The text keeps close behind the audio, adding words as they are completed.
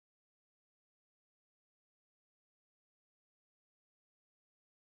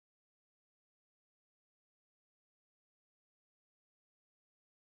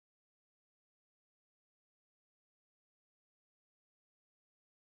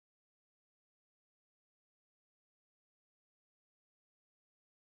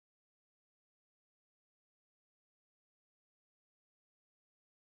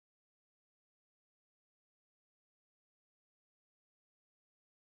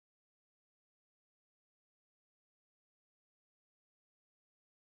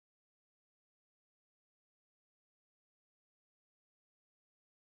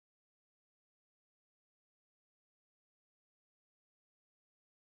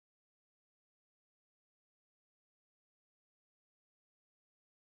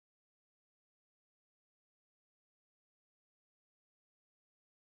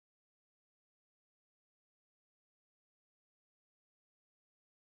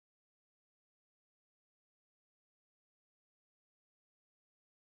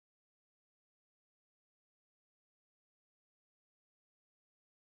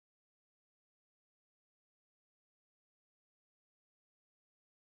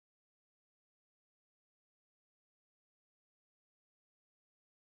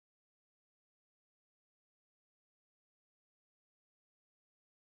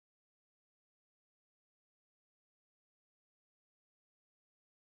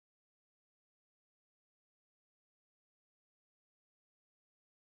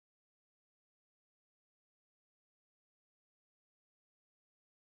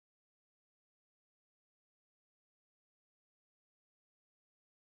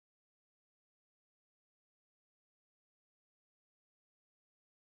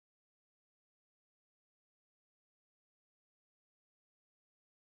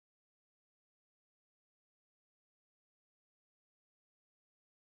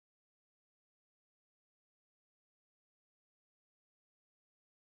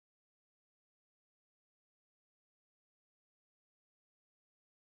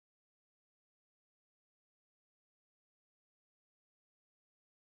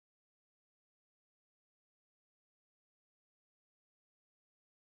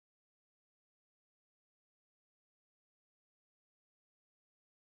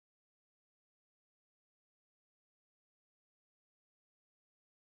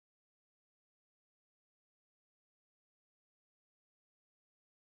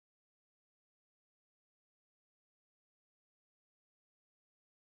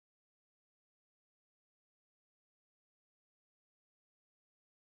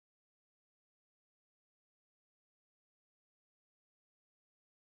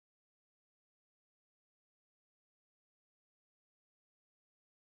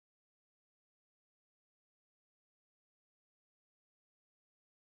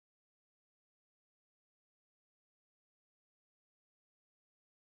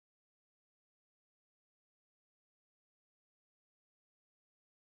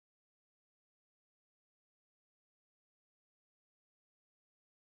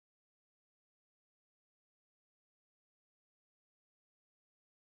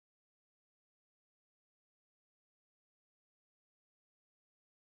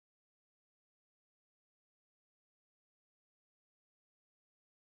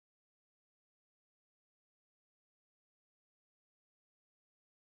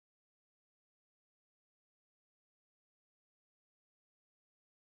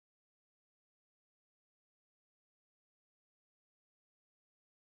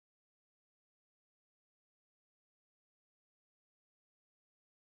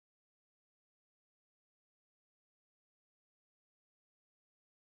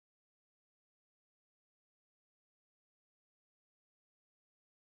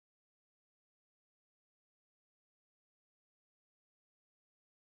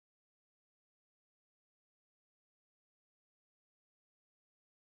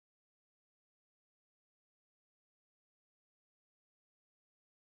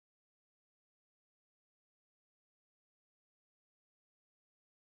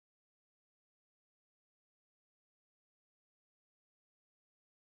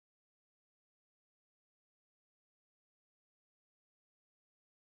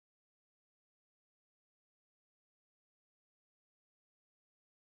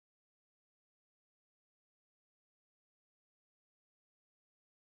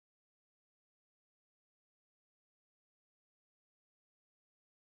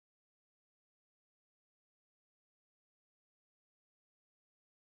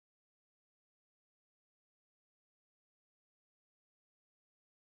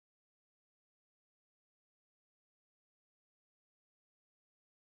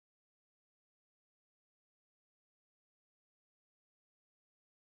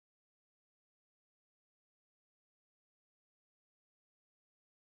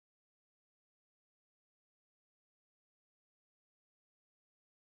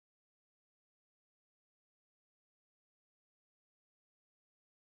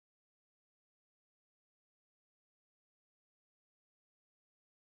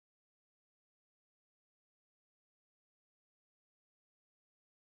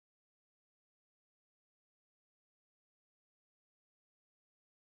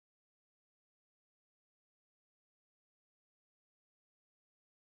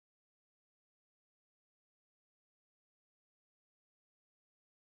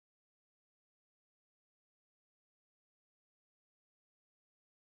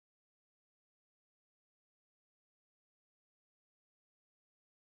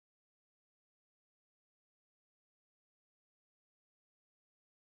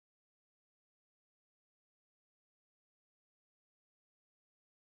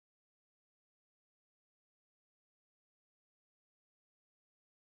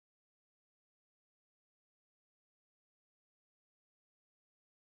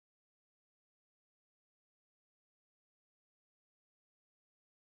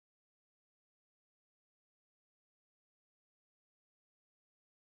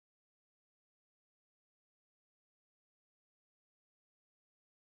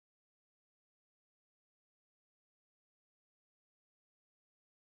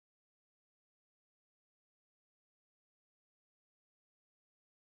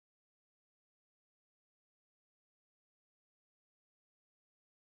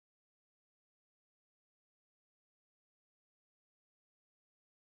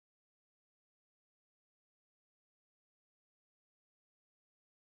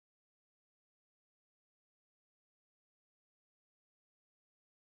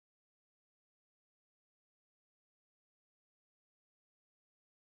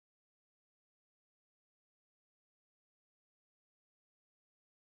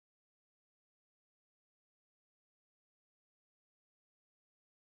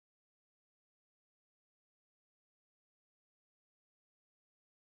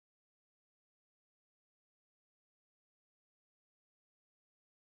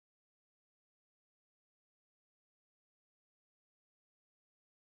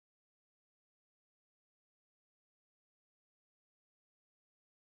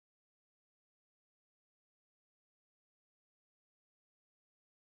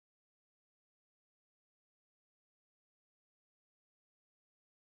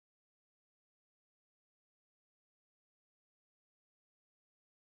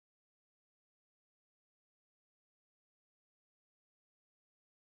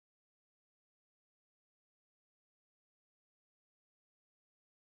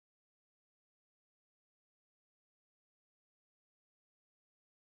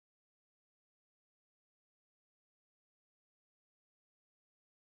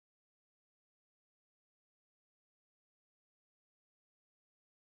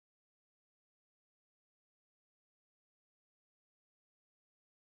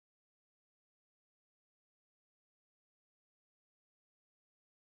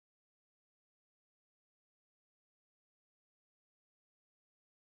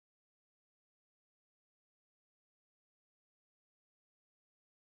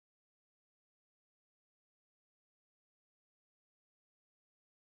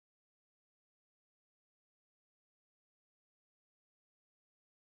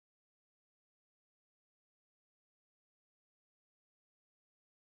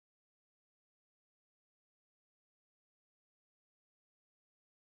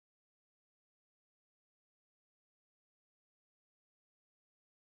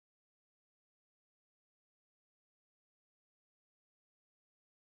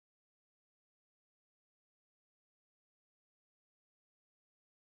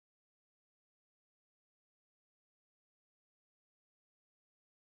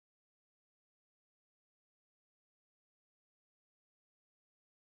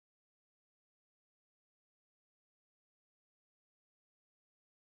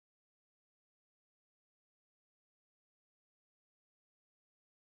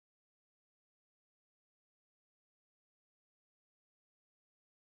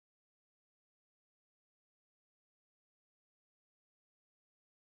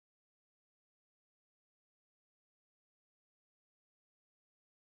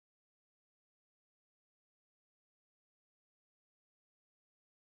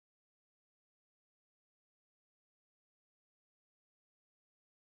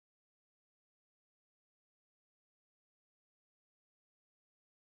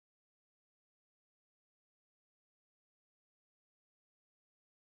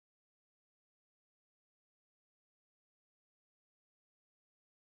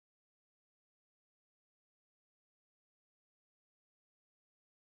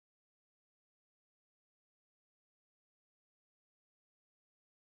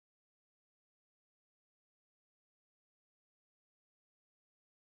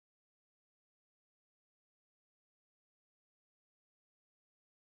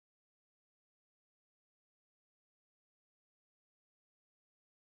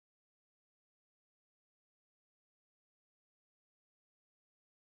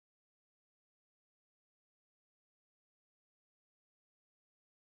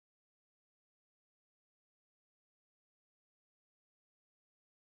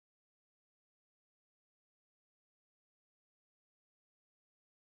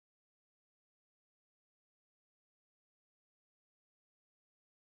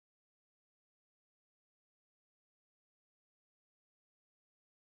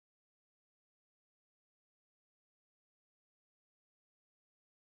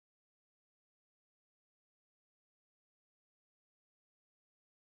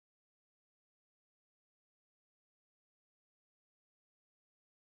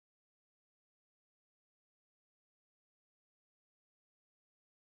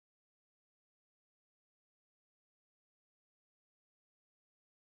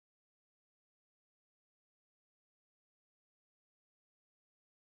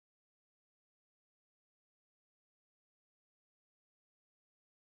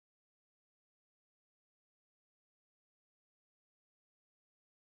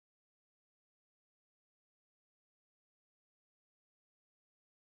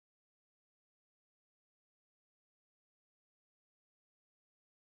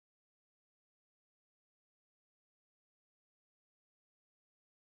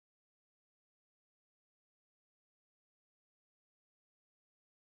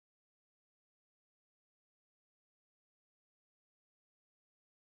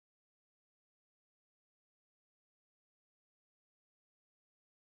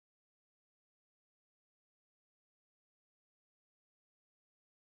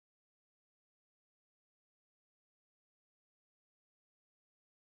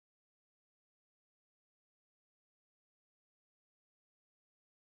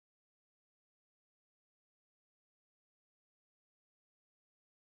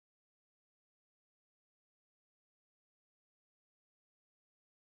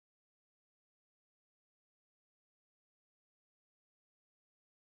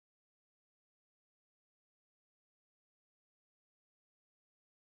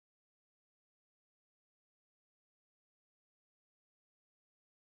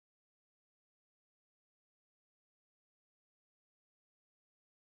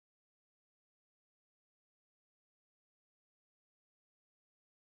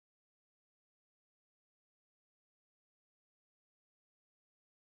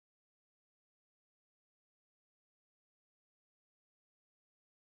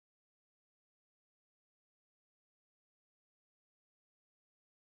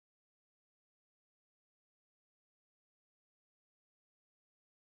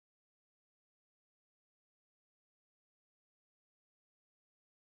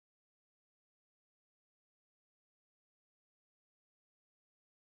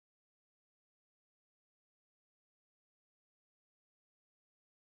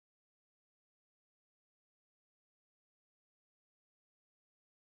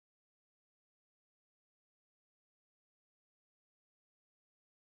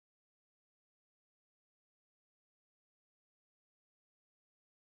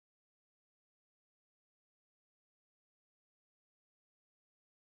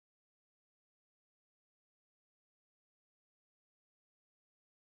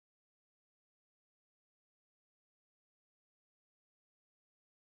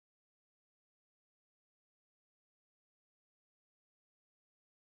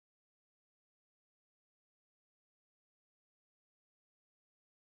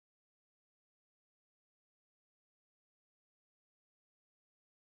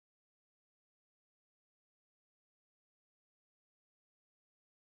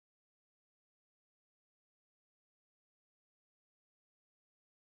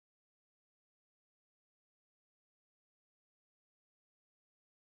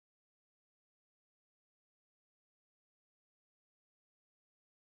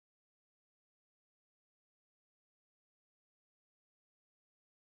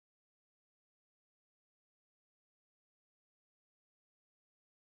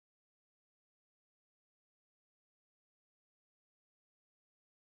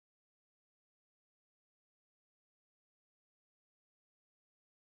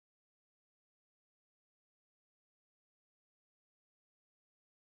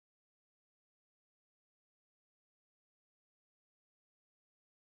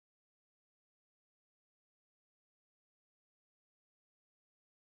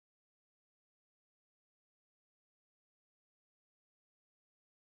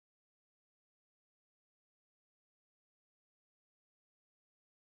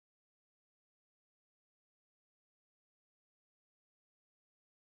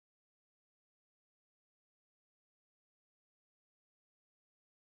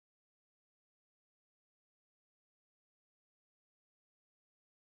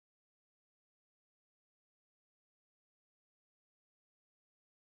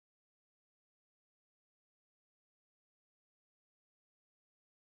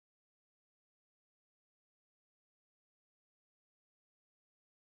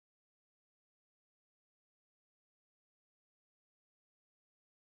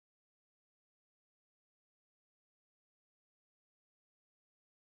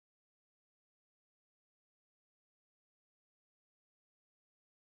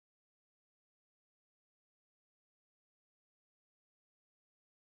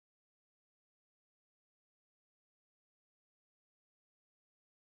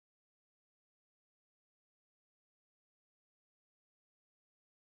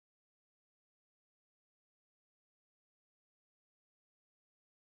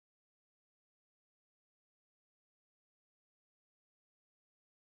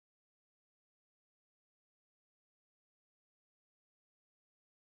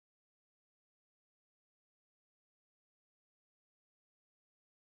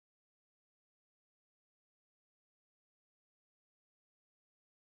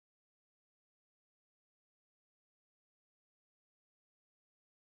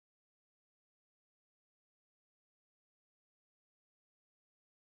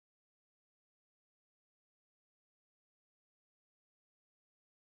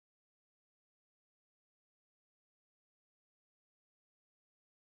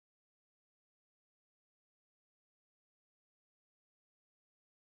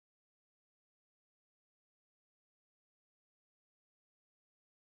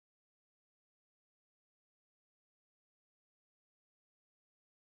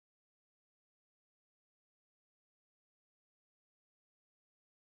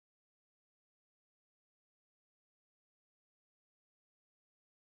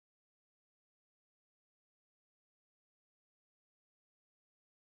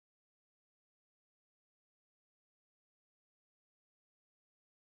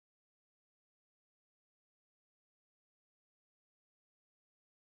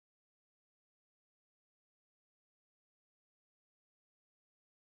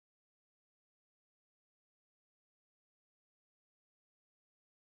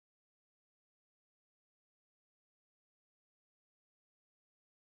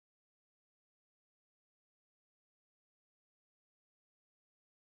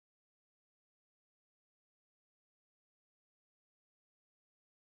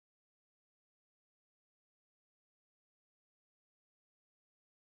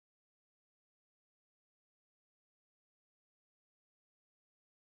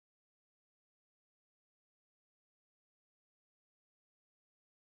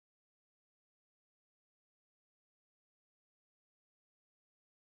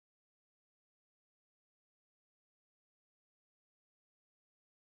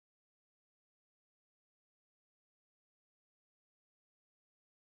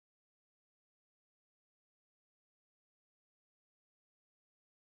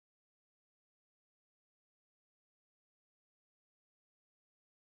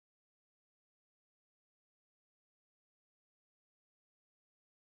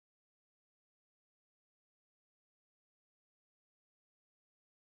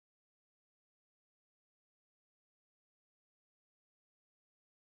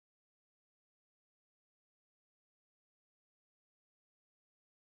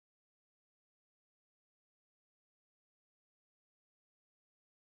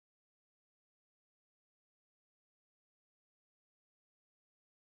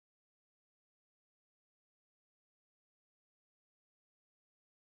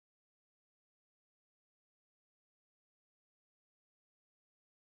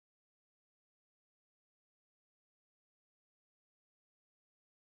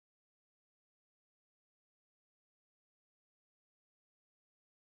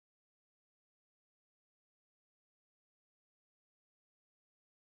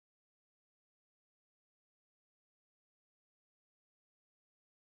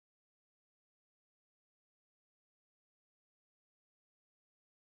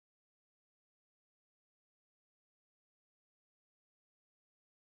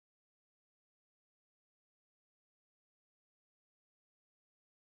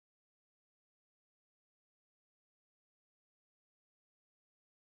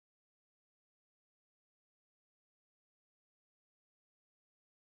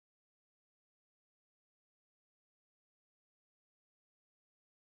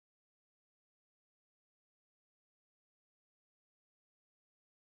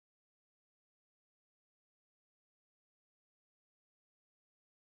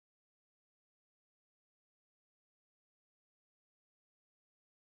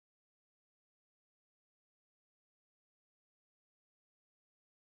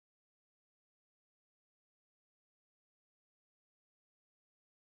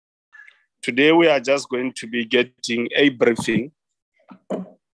Today we are just going to be getting a briefing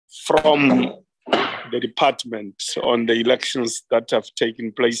from the department on the elections that have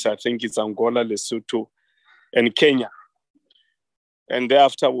taken place. I think it's Angola, Lesotho, and Kenya. And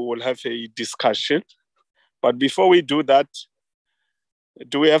thereafter we will have a discussion. But before we do that,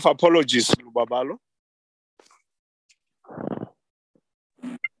 do we have apologies, Lubabalo?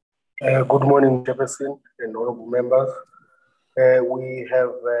 Good morning, Jefferson and honorable members. We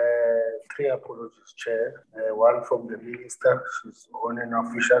have three apologies, Chair. One from the Minister, she's on an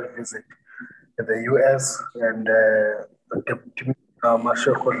official visit to the US, and Deputy Minister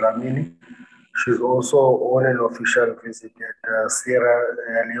Mashako Dlamini, she's also on an official visit at Sierra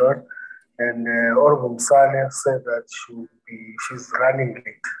Leone. And Honorable Msane said that she's running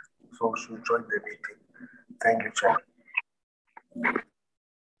late, so she'll join the meeting. Thank you, Chair.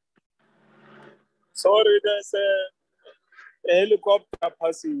 Sorry, there's a helicopter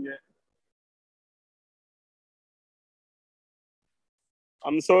passing here.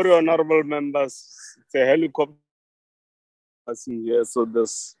 I'm sorry, honorable members. It's a helicopter passing here, so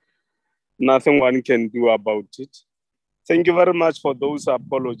there's nothing one can do about it. Thank you very much for those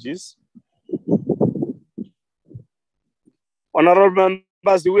apologies. Honorable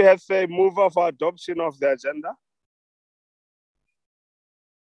members, do we have a move of adoption of the agenda?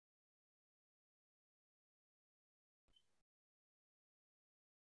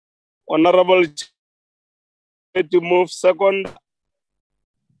 Honorable to move second.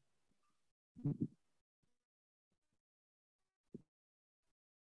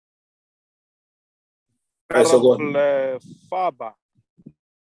 Honorable Faber.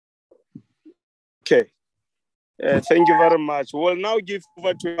 Okay. Thank you very much. We'll now give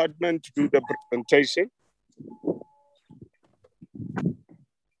over to admin to do the presentation.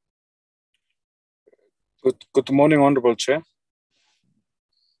 Good morning, Honorable Chair.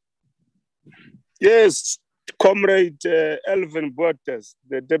 Yes, Comrade Elvin Botes,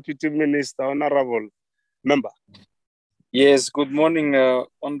 the Deputy Minister, Honorable Member. Yes, good morning,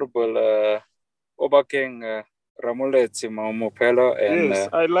 Honorable Obakeng Ramoletsi Maumopelo. Yes,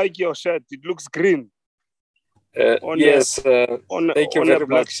 I like your shirt. It looks green. Yes, thank you very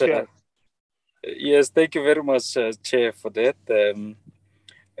much. Yes, thank you very much, Chair, for that.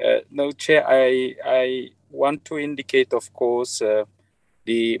 No, Chair, I want to indicate, of course,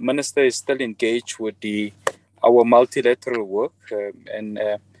 the Minister is still engaged with our multilateral work and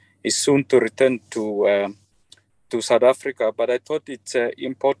is soon to return to South Africa. But I thought it's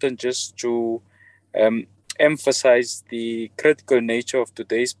important just to emphasize the critical nature of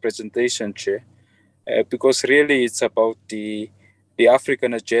today's presentation, Chair, because really it's about the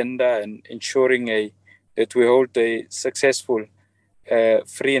African agenda and ensuring that we hold a successful,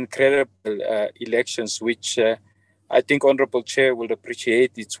 free and credible elections, which I think Honorable Chair will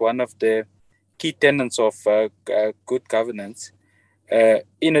appreciate. It's one of the key tenets of good governance.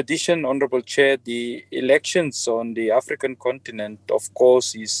 In addition, Honorable Chair, the elections on the African continent, of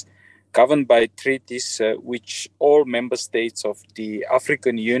course, is governed by treaties which all member states of the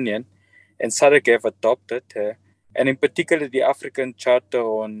African Union and SADC have adopted, and in particular the African Charter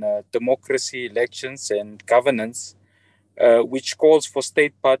on Democracy, Elections and Governance, which calls for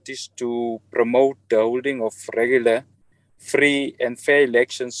state parties to promote the holding of regular, free and fair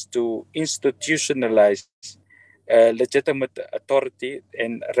elections to institutionalize legitimate authority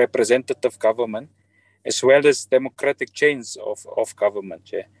and representative government, as well as democratic chains of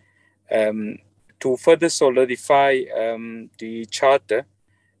government. To further solidify the Charter,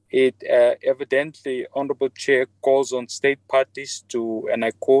 it evidently, Honorable Chair, calls on state parties to, and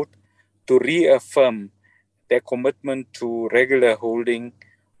I quote, to reaffirm their commitment to regular holding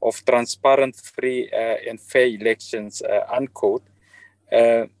of transparent, free and fair elections, unquote.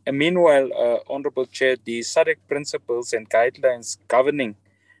 Meanwhile, Honorable Chair, the SADC principles and guidelines governing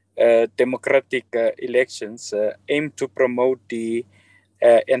democratic elections aim to promote the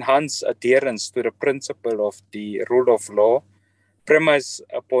enhanced adherence to the principle of the rule of law, premise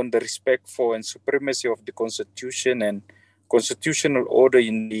upon the respect for and supremacy of the Constitution and constitutional order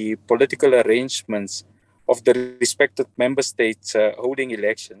in the political arrangements of the respected member states holding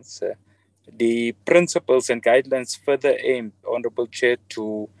elections. The principles and guidelines further aim, Honorable Chair,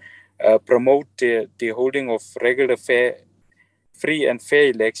 to promote the holding of regular, free and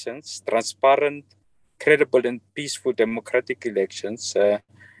fair elections, transparent, credible and peaceful democratic elections, to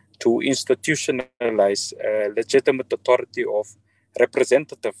institutionalize legitimate authority of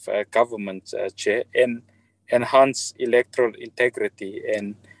representative government, Chair, and enhance electoral integrity.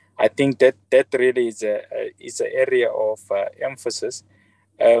 And I think that really is an area of emphasis.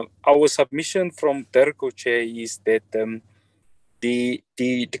 Our submission from DIRCO, Chair, is that the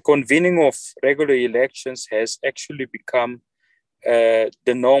convening of regular elections has actually become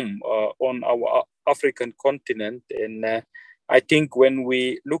the norm on our African continent. And I think when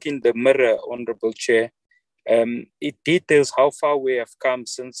we look in the mirror, Honorable Chair, it details how far we have come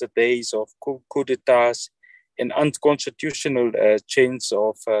since the days of coup d'etats and unconstitutional change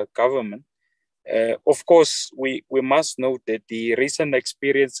of government. Of course, we must note that the recent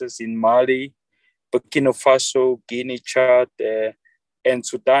experiences in Mali, Burkina Faso, Guinea, Chad, and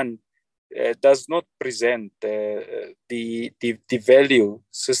Sudan does not present the value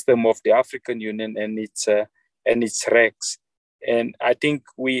system of the African Union and its regs. And I think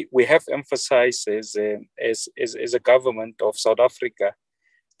we have emphasized as a government of South Africa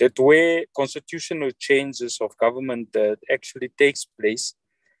that where constitutional changes of government actually takes place,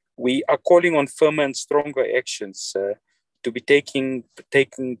 we are calling on firmer and stronger actions to be taken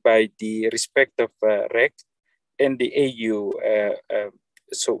by the respective reg and the AU.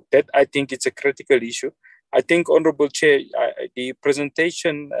 So that I think it's a critical issue. I think, Honorable Chair, the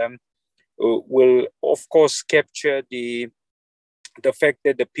presentation will of course capture the fact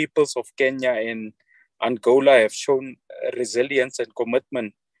that the peoples of Kenya and Angola have shown resilience and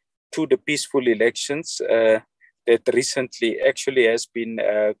commitment to the peaceful elections that recently actually has been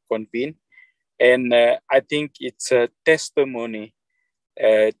convened. And I think it's a testimony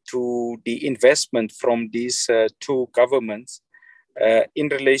to the investment from these two governments in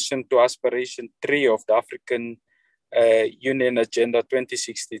relation to Aspiration 3 of the African Union Agenda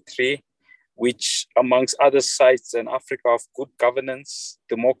 2063, which amongst other cites an Africa of good governance,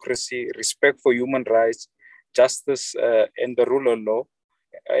 democracy, respect for human rights, justice, and the rule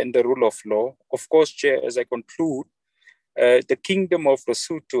of law. Of course, Chair, as I conclude, the Kingdom of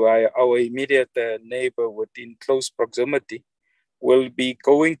Lesotho, our immediate neighbor within close proximity, will be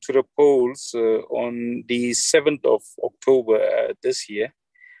going to the polls on the 7th of October this year.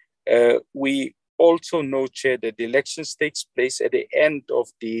 We also know, Chair, that the elections takes place at the end of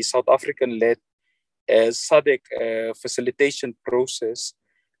the South African-led SADC facilitation process,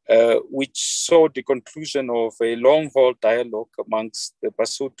 which saw the conclusion of a long-haul dialogue amongst the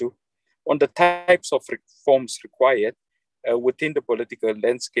Basotho on the types of reforms required within the political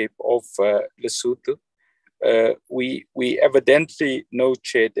landscape of Lesotho. We evidently know,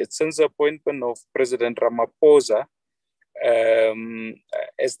 Chair, that since the appointment of President Ramaphosa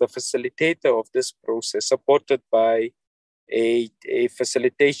as the facilitator of this process, supported by a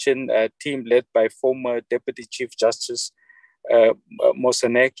facilitation team led by former Deputy Chief Justice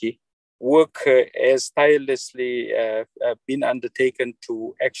Moseneke, work has tirelessly been undertaken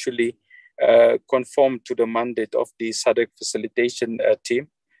to actually conform to the mandate of the SADC facilitation team.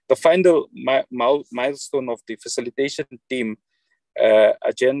 The final milestone of the facilitation team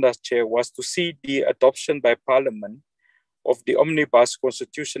agenda, Chair, was to see the adoption by Parliament of the Omnibus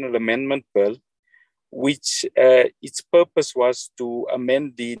Constitutional Amendment Bill, which its purpose was to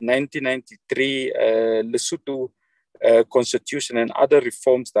amend the 1993 Lesotho Constitution and other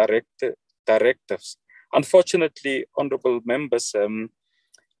reforms directives. Unfortunately, honorable members,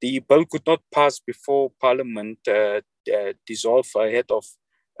 the bill could not pass before Parliament dissolved ahead of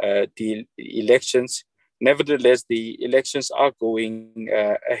the elections. Nevertheless, the elections are going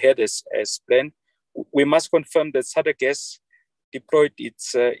ahead as planned. We must confirm that SADC has deployed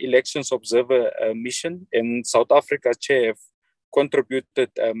its elections observer mission, and South Africa, Chair, have contributed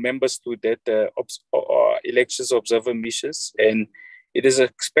members to that elections observer missions. And it is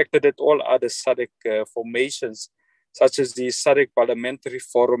expected that all other SADC formations, such as the SADC Parliamentary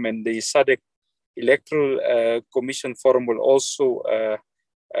Forum and the SADC Electoral Commission Forum, will also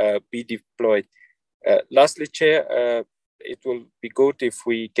be deployed. Lastly, Chair, it will be good if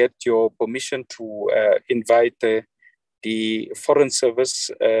we get your permission to invite the Foreign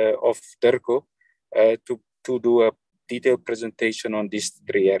Service of DIRCO to do a detailed presentation on these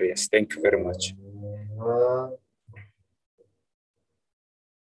three areas. Thank you very much.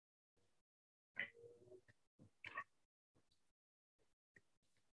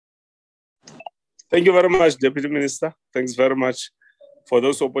 Thank you very much, Deputy Minister. Thanks very much for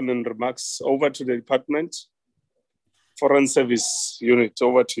those opening remarks. Over to the department. Foreign Service Unit,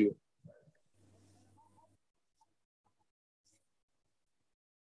 over to you.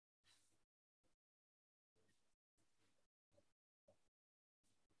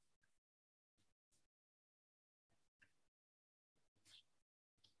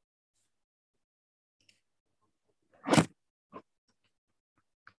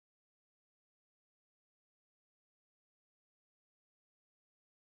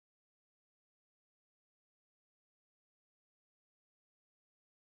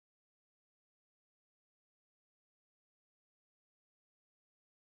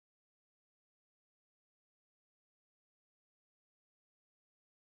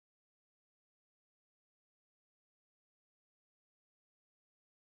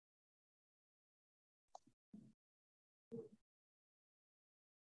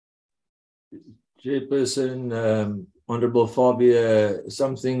 Chairperson, Honorable Fabia,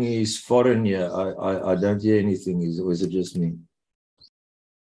 something is foreign here. I don't hear anything. Or is it just me?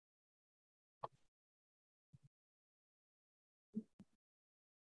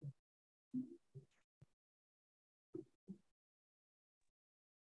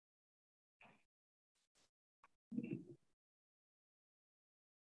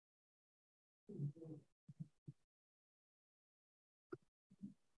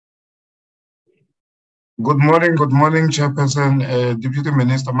 Good morning, Chairperson, Deputy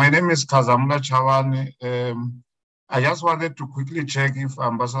Minister. My name is Kazamla Chavani. I just wanted to quickly check if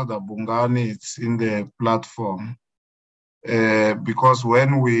Ambassador Bungani is in the platform, because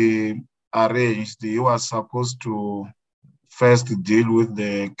when we arranged, he was supposed to first deal with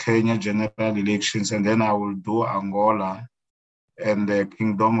the Kenya general elections, and then I will do Angola and the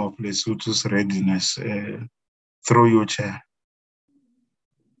Kingdom of Lesotho's readiness through you, Chair.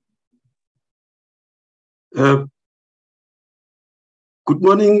 Good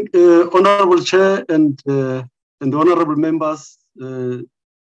morning, Honorable Chair and honorable members,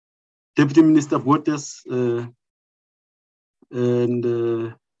 Deputy Minister of Waters and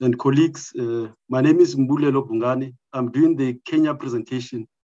colleagues. My name is Mbulelo Bungani. I'm doing the Kenya presentation.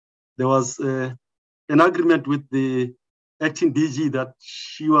 There was an agreement with the acting DG that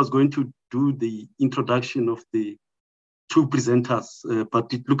she was going to do the introduction of the two presenters,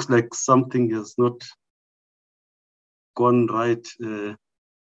 but it looks like something has not gone right.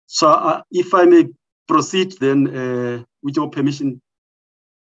 So if I may proceed then, with your permission,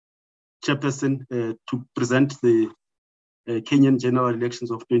 Chairperson, to present the Kenyan general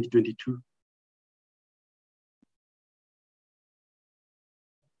elections of 2022.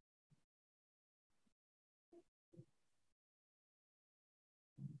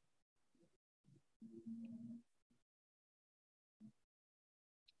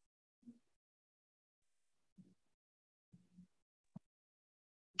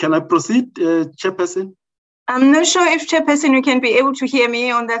 Can I proceed, Chairperson? I'm not sure if, Chairperson, you can be able to hear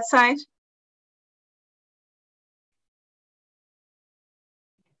me on that side.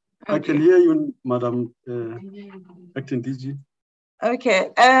 Okay. I can hear you, Madam Acting DG.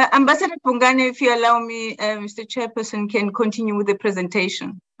 Okay. Ambassador Bungani, if you allow me, Mr. Chairperson can continue with the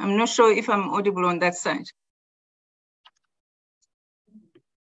presentation. I'm not sure if I'm audible on that side.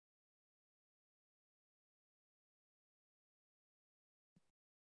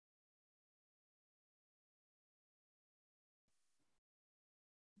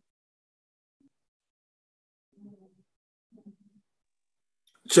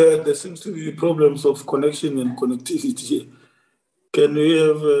 Chair, there seems to be problems of connection and connectivity. Can we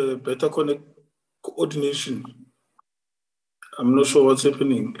have better coordination? I'm not sure what's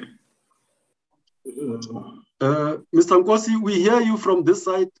happening. Mr. Nkosi, we hear you from this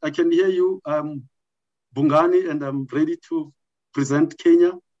side. I can hear you. I'm Bungani and I'm ready to present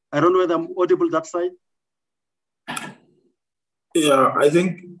Kenya. I don't know whether I'm audible that side. Yeah, I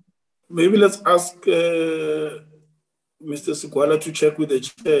think maybe let's ask Mr. Sigwala to check with the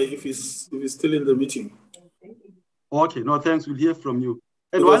chair if he's still in the meeting. Okay, no, thanks. We'll hear from you.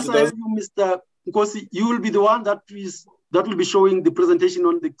 And once I hear you, Mr. Nkosi, you will be the one that will be showing the presentation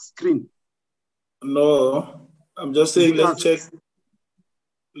on the screen. No, I'm just saying let's check.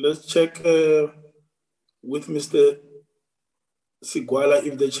 Let's check with Mr. Sigwala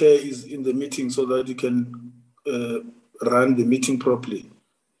if the chair is in the meeting so that you can run the meeting properly.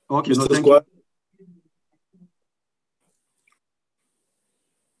 Okay, Mr. no, thank you.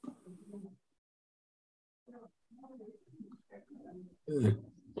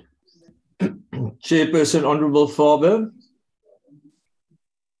 Chairperson, Honorable Faber.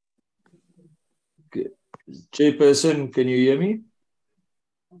 Chairperson, can you hear me?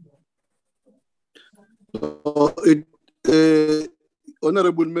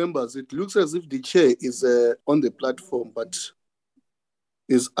 Honorable members, it looks as if the chair is on the platform, but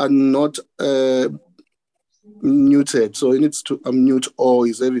is not muted. So he needs to unmute or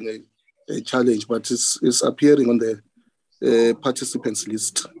is having a challenge, but it's appearing on the participants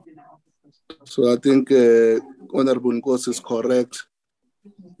list. So I think Honorable Nkosi is correct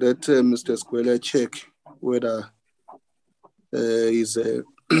that Mr. Squela check whether he's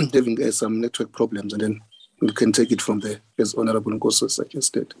having some network problems, and then we can take it from there, as Honorable Nkosi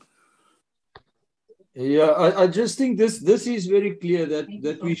suggested. Yeah, I just think this is very clear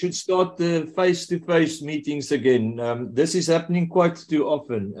that we should start the face-to-face meetings again. This is happening quite too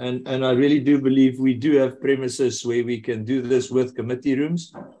often, and I really do believe we do have premises where we can do this with committee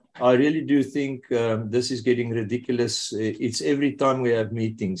rooms. I really do think this is getting ridiculous. It's every time we have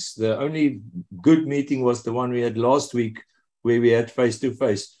meetings. The only good meeting was the one we had last week where we had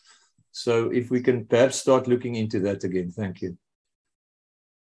face-to-face. So if we can perhaps start looking into that again. Thank you.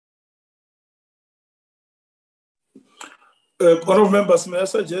 Honourable members, may I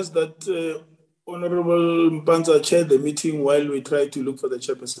suggest that Honourable Mpanza chair the meeting while we try to look for the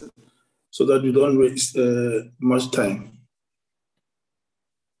chairperson, so that we don't waste much time.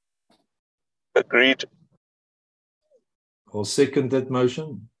 Agreed. I'll second that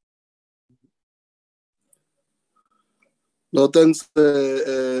motion. No, thanks,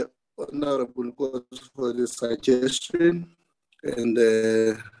 Honourable Court, for the suggestion, and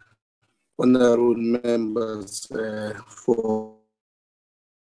honourable members for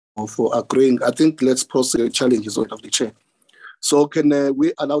agreeing. I think let's pose the challenges of the chair. So can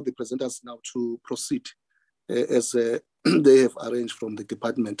we allow the presenters now to proceed as they have arranged from the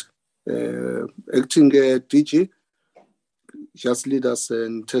department? Acting DG, just lead us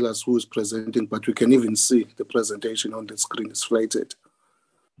and tell us who is presenting, but we can even see the presentation on the screen is flighted.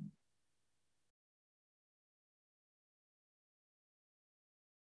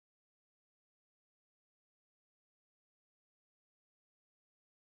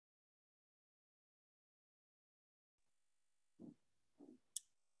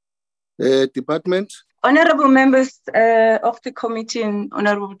 Department. Honorable members of the committee and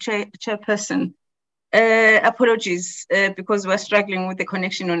Honorable Chairperson, apologies because we're struggling with the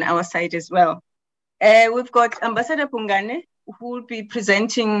connection on our side as well. We've got Ambassador Bungane, who will be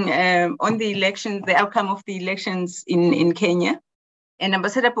presenting on the elections, the outcome of the elections in Kenya. And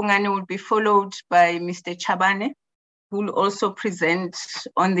Ambassador Bungane will be followed by Mr. Chabane, who will also present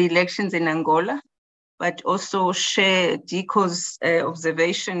on the elections in Angola, but also share DICO's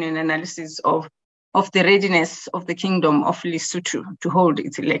observation and analysis of the readiness of the Kingdom of Lesotho to hold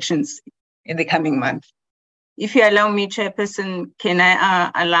its elections in the coming month. If you allow me, Chairperson, can I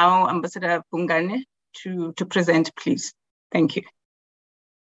allow Ambassador Bungane to present, please? Thank you.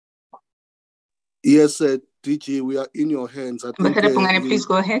 Yes, DG, we are in your hands. Ambassador Bungane, please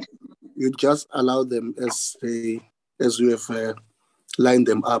go ahead. You just allow them as you have lined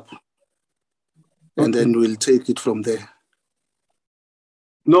them up, and then we'll take it from there.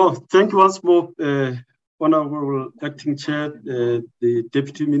 No, thank you once more, Honourable Acting Chair, the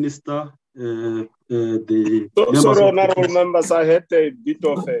Deputy Minister, the sorry, Honourable members, I had a bit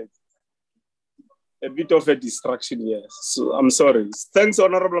of a distraction here. So I'm sorry. Thanks,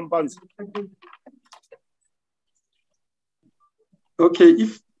 Honourable Mpanza. Okay,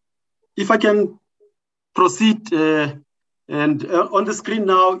 if I can proceed, and on the screen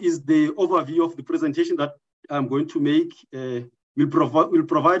now is the overview of the presentation that I'm going to make. We'll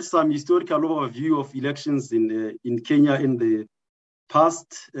provide some historical overview of elections in Kenya in the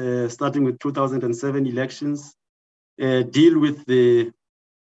past, starting with 2007 elections, deal with the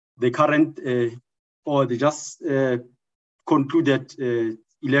current or the just concluded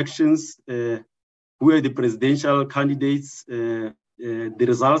elections, who are the presidential candidates, the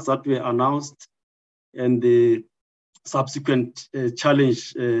results that were announced, and the subsequent court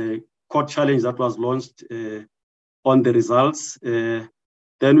challenge that was launched on the results.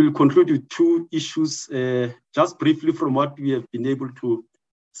 Then we'll conclude with two issues, just briefly from what we have been able to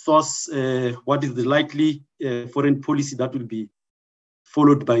source, what is the likely foreign policy that will be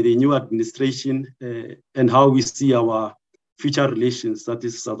followed by the new administration, and how we see our future relations, that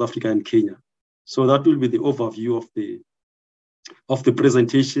is South Africa and Kenya. So that will be the overview of the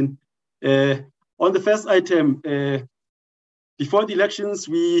presentation. On the first item, before the elections,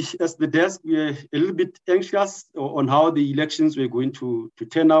 we, as the desk, we are a little bit anxious on how the elections were going to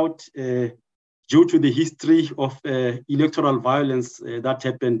turn out due to the history of electoral violence that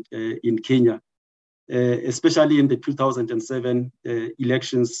happened in Kenya, especially in the 2007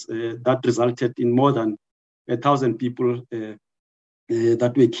 elections that resulted in more than 1,000 people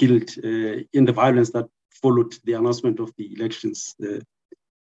that were killed in the violence that followed the announcement of the elections.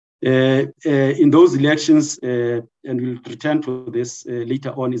 In those elections, and we'll return to this later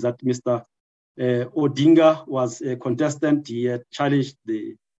on, is that Mr. Odinga was a contestant. He had challenged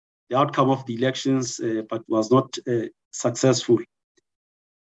the outcome of the elections, but was not successful.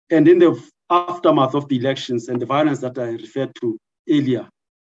 And in the aftermath of the elections and the violence that I referred to earlier,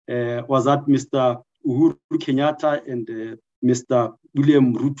 was that Mr. Uhuru Kenyatta and Mr.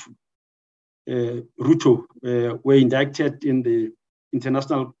 William Ruto were indicted in the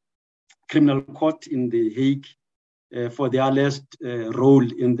International Criminal Court in The Hague for their alleged role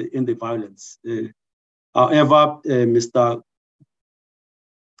in the violence. However, Mr.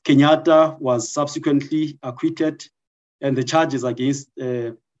 Kenyatta was subsequently acquitted, and the charges against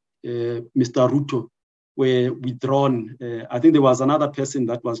Mr. Ruto were withdrawn. I think there was another person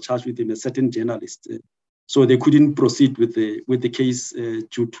that was charged with him, a certain journalist. So they couldn't proceed with the case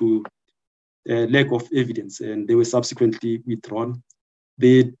due to lack of evidence, and they were subsequently withdrawn.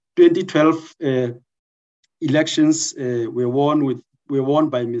 The 2012 elections were won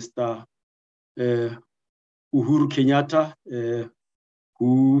by Mr. Uhuru Kenyatta,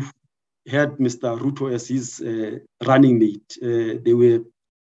 who had Mr. Ruto as his running mate.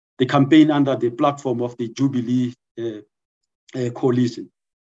 They campaigned under the platform of the Jubilee coalition.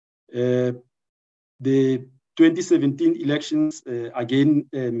 The 2017 elections, again,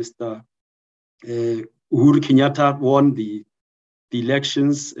 Mr. Uhuru Kenyatta won the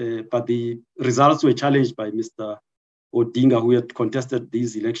elections, but the results were challenged by Mr. Odinga, who had contested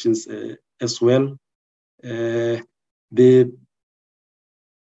these elections as well. The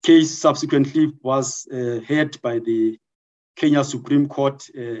case subsequently was heard by the Kenya Supreme Court,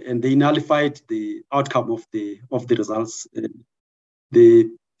 and they nullified the outcome of the results. The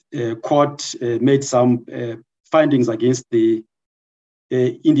court made some findings against the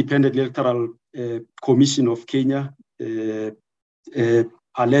Independent Electoral Commission of Kenya,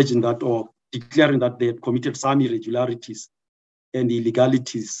 alleging that or declaring that they had committed some irregularities and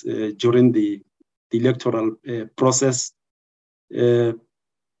illegalities during the electoral process.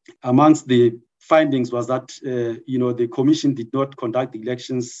 Amongst the findings was that the commission did not conduct the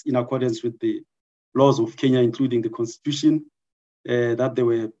elections in accordance with the laws of Kenya, including the constitution, that there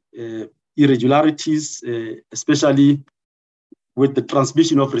were irregularities, especially with the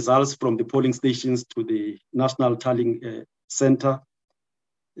transmission of results from the polling stations to the National Tallying Center.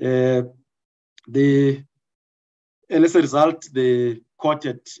 And as a result, the court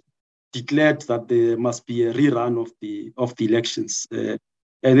had declared that there must be a rerun of the elections.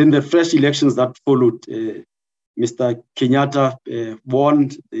 And in the fresh elections that followed, Mr. Kenyatta won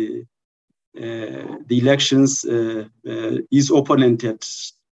the elections. His opponent had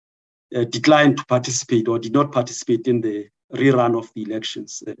declined to participate or did not participate in the rerun of the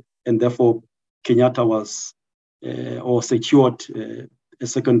elections. And therefore, Kenyatta was or secured a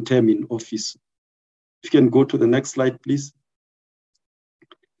second term in office. If you can go to the next slide, please.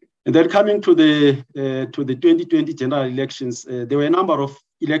 And then coming to the 2020 general elections, there were a number of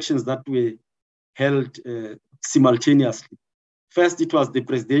elections that were held simultaneously. First, it was the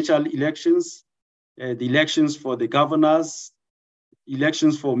presidential elections, the elections for the governors,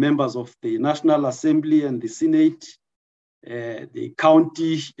 elections for members of the National Assembly and the Senate, the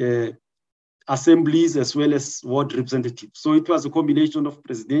county assemblies, as well as ward representatives. So it was a combination of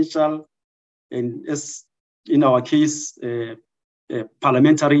presidential and, as in our case,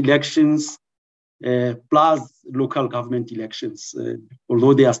 parliamentary elections, plus local government elections,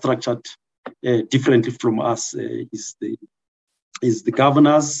 although they are structured differently from us. Is the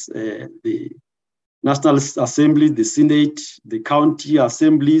governors, the National Assembly, the Senate, the county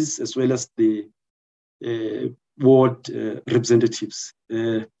assemblies, as well as the ward representatives.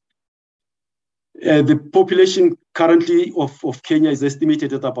 The population currently of Kenya is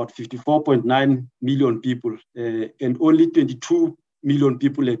estimated at about 54.9 million people, and only 22 million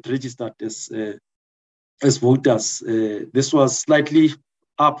people had registered as voters. This was slightly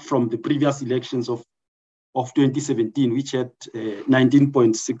up from the previous elections of 2017, which had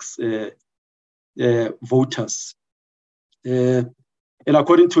 19.6 voters. And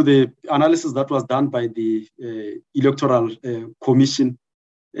according to the analysis that was done by the Electoral Commission,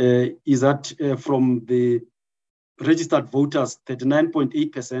 is that from the registered voters,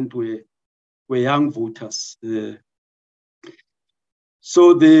 39.8% were young voters.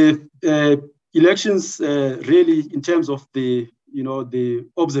 So the elections really, in terms of the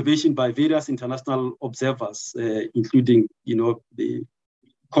observation by various international observers, including the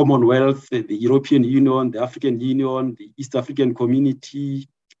Commonwealth, the European Union, the African Union, the East African Community,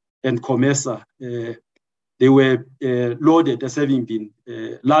 and COMESA, they were lauded as having been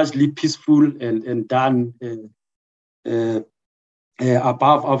largely peaceful and done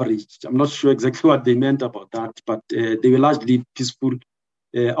above average. I'm not sure exactly what they meant about that, but they were largely peaceful.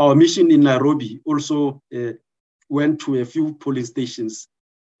 Our mission in Nairobi also went to a few polling stations,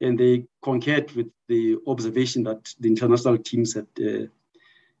 and they concurred with the observation that the international teams had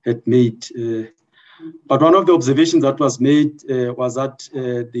made. But one of the observations that was made was that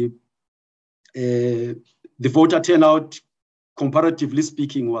the voter turnout, comparatively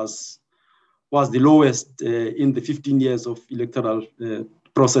speaking, was the lowest in the 15 years of electoral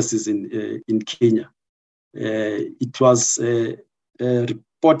processes in Kenya. It was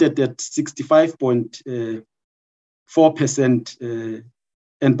reported at 65.4%,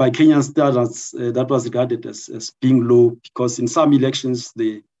 and by Kenyan standards, that was regarded as being low, because in some elections,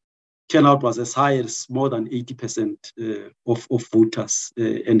 the turnout was as high as more than 80% of voters,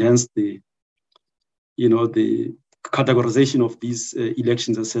 and hence the categorization of these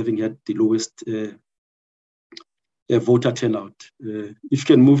elections as having had the lowest voter turnout. If you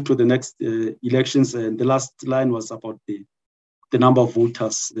can move to the next elections, and the last line was about the number of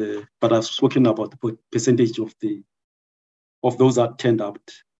voters, but I've spoken about the percentage of those that turned out.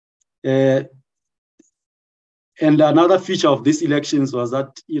 And another feature of these elections was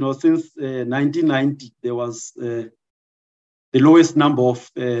that, since 1990, there was the lowest number of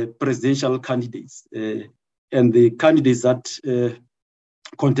presidential candidates. And the candidates that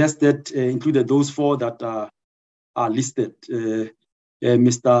contested included those four that are listed.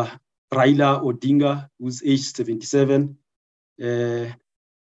 Mr. Raila Odinga, who's aged 77. And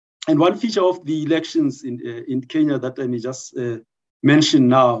one feature of the elections in Kenya that I may just mention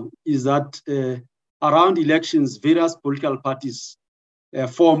now is that around elections, various political parties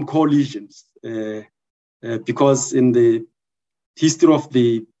form coalitions because in the history of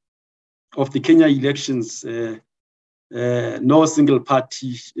the Kenya elections, no single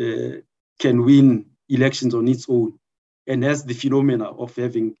party can win elections on its own, and has the phenomena of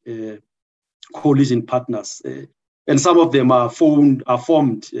having coalition partners. And some of them are formed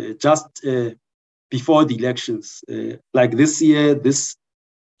just before the elections. Like this year, this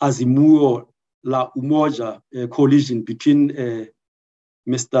Azimio La Umoja coalition between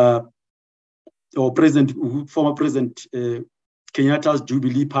former President Kenyatta's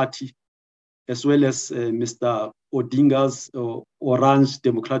Jubilee Party, as well as Mr. Odinga's Orange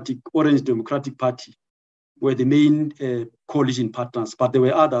Democratic Party, were the main coalition partners. But there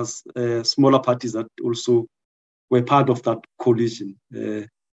were others, smaller parties that also were part of that coalition.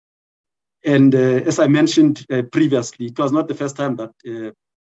 And as I mentioned previously, it was not the first time that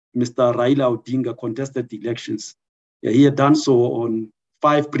Mr. Raila Odinga contested the elections. He had done so on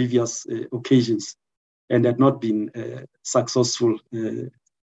 5 previous occasions and had not been successful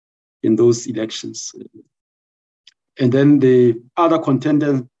in those elections. And then the other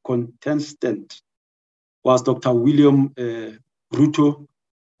contestant was Dr. William Ruto,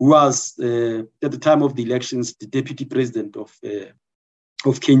 who was, at the time of the elections, the deputy president of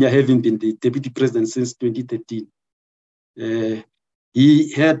Kenya, having been the deputy president since 2013.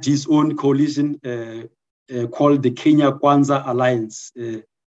 He had his own coalition called the Kenya Kwanza Alliance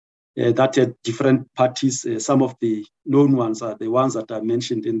that had different parties. Some of the known ones are the ones that are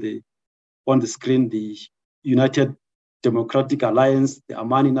mentioned on the screen: the United Democratic Alliance, the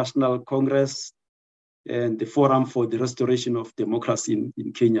Amani National Congress, and the Forum for the Restoration of Democracy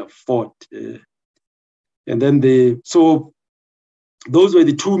in Kenya, FORD. And then so those were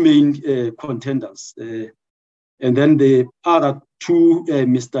the 2 main contenders. And then the other 2,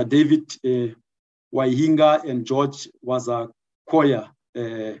 Mr. David Waihinga and George Wazakoya,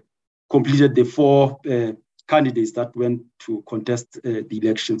 completed the 4 candidates that went to contest the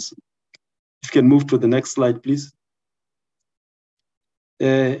elections. If you can move to the next slide, please.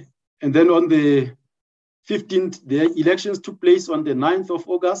 And then on the 15th, the elections took place on the 9th of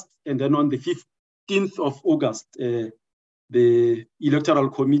August, and then on the 15th of August, the Electoral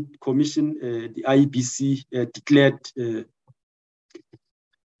Commission, the IEBC, declared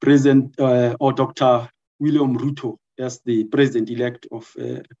President or Dr. William Ruto as the president-elect of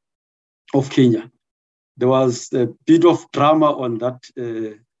Kenya. There was a bit of drama on that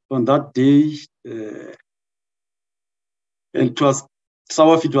day, and some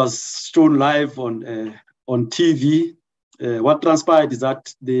of it was shown live on TV. What transpired is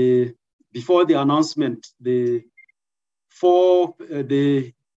that before the announcement, the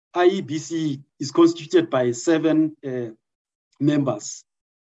IEBC is constituted by 7 members,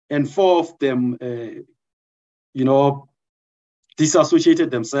 and 4 of them,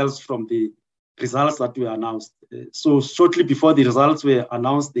 disassociated themselves from the results that were announced. So shortly before the results were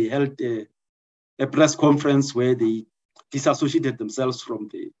announced, they held a press conference where they disassociated themselves from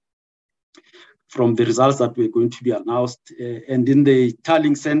the results that were going to be announced. And in the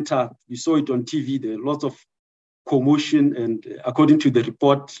tallying center, you saw it on TV, there were lots of commotion, and according to the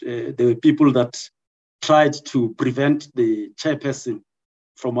report, there were people that tried to prevent the chairperson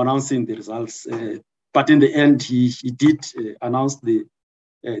from announcing the results. But in the end, he did announce the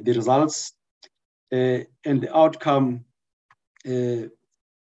results, and the outcome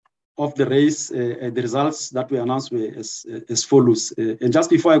of the race, the results that were announced were as follows. And just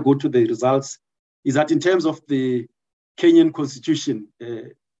before I go to the results, is that in terms of the Kenyan constitution,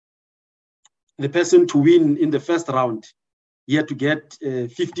 the person to win in the first round, he had to get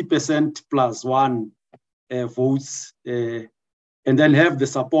 50% plus 1 votes, and then have the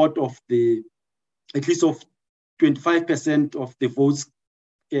support of at least of 25% of the votes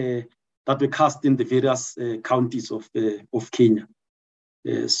that were cast in the various counties of Kenya.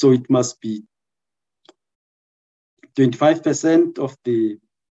 So it must be 25% of the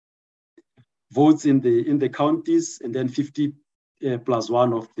votes in the counties, and then 50 plus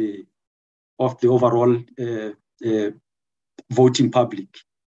 1 of the overall voting public.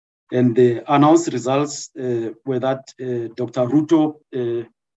 And the announced results were that Dr. Ruto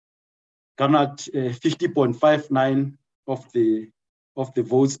garnered 50.59% of the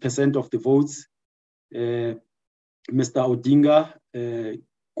votes, Mr. Odinga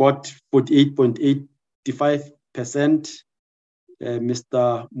got 48.85%,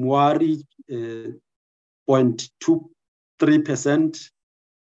 Mr. Muari 0.23%,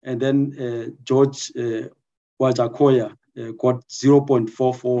 and then George Wajakoya got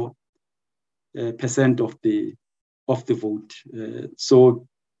 0.44% of the vote. So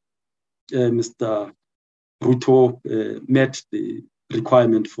Mr. Ruto met the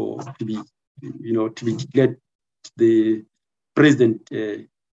requirement to be declared the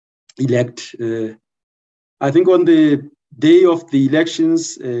president-elect. I think on the day of the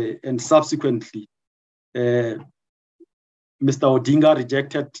elections and subsequently, Mr. Odinga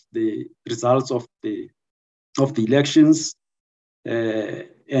rejected the results of the elections, and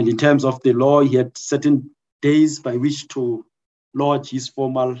in terms of the law, he had certain days by which to lodge his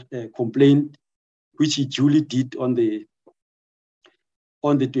formal complaint, which he duly did on the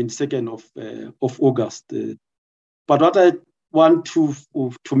 22nd of August. But what I want to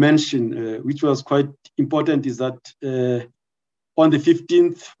mention, which was quite important, is that on the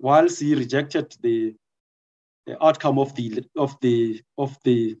 15th, whilst he rejected the outcome of the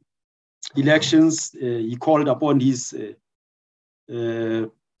elections, he called upon his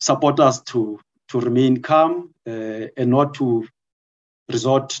supporters to remain calm and not to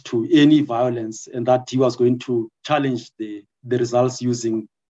resort to any violence, and that he was going to challenge the results using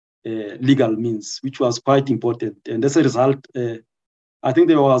legal means, which was quite important. And as a result, I think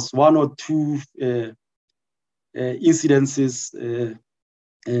there was 1 or 2 incidences,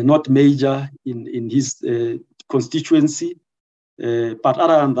 not major in his constituency, but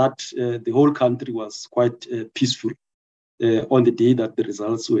other than that, the whole country was quite peaceful on the day that the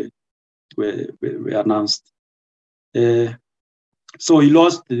results were announced. So he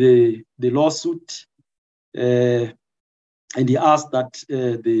lost the lawsuit, and he asked that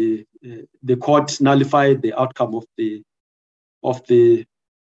the court nullify the outcome of the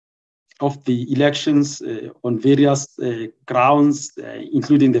elections on various grounds,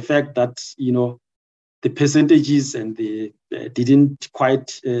 including the fact that the percentages and they didn't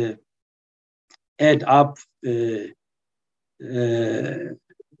quite add up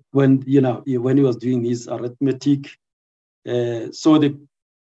when he was doing his arithmetic. So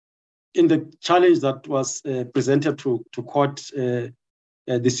in the challenge that was presented to court, the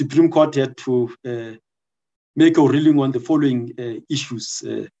Supreme Court had to make a ruling on the following issues.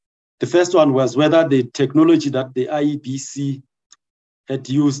 The first one was whether the technology that the IEBC had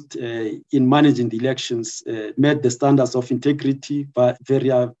used in managing the elections met the standards of integrity,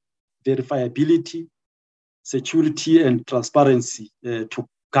 verifiability, security, and transparency to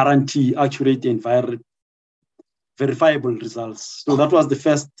guarantee accurate and verifiable results. So that was the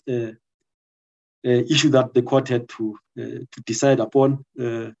first issue that the court had to decide upon.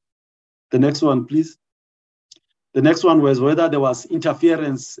 The next one, please. The next one was whether there was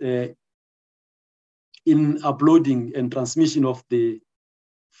interference in uploading and transmission of the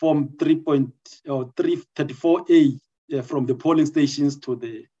Form 334A from the polling stations to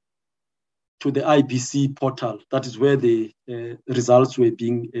the IBC portal. That is where the results were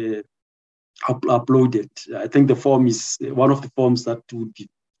being uploaded. I think the form is one of the forms that would be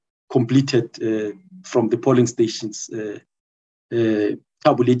completed from the polling stations,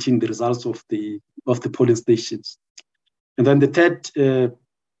 tabulating the results of the polling stations. And then the third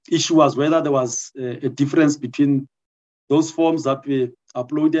issue was whether there was a difference between those forms that were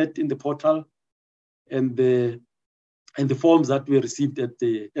uploaded in the portal and the forms that were received at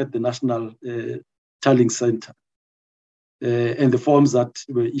the National Tallying Center, and the forms that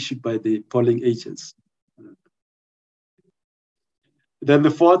were issued by the polling agents. Then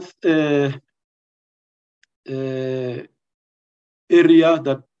the fourth area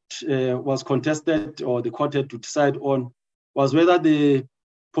that was contested, or the court had to decide on, was whether the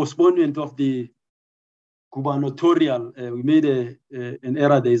postponement of the gubernatorial, we made an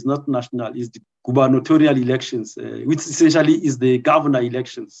error there, is not national, is the gubernatorial elections, which essentially is the governor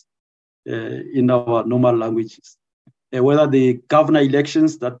elections in our normal languages. Whether the governor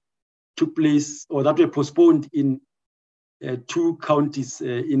elections that took place or that were postponed in 2 counties,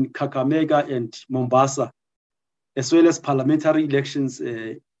 in Kakamega and Mombasa, as well as parliamentary elections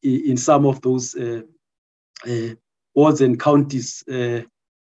in some of those wards and counties,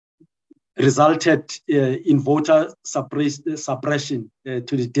 resulted in voter suppression to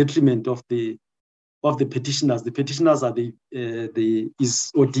the detriment of the petitioners. The petitioners are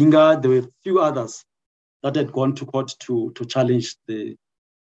is Odinga. There were a few others that had gone to court to challenge the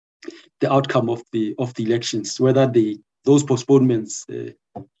outcome of the elections, whether those postponements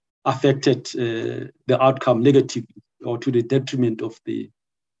affected the outcome negatively or to the detriment of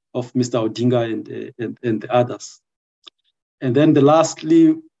Mr. Odinga and the others. And then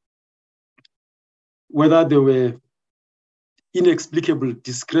lastly, whether there were inexplicable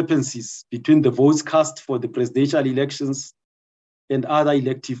discrepancies between the votes cast for the presidential elections and other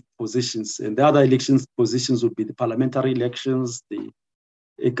elective positions. And the other elections positions would be the parliamentary elections, the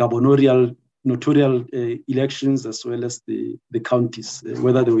gubernatorial notarial elections, as well as the counties,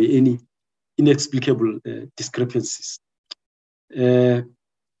 whether there were any inexplicable discrepancies. And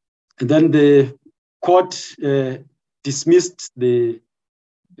then the court dismissed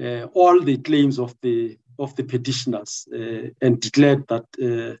all the claims of the petitioners and declared that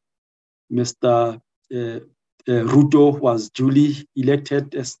Mr. Ruto was duly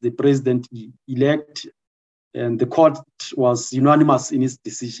elected as the president-elect, and the court was unanimous in its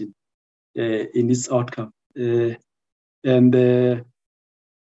decision, in its outcome. And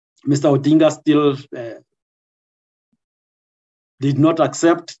Mr. Odinga still did not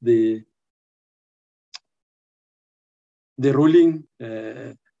accept the ruling.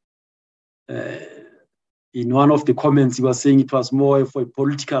 In one of the comments, he was saying it was more of a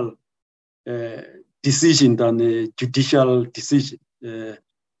political decision than a judicial decision.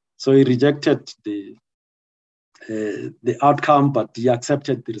 So he rejected the outcome, but he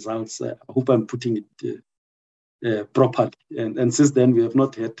accepted the results. I hope I'm putting it properly. And since then, we have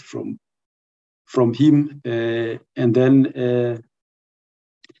not heard from him. And then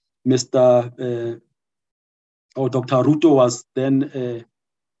Dr. Ruto was then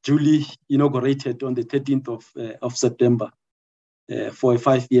duly inaugurated on the 13th of September for a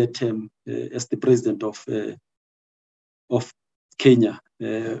 5-year term as the president of Kenya.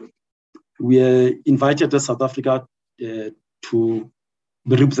 We are invited as South Africa to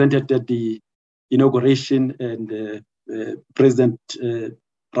be represented at the inauguration, and President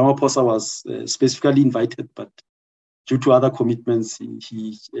Ramaphosa was specifically invited, but due to other commitments,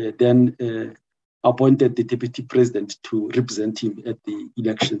 he then appointed the deputy president to represent him at the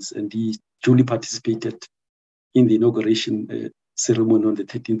elections, and he duly participated in the inauguration ceremony on the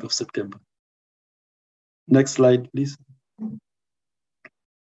 13th of September. Next slide, please.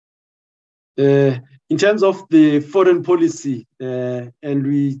 In terms of the foreign policy, and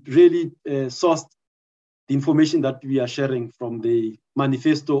we really sourced the information that we are sharing from the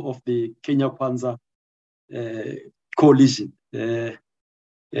manifesto of the Kenya Kwanza coalition.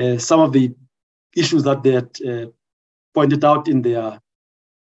 Some of the issues that they had pointed out in their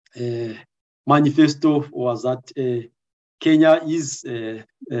manifesto was that Kenya is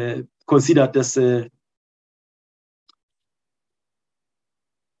considered as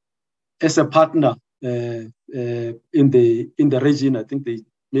a partner in the region. I think they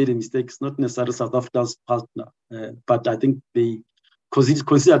made a mistake. It's not necessarily South Africa's partner, but I think they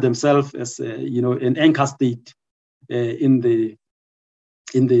consider themselves as an anchor state in the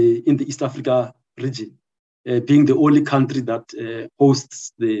East Africa region, being the only country that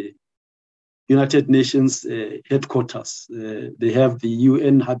hosts the United Nations headquarters. They have the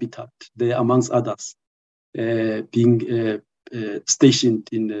UN habitat there, amongst others, being stationed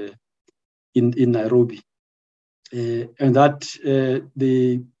in Nairobi, and that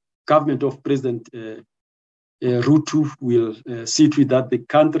the government of President Ruto will see to it that the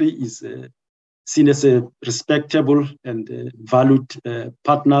country is seen as a respectable and valued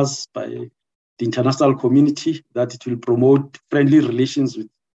partners by the international community, that it will promote friendly relations with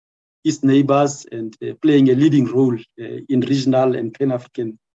its neighbors and playing a leading role in regional and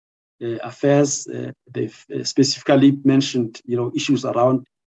Pan-African affairs. They've specifically mentioned issues around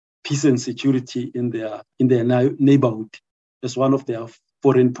peace and security in their neighborhood as one of their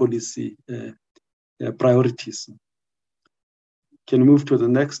foreign policy priorities. Can we move to the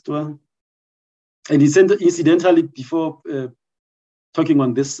next one? And incidentally, before talking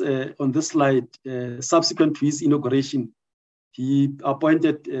on this slide, subsequent to his inauguration, he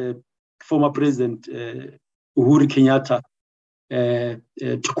appointed former President Uhuru Kenyatta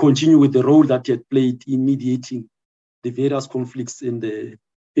to continue with the role that he had played in mediating the various conflicts in the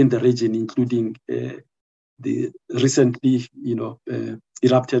region, including the recently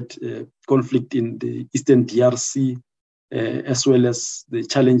erupted conflict in the Eastern DRC, as well as the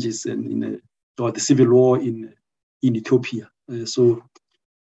challenges or the civil war in Ethiopia. So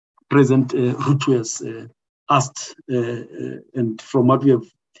President Ruto has asked, and from what we have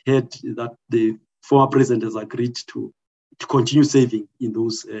heard that the former president has agreed to continue saving in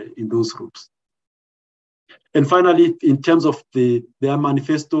those groups. And finally, in terms of their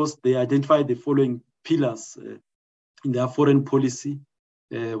manifestos, they identified the following pillars in their foreign policy.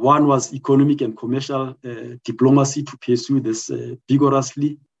 One was economic and commercial diplomacy, to pursue this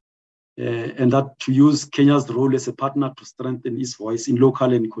vigorously, and that to use Kenya's role as a partner to strengthen its voice in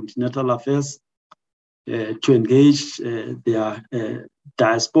local and continental affairs, to engage their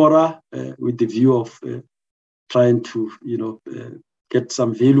diaspora with the view of trying to, get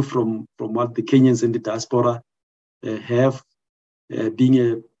some value from what the Kenyans in the diaspora have, being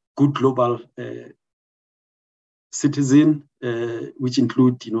a good global citizen, which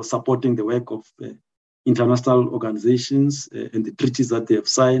include, supporting the work of international organizations and the treaties that they have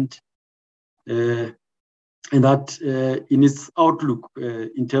signed, and that in its outlook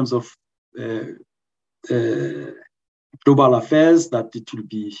in terms of global affairs, that it will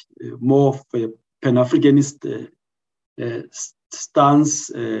be more of a Pan-Africanist stance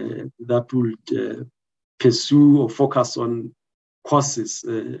that will pursue or focus on causes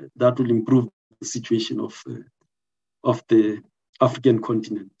that will improve the situation of the African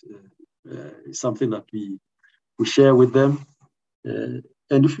continent. Something that we share with them.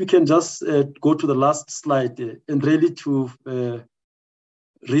 And if we can just go to the last slide and really to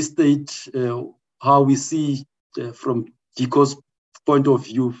restate how we see from GECO's point of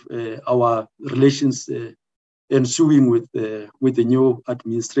view our relations ensuing with the new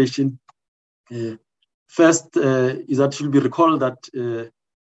administration. First is that it should be recalled that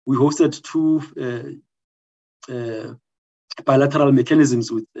we hosted two bilateral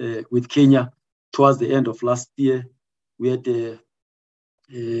mechanisms with Kenya towards the end of last year. We had a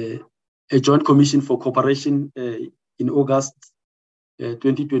joint commission for cooperation in August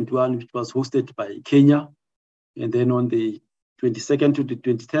 2021, which was hosted by Kenya. And then on the 22nd to the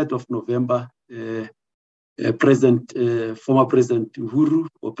 23rd of November, former President Uhuru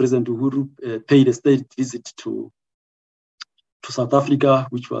paid a state visit to South Africa,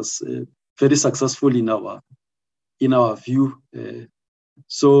 which was very successful in our view.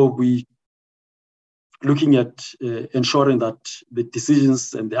 So we looking at ensuring that the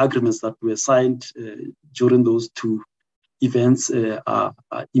decisions and the agreements that were signed during those two events are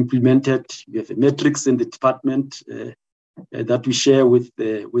implemented. We have a matrix in the department that we share with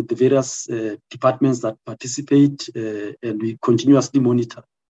the various departments that participate, and we continuously monitor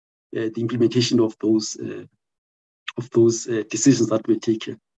the implementation of those decisions that were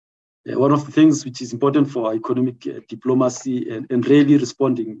taken. One of the things which is important for economic diplomacy and really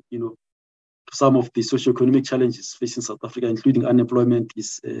responding, to some of the socio-economic challenges facing South Africa, including unemployment,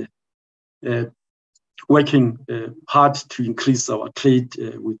 is working hard to increase our trade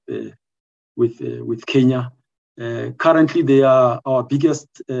with Kenya. Currently, they are our biggest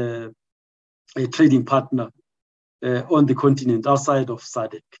trading partner on the continent outside of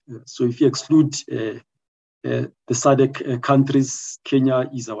SADC. So if you exclude the SADC countries, Kenya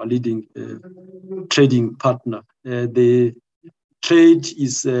is our leading trading partner. The trade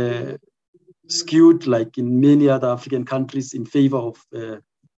is skewed, like in many other African countries, in favor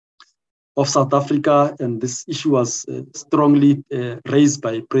of South Africa, and this issue was strongly raised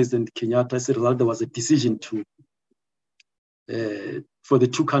by President Kenyatta. As a result, there was a decision for the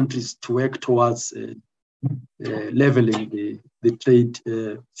two countries to work towards leveling the trade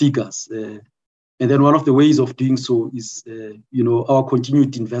figures. And then one of the ways of doing so is, our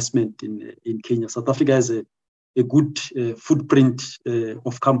continued investment in Kenya. South Africa has a good footprint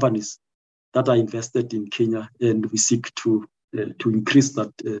of companies that are invested in Kenya, and we seek to increase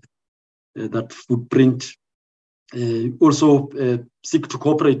that footprint. Also seek to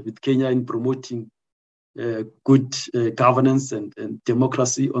cooperate with Kenya in promoting good governance and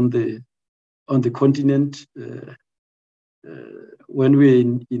democracy on the continent. When we were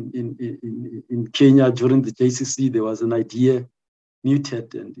in Kenya during the JCC, there was an idea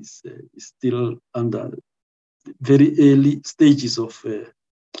muted and is still under very early stages of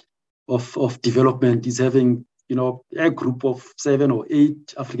development. Is having a group of 7 or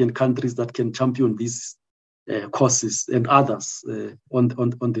 8 African countries that can champion these causes and others on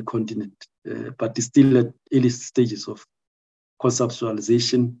the continent, but it's still at early stages of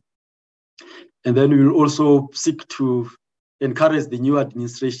conceptualization. And then we will also seek to encourage the new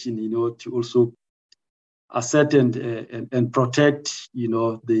administration, to also assert and protect,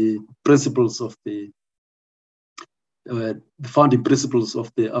 the principles of the founding principles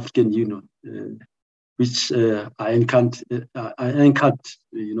of the African Union, which are anchored,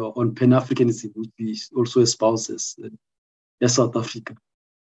 on Pan-Africanism, which we also espouse as South Africa.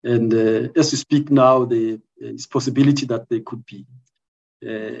 And as we speak now, there is possibility that there could be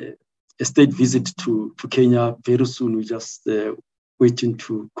a state visit to Kenya very soon. We're just waiting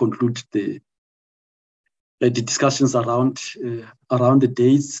to conclude the discussions around the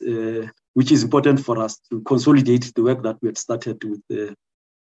dates, which is important for us to consolidate the work that we had started with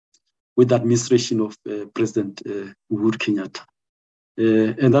the administration of President Uhuru Kenyatta.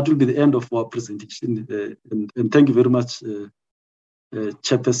 And that will be the end of our presentation. And thank you very much,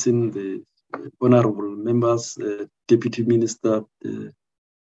 Chairperson, the honorable members, Deputy Minister,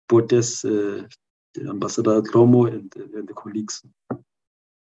 Botes, Ambassador Romo, and the colleagues.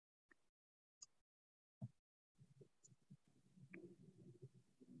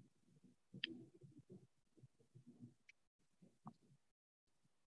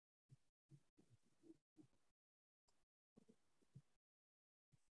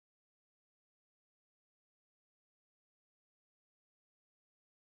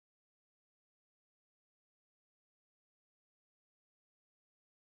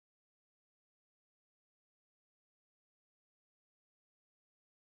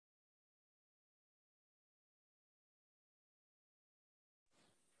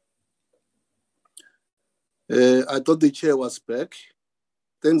 I thought the chair was back.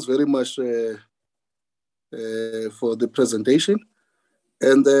 Thanks very much for the presentation.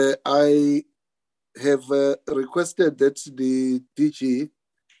 And I have requested that the DG,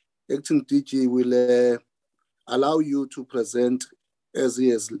 acting DG, will allow you to present as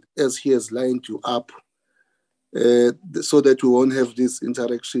he has lined you up, so that we won't have these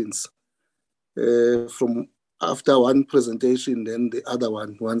interactions from after one presentation, then the other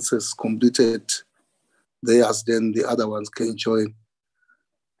one, once it's completed theirs, then the other ones can join.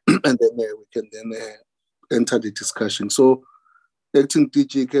 And then we can then enter the discussion. So, acting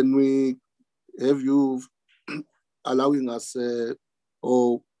DG, can we have you allowing us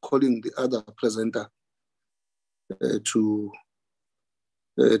or calling the other presenter to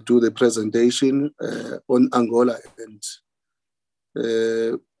do the presentation on Angola and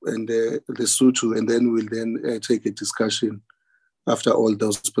Lesotho, and then we'll then take a discussion after all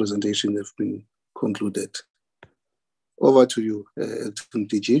those presentations have been concluded. Over to you, acting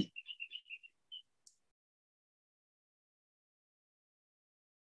DG.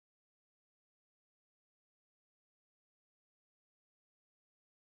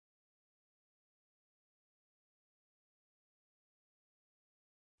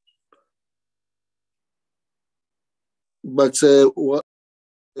 But what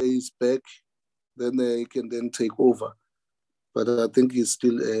is back, then he can then take over. But I think he's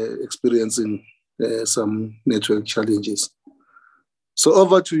still experiencing some network challenges. So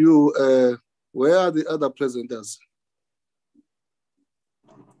over to you. Where are the other presenters?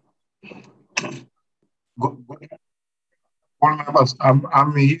 All members,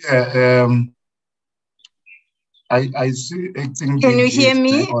 I'm here. I see acting. Can you hear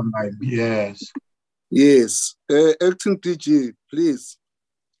me? Online. Yes. Yes. Acting DG, please.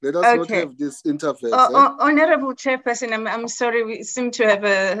 Let us not have this interface. Honorable Chairperson, I'm sorry, we seem to have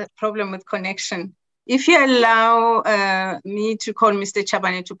a problem with connection. If you allow me to call Mr.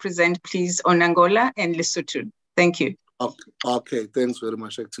 Chabane to present, please, on Angola and Lesotho. Thank you. Okay. Thanks very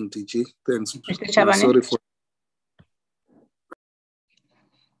much, acting DG. Thanks. Mr. Chabane. Sorry for.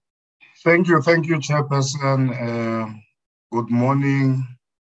 Thank you, Chairperson. Good morning,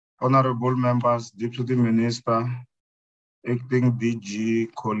 honorable members, Deputy Minister, acting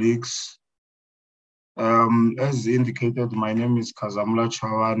DG, colleagues. As indicated, my name is Kazamula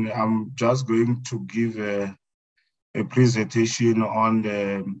Chawani. I'm just going to give a presentation on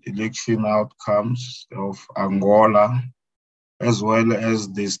the election outcomes of Angola, as well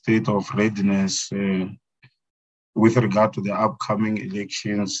as the state of readiness with regard to the upcoming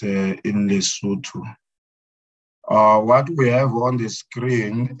elections in Lesotho. What we have on the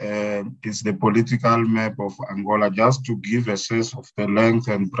screen is the political map of Angola, just to give a sense of the length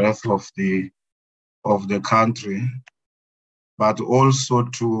and breadth of the country, but also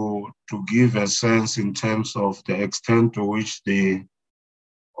to give a sense in terms of the extent to which the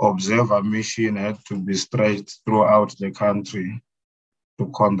observer mission had to be stretched throughout the country to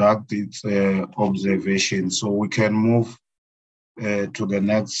conduct its observation. So we can move to the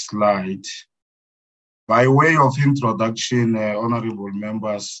next slide. By way of introduction, honorable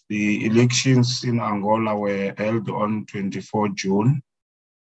members, the elections in Angola were held on 24 June.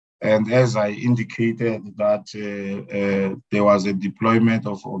 And as I indicated that there was a deployment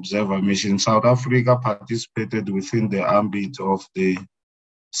of observer mission, South Africa participated within the ambit of the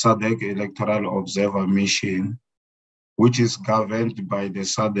SADC Electoral Observer Mission, which is governed by the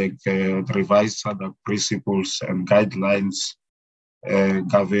SADC, revised SADC principles and guidelines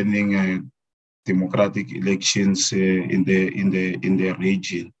governing democratic elections in the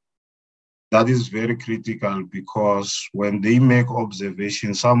region. That is very critical because when they make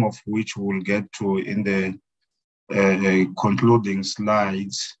observations, some of which we'll get to in the concluding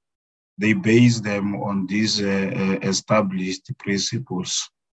slides, they base them on these established principles.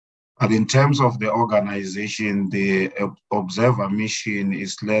 And in terms of the organization, the observer mission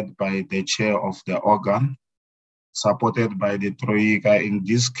is led by the chair of the organ, supported by the Troika. In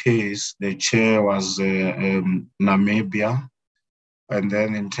this case, the chair was Namibia. And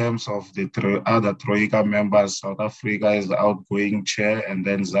then in terms of the other Troika members, South Africa is the outgoing chair, and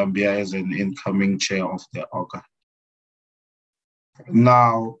then Zambia is an incoming chair of the organ.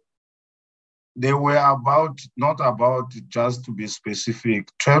 Now, they were not about, just to be specific,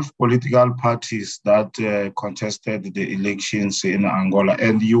 12 political parties that contested the elections in Angola.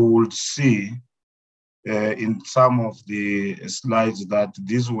 And you will see in some of the slides that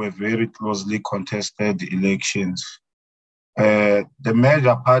these were very closely contested elections. The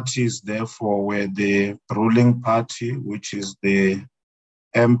major parties, therefore, were the ruling party, which is the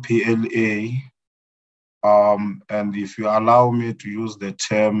MPLA, and if you allow me to use the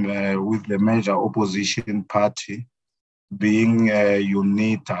term, with the major opposition party being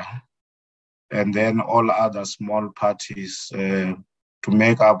UNITA, and then all other small parties to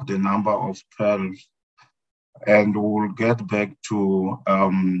make up the number of 12. And we'll get back to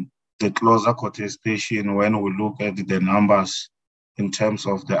the closer contestation when we look at the numbers in terms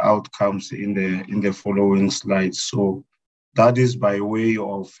of the outcomes in the following slides. So that is by way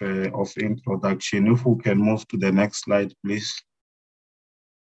of introduction. If we can move to the next slide, please.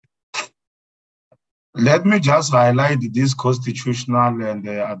 Let me just highlight this constitutional and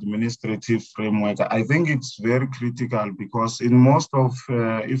administrative framework. I think it's very critical because in most of,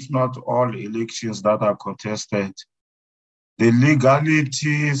 if not all elections that are contested, the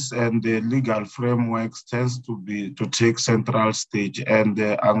legalities and the legal frameworks tends to take central stage, and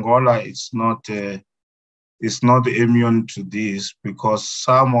Angola is not immune to this because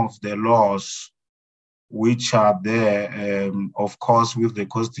some of the laws which are there, of course, with the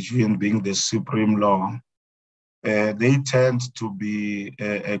constitution being the supreme law, they tend to be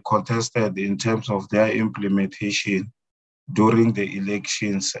contested in terms of their implementation during the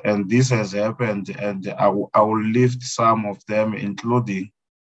elections. And this has happened, and I will lift some of them, including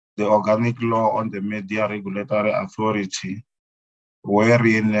the organic law on the Media Regulatory Authority,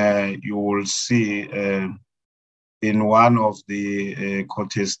 wherein you will see in one of the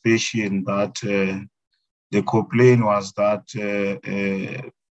contestation that the complaint was that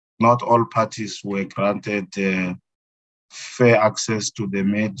not all parties were granted fair access to the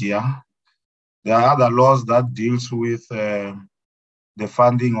media. There are other laws that deals with the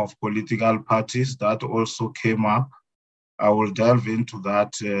funding of political parties that also came up. I will delve into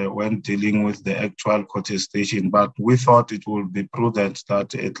that when dealing with the actual contestation, but we thought it would be prudent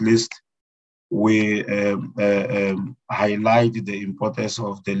that at least we highlight the importance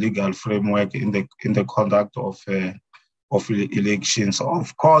of the legal framework in the conduct of elections.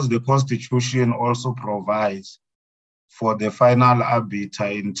 Of course, the Constitution also provides for the final arbiter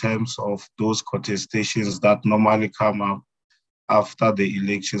in terms of those contestations that normally come up after the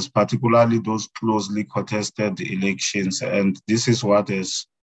elections, particularly those closely contested elections. And this is what has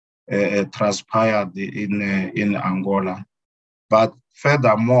transpired in Angola. But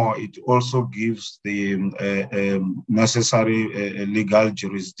furthermore, it also gives the necessary legal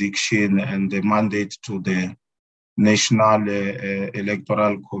jurisdiction and the mandate to the National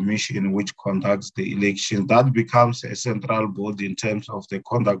Electoral Commission, which conducts the election. That becomes a central body in terms of the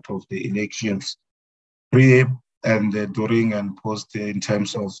conduct of the elections, pre and during and post, in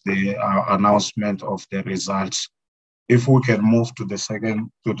terms of the announcement of the results. If we can move to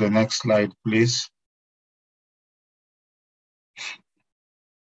the next slide, please.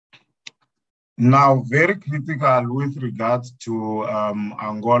 Now, very critical with regards to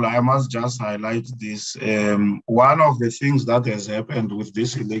Angola, I must just highlight this. One of the things that has happened with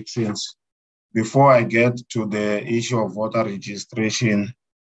these elections, before I get to the issue of voter registration,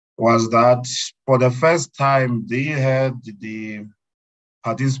 was that for the first time, they had the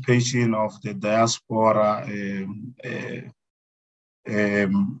participation of the diaspora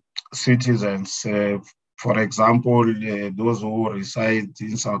citizens. For example, those who reside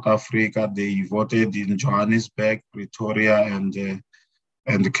in South Africa, they voted in Johannesburg, Pretoria,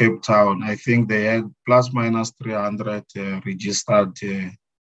 and Cape Town. I think they had plus minus 300 registered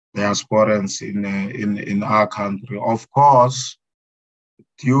diasporans in our country. Of course,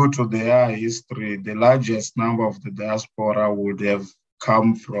 due to their history, the largest number of the diaspora would have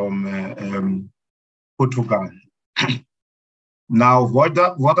come from Portugal. Now,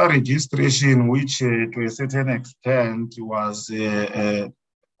 voter registration, which to a certain extent was a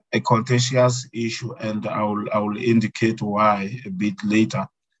contentious issue, and I will indicate why a bit later,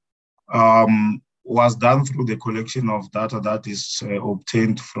 was done through the collection of data that is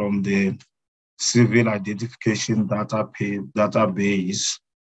obtained from the civil identification database.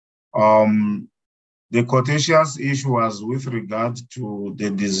 The contentious issue was with regard to the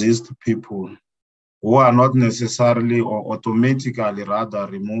deceased people who are not necessarily or automatically rather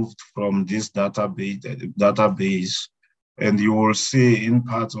removed from this database. And you will see in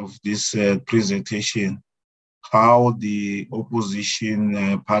part of this presentation how the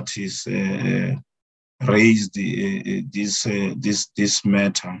opposition parties raised this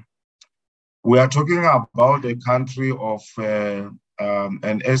matter. We are talking about a country of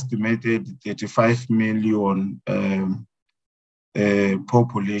an estimated 35 million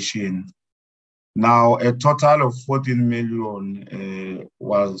population. Now, a total of 14 million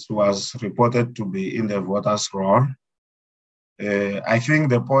was reported to be in the voters' roll. I think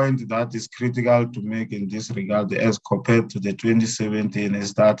the point that is critical to make in this regard, as compared to the 2017,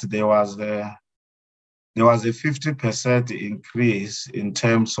 is that there was a 50% increase in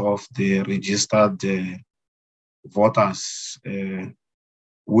terms of the registered voters,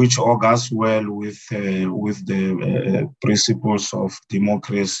 which augurs well with the principles of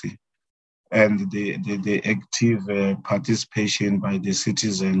democracy and the active participation by the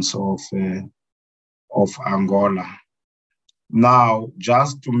citizens of Angola. Now,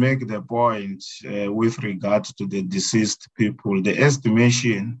 just to make the point with regard to the deceased people, the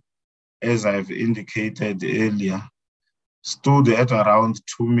estimation, as I've indicated earlier, stood at around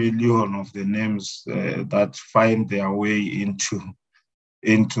 2 million of the names that find their way into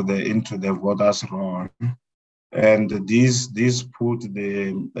the voters' roll. And this put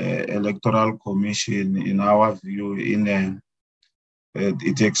the Electoral Commission, in our view,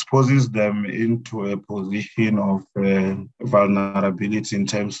 it exposes them into a position of vulnerability in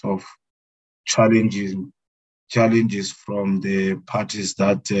terms of challenges from the parties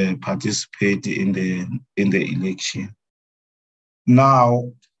that participate in the election.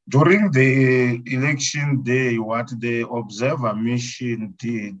 Now, during the election day, what the observer mission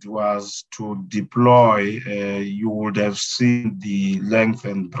did was to deploy, you would have seen the length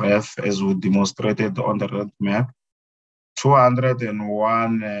and breadth as we demonstrated on the red map,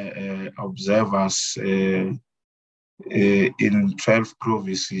 201 observers in 12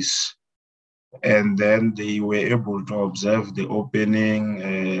 provinces. And then they were able to observe the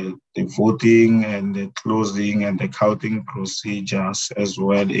opening, the voting and the closing and the counting procedures as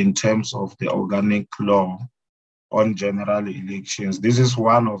well in terms of the organic law on general elections. This is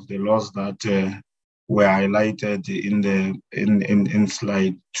one of the laws that were highlighted in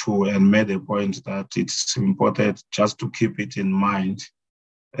slide 2 and made a point that it's important just to keep it in mind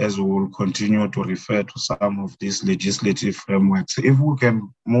as we will continue to refer to some of these legislative frameworks. If we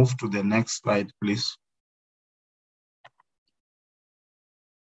can move to the next slide, please.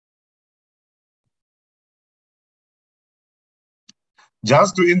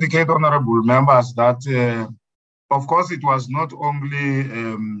 Just to indicate, honorable members, that of course it was not only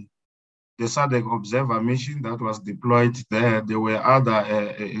the SADC observer mission that was deployed there. There were other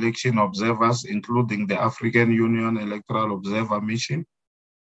election observers, including the African Union Electoral Observer Mission.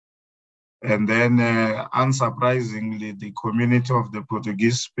 And then, unsurprisingly, the community of the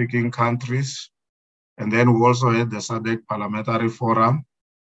Portuguese-speaking countries. And then we also had the SADC Parliamentary Forum.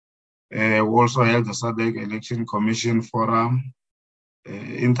 We also had the SADC Election Commission Forum,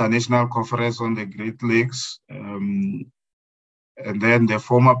 International Conference on the Great Lakes. And then the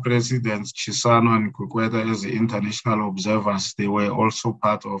former presidents, Chisano and Kukweta, as the international observers, they were also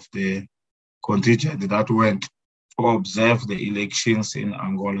part of the contingent that went to observe the elections in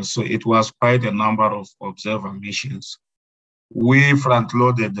Angola. So it was quite a number of observer missions. We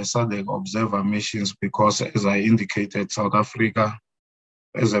front-loaded the SADC observer missions because, as I indicated, South Africa,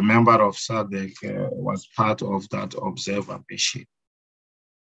 as a member of SADC, was part of that observer mission.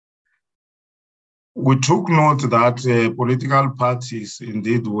 We took note that political parties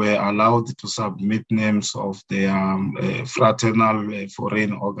indeed were allowed to submit names of their fraternal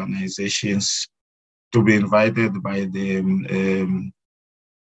foreign organizations to be invited by the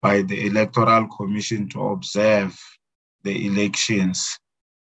Electoral Commission to observe the elections.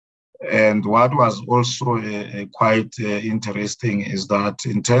 And what was also quite interesting is that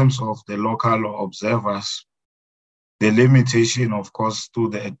in terms of the local observers, the limitation, of course,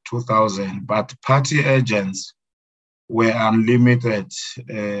 stood at 2,000, but party agents were unlimited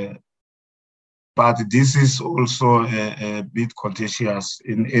But this is also a bit contentious.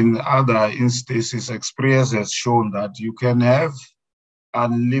 In other instances, experience has shown that you can have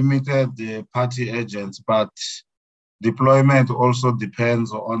unlimited party agents, but deployment also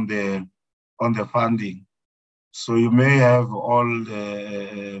depends on the funding. So you may have all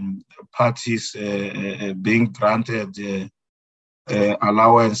parties being granted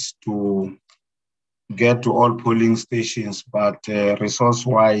allowance to get to all polling stations, but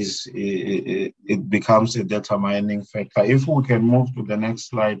resource-wise, it becomes a determining factor. If we can move to the next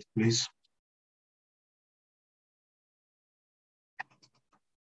slide, please.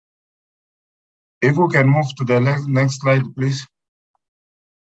 If we can move to the next slide, please.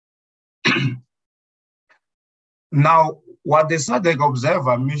 Now, what the SADC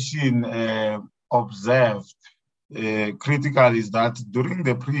Observer Mission observed critical is that during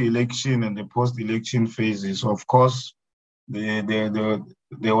the pre-election and the post-election phases, of course,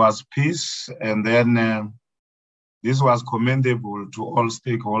 there was peace, and then this was commendable to all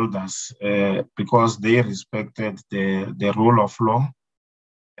stakeholders because they respected the rule of law,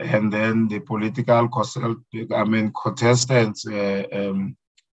 and then the political contestants,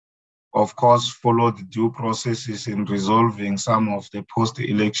 of course, followed due processes in resolving some of the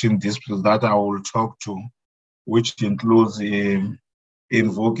post-election disputes that I will talk to, which includes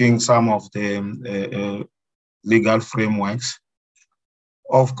invoking some of the legal frameworks.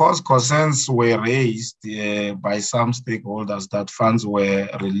 Of course, concerns were raised by some stakeholders that funds were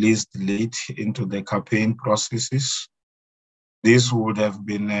released late into the campaign processes. This would have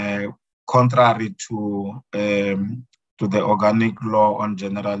been contrary to the organic law on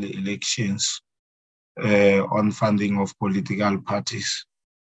general elections on funding of political parties.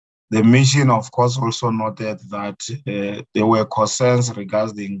 The mission, of course, also noted that there were concerns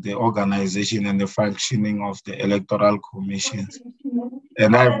regarding the organization and the functioning of the electoral commissions.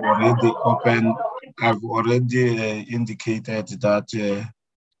 And I've already indicated that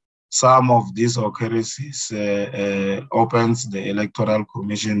some of these occurrences opens the electoral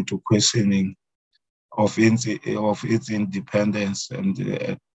commission to questioning of its independence and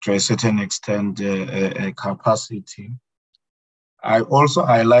to a certain extent capacity. I also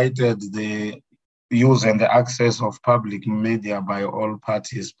highlighted the use and the access of public media by all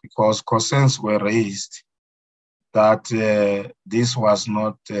parties because concerns were raised that this was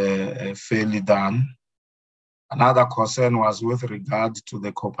not fairly done. Another concern was with regard to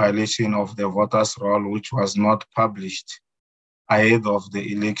the compilation of the voters' roll, which was not published ahead of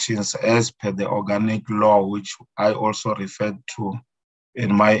the elections as per the organic law, which I also referred to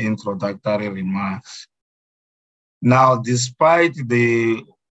in my introductory remarks. Now, despite the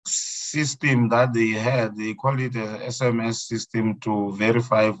system that they had, they call it an SMS system to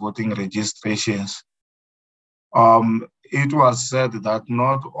verify voting registrations. It was said that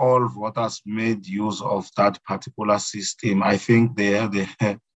not all voters made use of that particular system. I think they had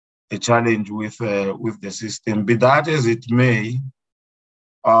a challenge with the system. Be that as it may,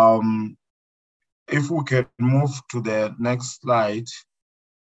 if we can move to the next slide.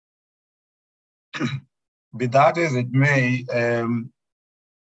 Be that as it may,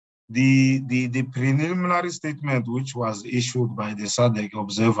 the preliminary statement which was issued by the SADC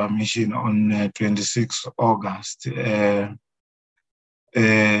Observer Mission on 26 August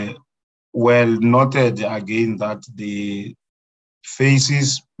well noted again that the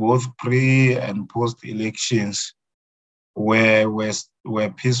phases, both pre and post elections, were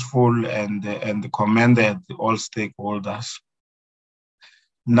peaceful and commended all stakeholders.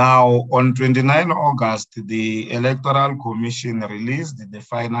 Now, on 29 August, the Electoral Commission released the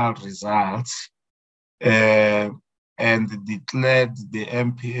final results and declared the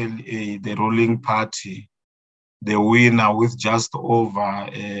MPLA, the ruling party, the winner with just over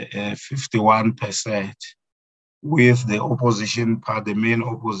 51%, with the opposition part, the main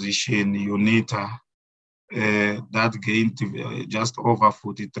opposition, UNITA, that gained just over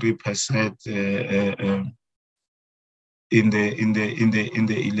 43% in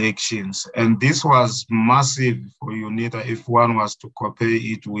the elections. And this was massive for UNITA if one was to compare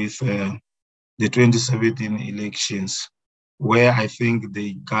it with the 2017 elections, where I think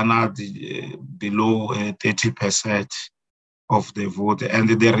they garnered below 30% of the vote.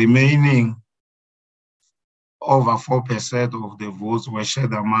 And the remaining over 4% of the votes were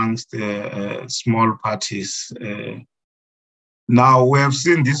shared amongst small parties. Now, we have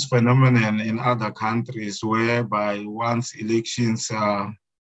seen this phenomenon in other countries whereby once elections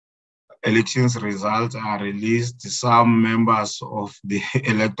results are released, some members of the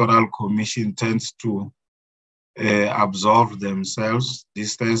Electoral Commission tend to absolve themselves,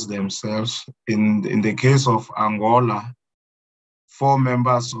 distance themselves. In the case of Angola, 4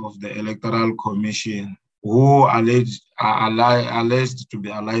 members of the Electoral Commission who are alleged to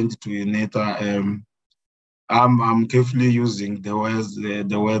be aligned to UNITA. I'm carefully using the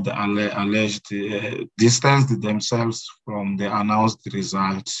word alleged, distanced themselves from the announced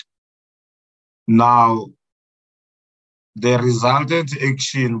results. Now, the resultant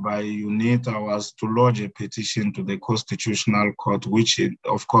action by UNITA was to lodge a petition to the Constitutional Court, which,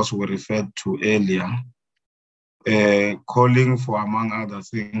 of course, we referred to earlier, calling for, among other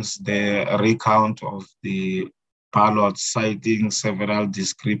things, the recount of the ballots, citing several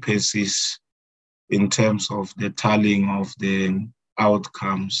discrepancies in terms of the tallying of the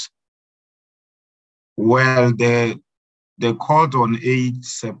outcomes. Well, the court on 8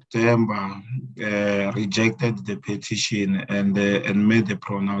 September rejected the petition and made the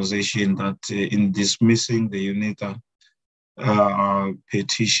pronunciation that in dismissing the UNITA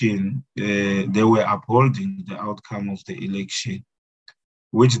petition, they were upholding the outcome of the election,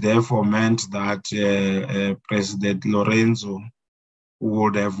 which therefore meant that President Lorenzo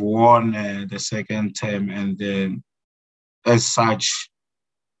would have won the second term, and as such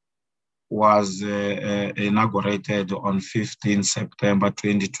was inaugurated on 15 September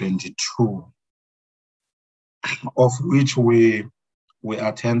 2022, of which we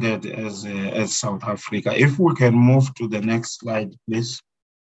attended as South Africa. If we can move to the next slide, please.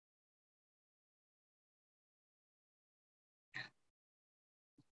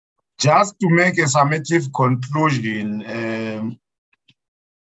 Just to make a summative conclusion,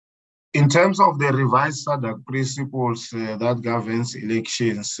 in terms of the revised SADC principles that governs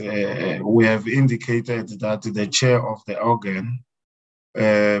elections, we have indicated that the chair of the organ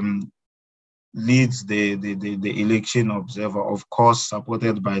leads the election observer, of course,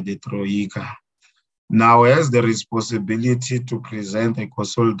 supported by the Troika. Now, has the responsibility to present a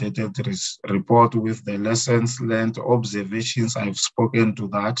consolidated report with the lessons learned, observations, I've spoken to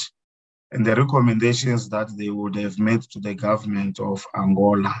that, and the recommendations that they would have made to the government of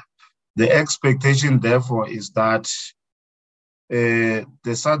Angola. The expectation, therefore, is that the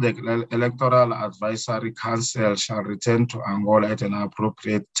SADC Electoral Advisory Council shall return to Angola at an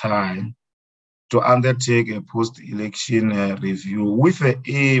appropriate time to undertake a post-election review with the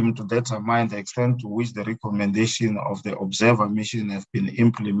aim to determine the extent to which the recommendation of the observer mission have been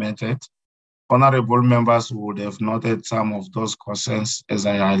implemented. Honorable members would have noted some of those concerns as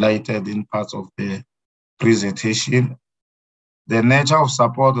I highlighted in parts of the presentation. The nature of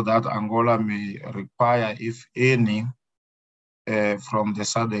support that Angola may require, if any, from the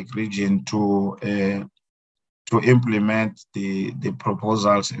SADC region to implement the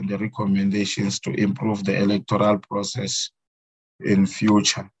proposals and the recommendations to improve the electoral process in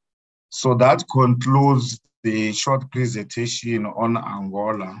future. So that concludes the short presentation on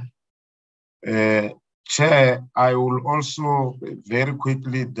Angola. Chair, I will also very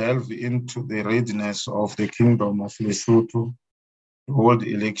quickly delve into the readiness of the Kingdom of Lesotho to hold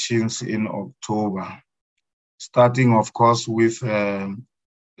elections in October, starting, of course, with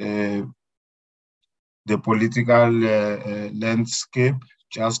the political landscape,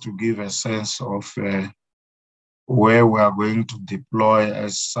 just to give a sense of where we are going to deploy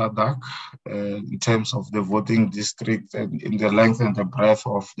as SADC in terms of the voting district and in the length and the breadth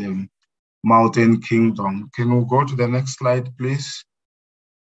of the Mountain Kingdom. Can we go to the next slide, please?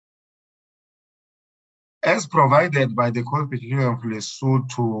 As provided by the Constitution of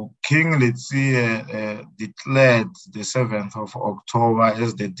Lesotho, King Letsie declared the 7th of October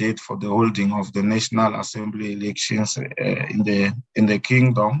as the date for the holding of the National Assembly elections in the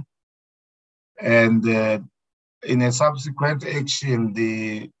kingdom. And in a subsequent action,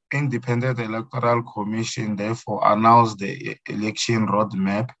 the Independent Electoral Commission therefore announced the election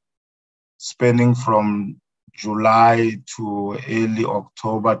roadmap spanning from July to early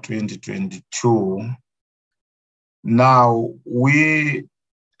October 2022. Now, we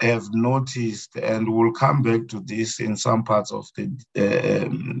have noticed, and we'll come back to this in some parts of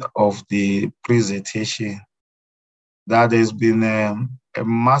the presentation, that there's been a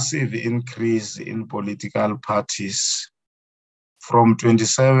massive increase in political parties from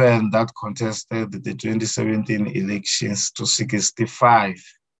 27 that contested the 2017 elections to 65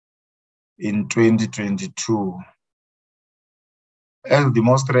 in 2022. As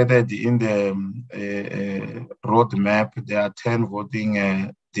demonstrated in the roadmap, there are 10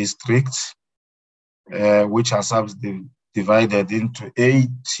 voting districts, which are subdivided into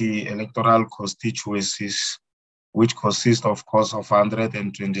 80 electoral constituencies, which consist, of course, of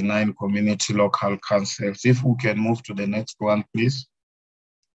 129 community local councils. If we can move to the next one, please.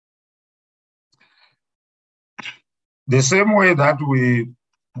 The same way that we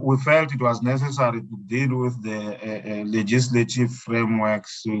we felt it was necessary to deal with the legislative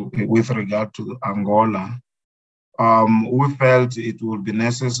frameworks with regard to Angola. We felt it would be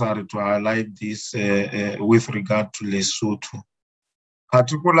necessary to highlight this with regard to Lesotho,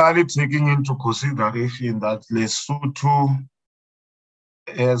 particularly taking into consideration that Lesotho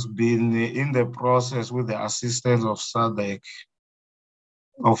has been in the process with the assistance of SADC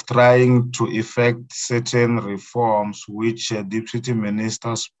of trying to effect certain reforms which Deputy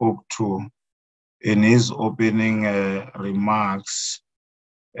Minister spoke to in his opening remarks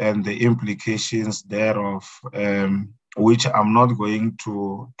and the implications thereof, which I'm not going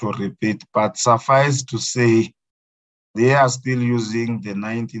to repeat, but suffice to say, they are still using the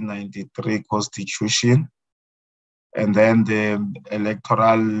 1993 Constitution and then the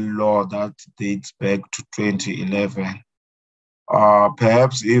electoral law that dates back to 2011.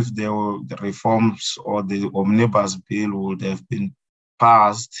 Perhaps if the reforms or the omnibus bill would have been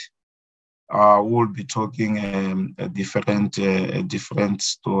passed, we'll be talking a different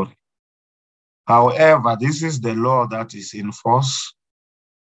story. However, this is the law that is in force,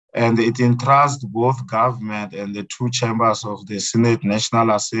 and it entrusts both government and the two chambers of the Senate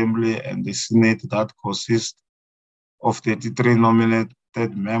National Assembly and the Senate that consists of 33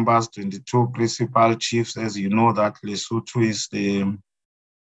 nominated members, 22 principal chiefs. As you know, that Lesotho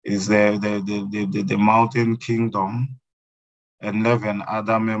is the mountain kingdom, and 11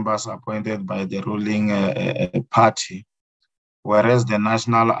 other members appointed by the ruling party, whereas the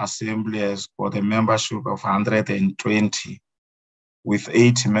National Assembly has got a membership of 120, with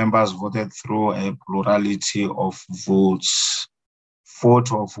 8 members voted through a plurality of votes, 4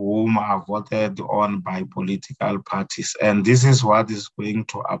 of whom are voted on by political parties. And this is what is going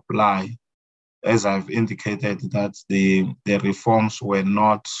to apply, as I've indicated, that the reforms were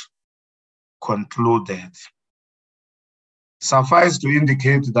not concluded. Suffice to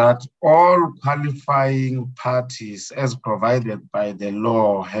indicate that all qualifying parties, as provided by the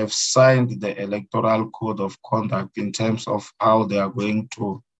law, have signed the Electoral Code of Conduct in terms of how they are going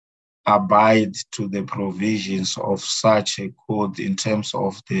to abide to the provisions of such a code in terms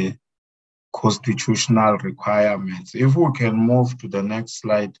of the constitutional requirements. If we can move to the next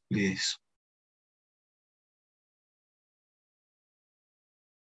slide, please.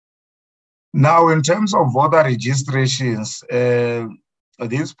 Now, in terms of voter registrations,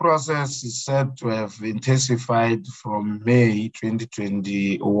 this process is said to have intensified from May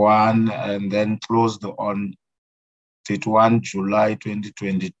 2021 and then closed on 31 July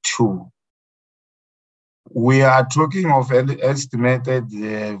 2022. We are talking of an estimated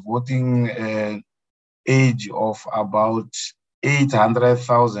voting age of about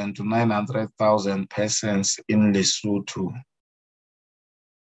 800,000 to 900,000 persons in Lesotho.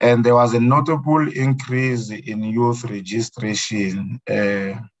 And there was a notable increase in youth registration,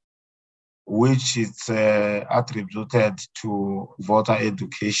 which is attributed to voter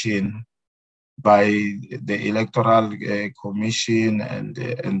education by the Electoral Commission and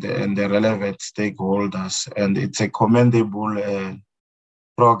the relevant stakeholders. And it's a commendable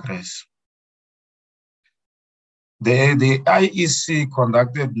progress. The IEC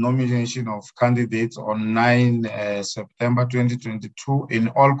conducted nomination of candidates on 9 September 2022 in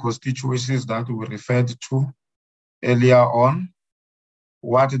all constituencies that we referred to earlier on.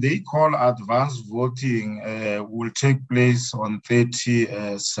 What they call advanced voting will take place on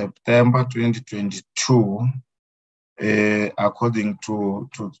 30 September 2022, according to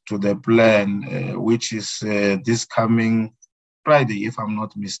the plan, which is this coming Friday, if I'm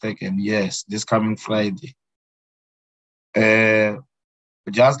not mistaken. Yes, this coming Friday.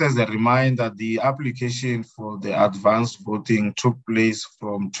 Just as a reminder, the application for the advanced voting took place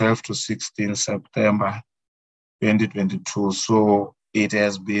from 12 to 16 September 2022. So it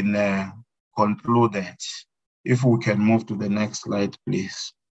has been concluded. If we can move to the next slide,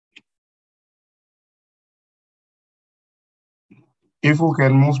 please. If we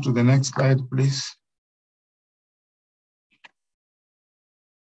can move to the next slide, please.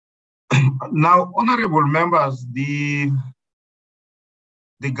 Now, honorable members, the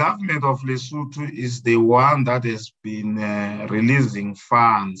government of Lesotho is the one that has been releasing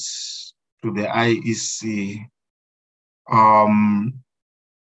funds to the IEC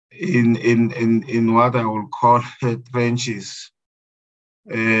in what I will call trenches.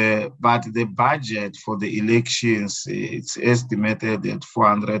 But the budget for the elections, it's estimated at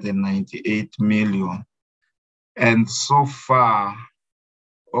 498 million. And so far,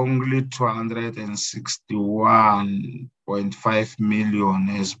 only 261.5 million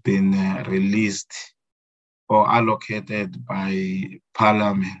has been released or allocated by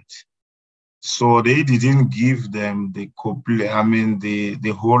Parliament. So they didn't give them the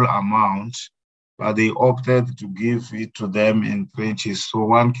whole amount, but they opted to give it to them in tranches. So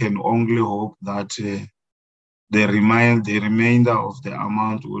one can only hope that the remainder of the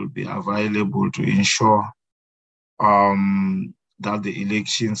amount will be available to ensure that the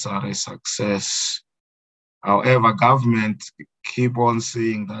elections are a success. However, government keep on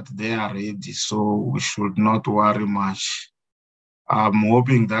saying that they are ready, so we should not worry much. I'm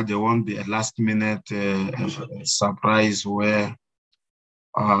hoping that there won't be a last-minute surprise where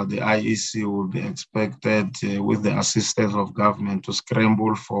the IEC will be expected, with the assistance of government, to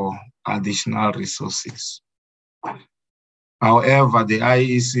scramble for additional resources. However, the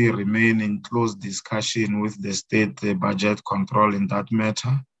IEC remain in close discussion with the state budget control in that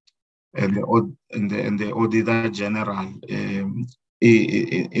matter, and the Auditor General in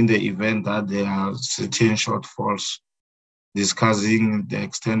the event that there are certain shortfalls, discussing the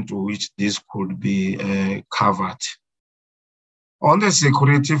extent to which this could be covered. On the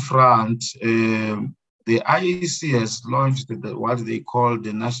security front, the IEC has launched what they call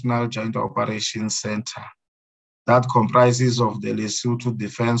the National Joint Operations Center. That comprises of the Lesotho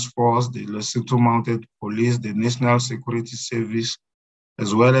Defense Force, the Lesotho Mounted Police, the National Security Service,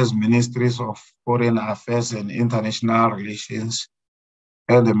 as well as Ministries of Foreign Affairs and International Relations,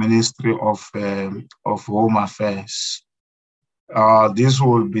 and the Ministry of Home Affairs. This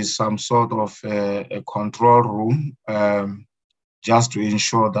will be some sort of a control room, just to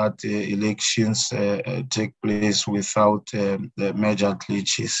ensure that elections take place without the major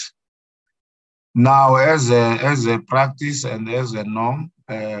glitches. Now, as a practice and as a norm,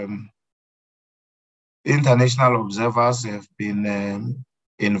 international observers have been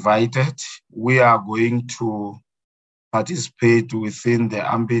invited. We are going to participate within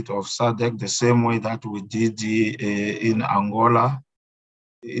the ambit of SADC the same way that we did in Angola.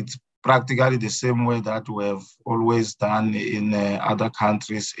 It's practically the same way that we have always done in other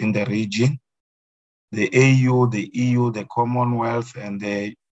countries in the region. The AU, the EU, the Commonwealth, and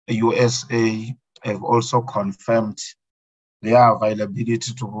the USA have also confirmed their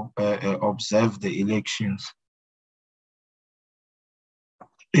availability to observe the elections.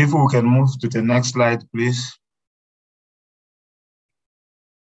 If we can move to the next slide, please.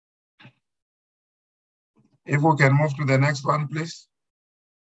 If we can move to the next one, please.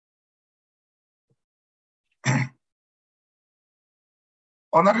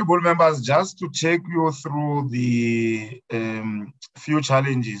 Honorable members, just to take you through the few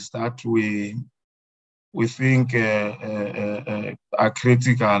challenges that we think are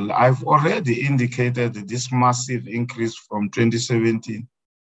critical. I've already indicated this massive increase from 2017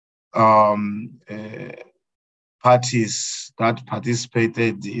 parties that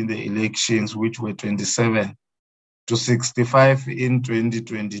participated in the elections, which were 27 to 65 in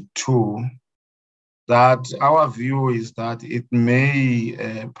 2022. That our view is that it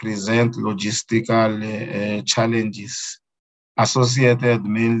may present logistical challenges associated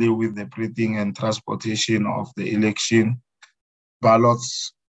mainly with the printing and transportation of the election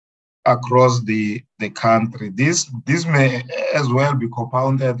ballots across the country. This may as well be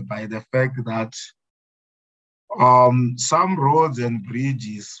compounded by the fact that some roads and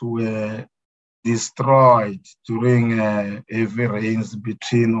bridges were destroyed during heavy rains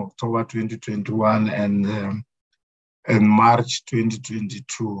between October 2021 and March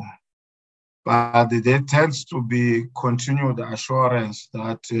 2022. But there tends to be continued assurance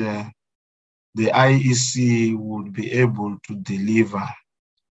that the IEC would be able to deliver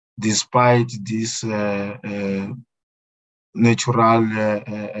despite this natural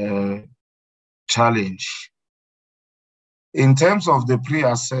challenge. In terms of the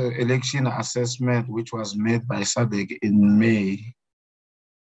pre-election assessment, which was made by SADC in May,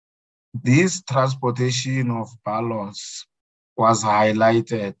 this transportation of ballots was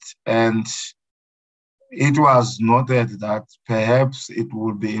highlighted, and it was noted that perhaps it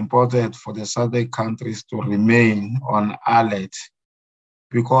would be important for the SADC countries to remain on alert,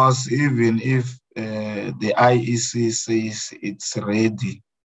 because even if the IEC says it's ready,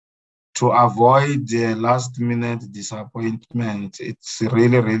 to avoid the last-minute disappointment, it's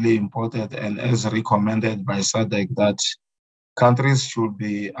really, really important, and as recommended by SADC, that countries should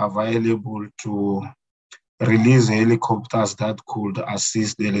be available to release helicopters that could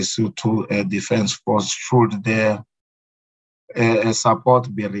assist the Lesotho Defense Force should their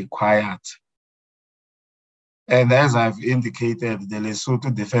support be required. And as I've indicated, the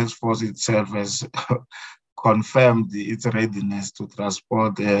Lesotho Defense Force itself has confirmed its readiness to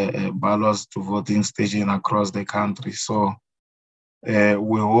transport ballots to voting stations across the country. So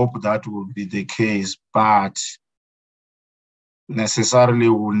we hope that will be the case, but necessarily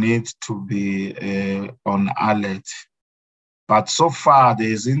will need to be on alert. But so far, there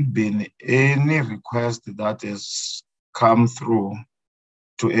hasn't been any request that has come through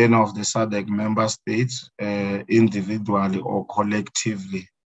to any of the SADC member states, individually or collectively.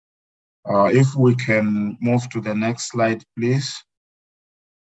 If we can move to the next slide, please.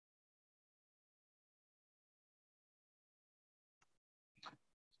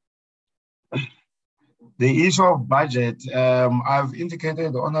 The issue of budget, I've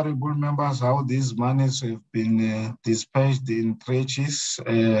indicated, honorable members, how these monies have been dispatched in tranches,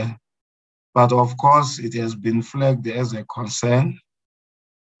 but of course it has been flagged as a concern.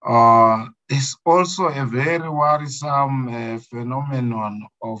 It's also a very worrisome phenomenon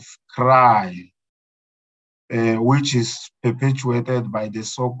of crime, which is perpetuated by the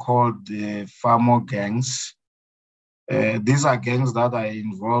so-called farmer gangs. These are gangs that are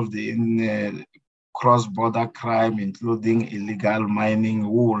involved in cross-border crime, including illegal mining.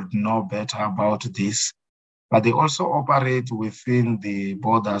 Who would know better about this? But they also operate within the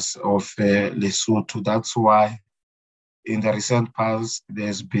borders of Lesotho. That's why in the recent past,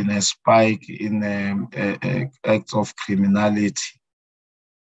 there's been a spike in acts of criminality.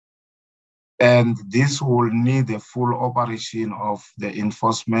 And this will need a full operation of the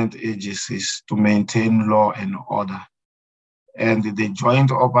enforcement agencies to maintain law and order. And the joint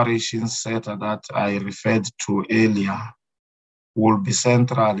operations center that I referred to earlier will be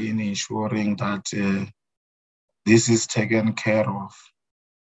central in ensuring that this is taken care of.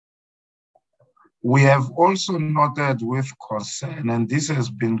 We have also noted with concern, and this has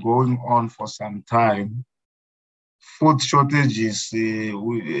been going on for some time, food shortages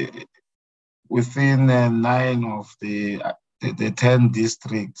within 9 of the 10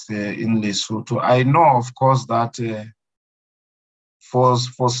 districts in Lesotho. I know, of course, that for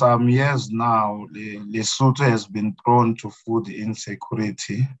some years now, Lesotho has been prone to food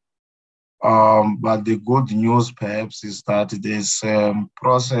insecurity. But the good news, perhaps, is that there's a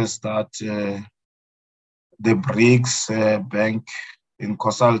process that the BRICS Bank, in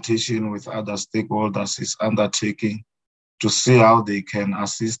consultation with other stakeholders, is undertaking to see how they can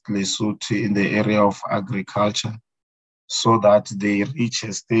assist Lesotho in the area of agriculture so that they reach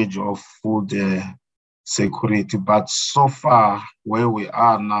a stage of food security. But so far, where we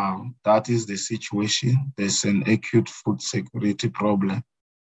are now, that is the situation. There's an acute food security problem,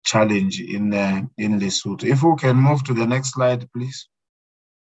 challenge in Lesotho. If we can move to the next slide, please.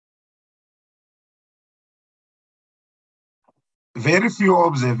 Very few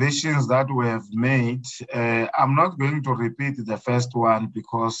observations that we have made. I'm not going to repeat the first one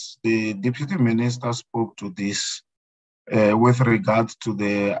because the Deputy Minister spoke to this with regard to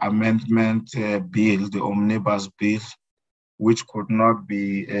the amendment bill, the omnibus bill, which could not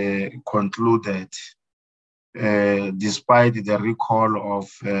be concluded despite the recall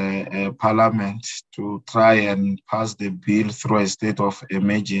of Parliament to try and pass the bill through a state of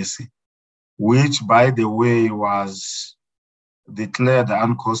emergency, which, by the way, was declared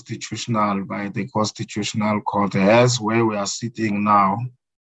unconstitutional by the Constitutional Court. As where we are sitting now,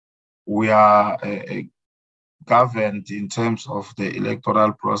 we are governed in terms of the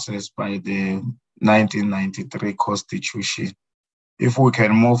electoral process by the 1993 Constitution. If we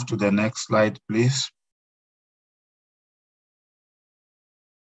can move to the next slide, please.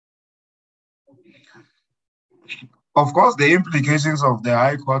 Of course, the implications of the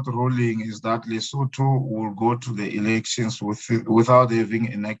High Court ruling is that Lesotho will go to the elections without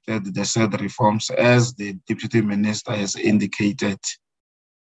having enacted the said reforms, as the Deputy Minister has indicated.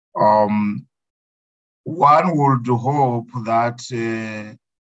 One would hope that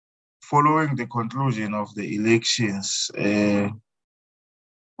following the conclusion of the elections,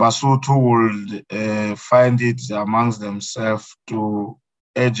 Lesotho will find it amongst themselves to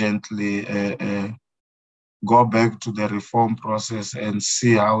urgently go back to the reform process and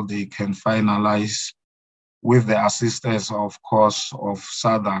see how they can finalize, with the assistance, of course, of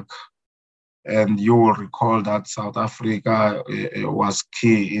SADC. And you will recall that South Africa was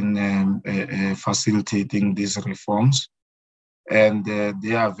key in facilitating these reforms. And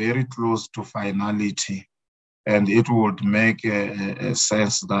they are very close to finality. And it would make a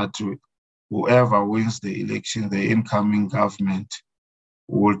sense that whoever wins the election, the incoming government,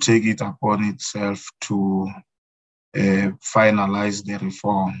 will take it upon itself to finalize the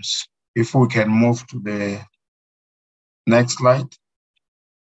reforms. If we can move to the next slide,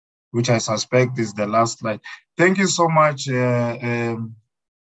 which I suspect is the last slide. Thank you so much,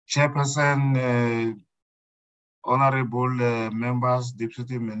 Chairperson, honorable members,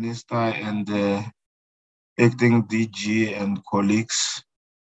 Deputy Minister, and Acting DG and colleagues.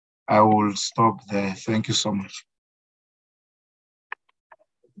 I will stop there. Thank you so much.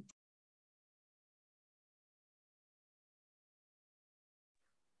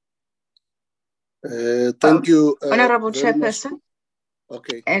 Thank you. Honorable Chairperson.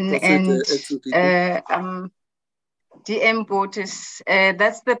 Okay. And DM Botis,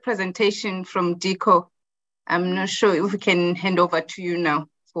 that's the presentation from DECO. I'm not sure if we can hand over to you now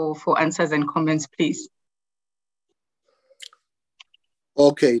for answers and comments, please.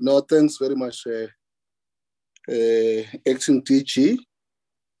 Okay, no, thanks very much, Acting DG,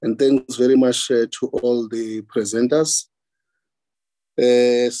 and thanks very much to all the presenters.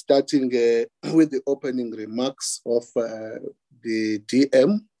 Starting with the opening remarks of the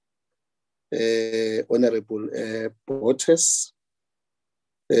DM, Honorable Botes.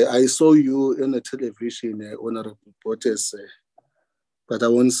 I saw you on the television, Honorable Botes, but I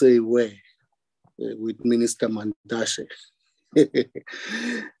won't say where, with Minister Mandashe.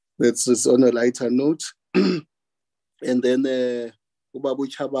 That's just on a lighter note. And then Ubabu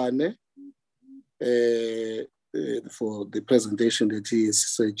Chabane, for the presentation that he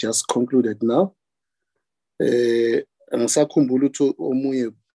is just concluded now. I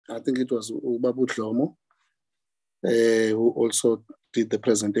think it was Ubabu Tlomo, who also did the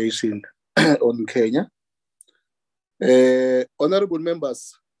presentation on Kenya. Honorable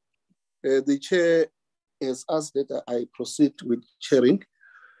members, the chair has asked that I proceed with chairing.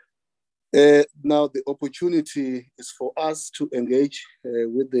 Now the opportunity is for us to engage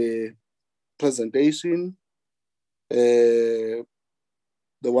with the presentation, the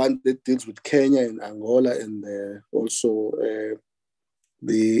one that deals with Kenya and Angola, and also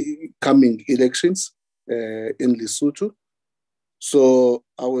the coming elections in Lesotho. So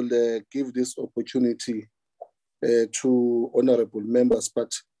I will give this opportunity to honorable members,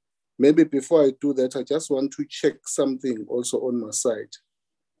 but maybe before I do that, I just want to check something also on my side.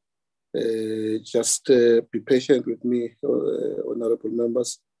 Just be patient with me, honorable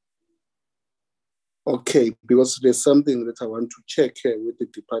members. Okay, because there's something that I want to check with the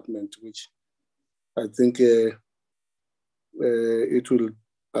department, which I think it will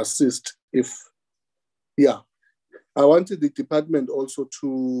assist if, yeah. I wanted the department also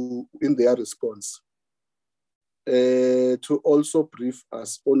to, in their response, to also brief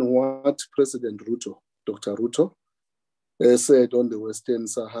us on what President Ruto, Dr. Ruto, said on the Western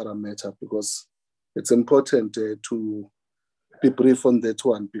Sahara matter, because it's important to be brief on that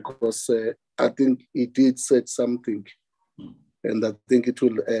one, because I think he did say something, and I think it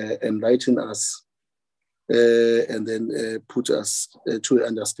will enlighten us and then put us to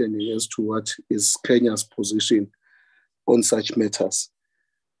understanding as to what is Kenya's position on such matters.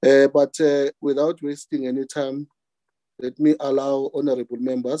 But without wasting any time, let me allow honorable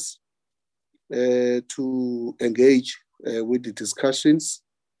members to engage with the discussions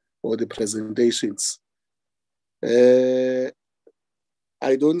or the presentations.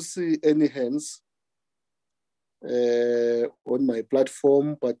 I don't see any hands on my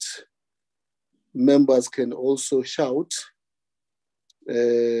platform, but members can also shout,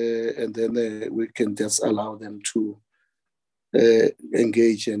 and then we can just allow them to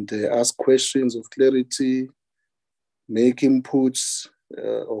engage and ask questions of clarity, make inputs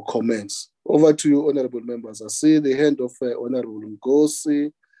or comments. Over to you, honorable members. I see the hand of Honorable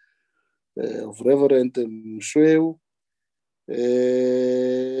Ngosi, of Reverend Mshweu.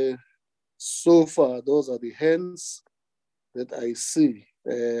 So far, those are the hands that I see.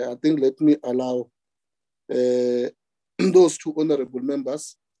 I think let me allow those two honorable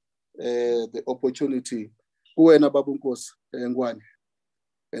members the opportunity. And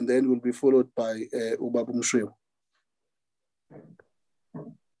then will be followed by Ubabu Mshweu.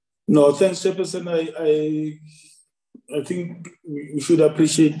 No, thanks, Chairperson. I think we should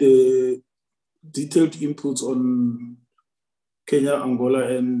appreciate the detailed inputs on Kenya, Angola,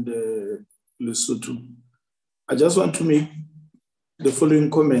 and Lesotho. I just want to make the following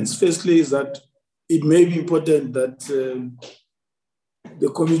comments. Firstly, is that it may be important that the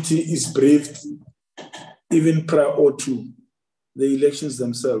committee is briefed even prior to the elections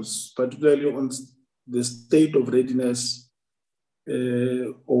themselves, particularly on the state of readiness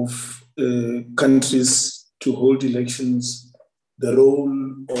of countries to hold elections, the role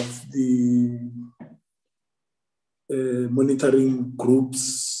of the monitoring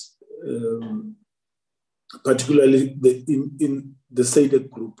groups, particularly in the SADC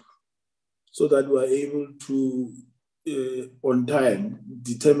group, so that we are able to, on time,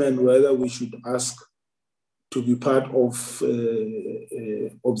 determine whether we should ask to be part of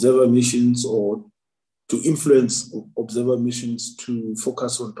observer missions or to influence observer missions to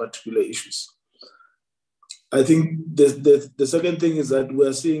focus on particular issues. I think the second thing is that we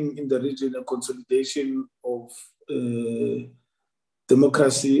are seeing in the region a consolidation of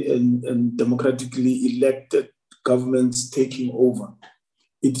democracy and democratically elected governments taking over.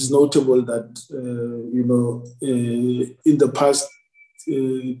 it is notable that, in the past,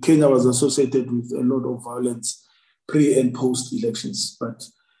 Kenya was associated with a lot of violence pre and post elections. But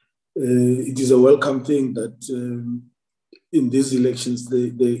it is a welcome thing that in these elections,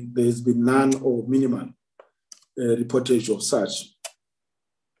 there has been none or minimal reportage of such.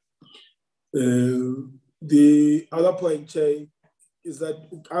 The other point, Chair, is that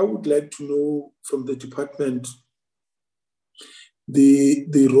I would like to know from the department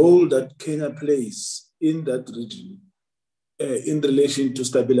the role that Kenya plays in that region in relation to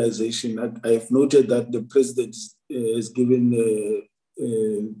stabilization. I have noted that the president has given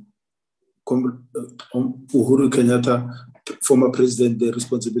Uhuru Kenyatta, former president, the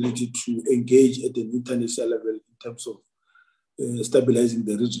responsibility to engage at an international level in terms of stabilizing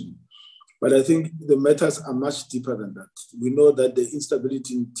the region. But I think the matters are much deeper than that. We know that the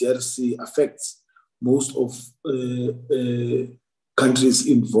instability in DRC affects most of countries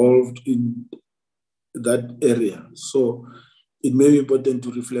involved in that area. So it may be important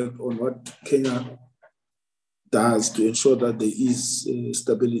to reflect on what Kenya does to ensure that there is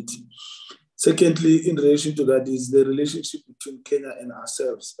stability. Secondly, in relation to that is the relationship between Kenya and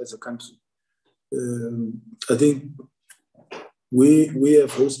ourselves as a country. I think we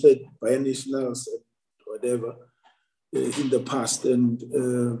have hosted binationals and whatever in the past, and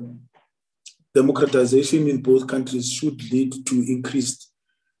democratization in both countries should lead to increased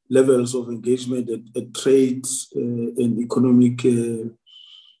levels of engagement at trade and economic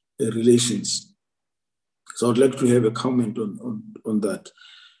relations. So I'd like to have a comment on that.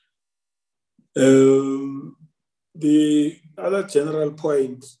 The other general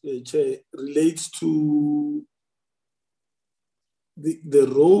point, Chair, relates to the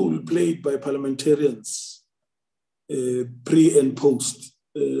role played by parliamentarians pre and post,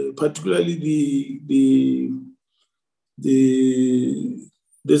 particularly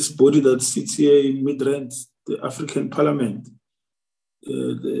this body that sits here in Midrand, the African Parliament,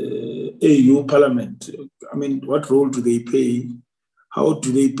 the AU Parliament. I mean, what role do they play? How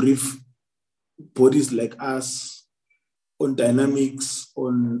do they brief bodies like us on dynamics,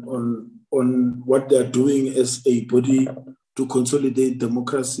 on what they're doing as a body to consolidate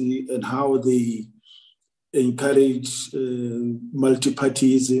democracy, and how they encourage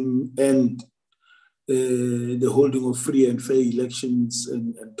multipartyism and the holding of free and fair elections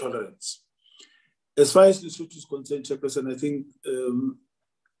and tolerance. As far as Lesotho is concerned, Chairperson, I think,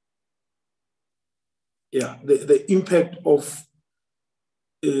 the impact of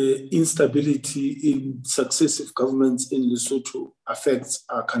instability in successive governments in Lesotho affects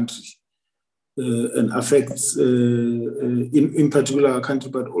our country and affects, in particular, our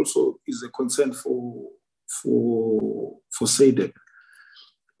country, but also is a concern for SADC.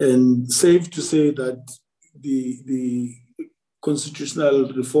 And safe to say that the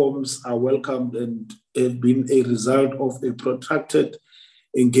constitutional reforms are welcomed and have been a result of a protracted,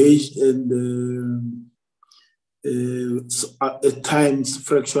 engaged, and at times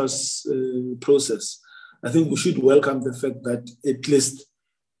fractious process. I think we should welcome the fact that at least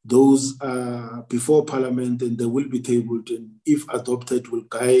those are before Parliament and they will be tabled, and if adopted, will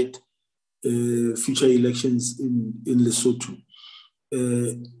guide future elections in Lesotho.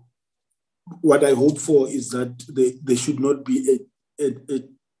 What I hope for is that there should not be a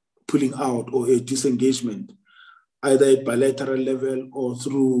pulling out or a disengagement, either at bilateral level or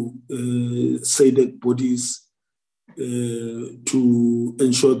through SADC bodies to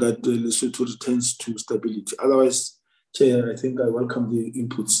ensure that Lesotho returns to stability. Otherwise, Chair, I think I welcome the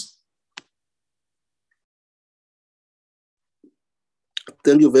inputs.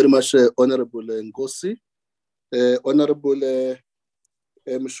 Thank you very much, Honorable Ngosi. Honorable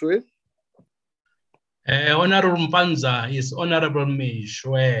Mshwe. Honorable Mpanza is Honorable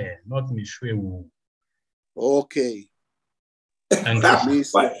Mishwe, not Mishwe. Okay. Thank you.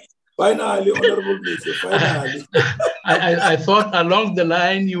 Finally, Honorable Mishwe, finally. I thought along the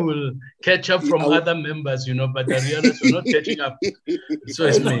line you will catch up from other members, but I realized you're not catching up. So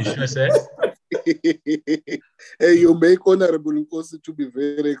it's Mishwe, sir. Hey, you make Honorable Nkosi to be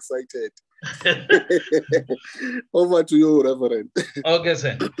very excited. Over to you, Reverend. Okay,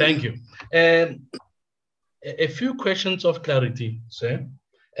 sir. Thank you. A few questions of clarity, sir.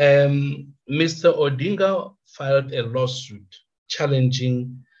 Mr. Odinga filed a lawsuit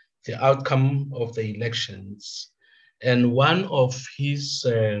challenging the outcome of the elections. And one of his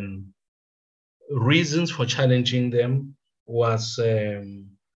reasons for challenging them was the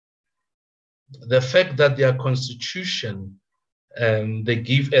fact that their constitution, they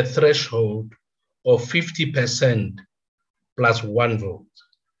give a threshold of 50% plus one vote.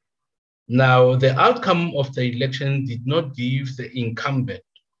 Now, the outcome of the election did not give the incumbent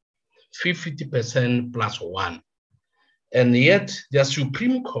 50% plus 1. And yet the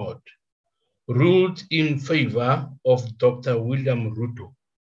Supreme Court ruled in favor of Dr. William Ruto.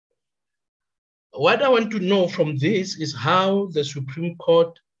 What I want to know from this is how the Supreme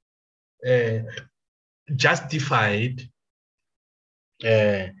Court justified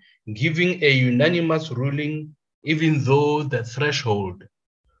giving a unanimous ruling, even though the threshold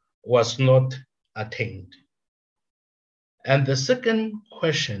was not attained. And the second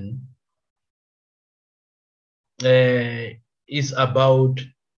question is about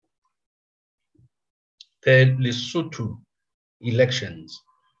the Lesotho elections.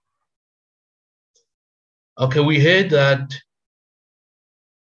 Okay, we heard that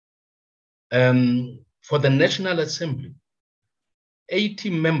for the National Assembly, 80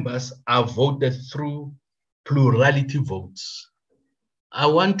 members are voted through plurality votes. I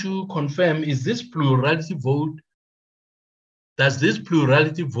want to confirm, is this plurality vote, does this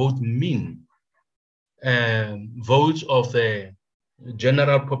plurality vote mean votes of the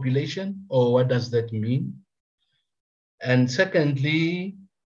general population, or what does that mean? And secondly,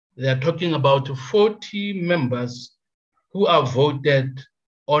 they're talking about 40 members who are voted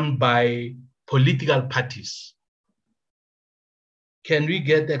on by political parties. Can we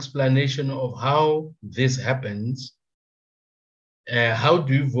get explanation of how this happens? How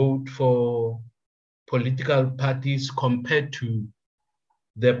do you vote for political parties compared to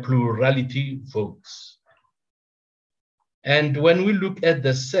the plurality votes? And when we look at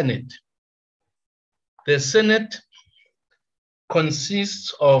the Senate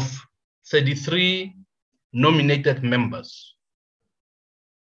consists of 33 nominated members.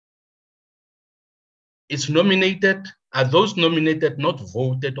 It's nominated, are those nominated not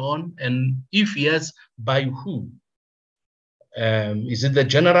voted on? And if yes, by who? Is it the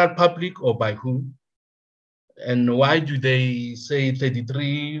general public or by who? And why do they say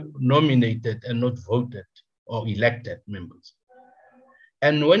 33 nominated and not voted or elected members?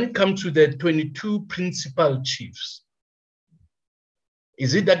 And when it comes to the 22 principal chiefs,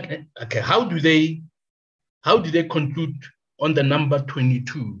 is it that, okay, how do they conclude on the number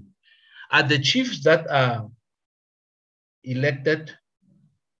 22? Are the chiefs that are elected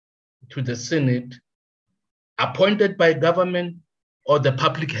to the Senate appointed by government, or the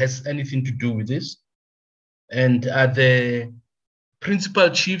public has anything to do with this? And are the principal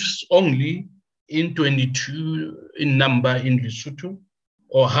chiefs only in 22 in number in Lesotho,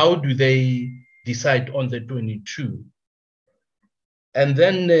 or how do they decide on the 22? And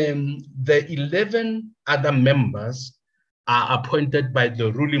then the 11 other members are appointed by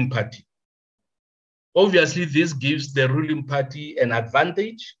the ruling party. Obviously, this gives the ruling party an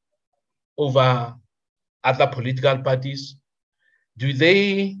advantage over other political parties. Do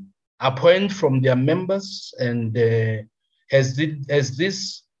they appoint from their members? And has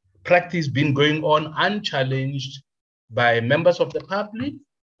this practice been going on unchallenged by members of the public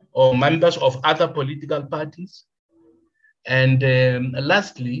or members of other political parties? And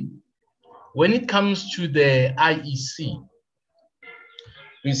lastly, when it comes to the IEC,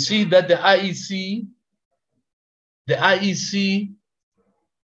 we see that the IEC,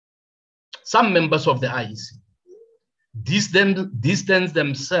 some members of the IEC distance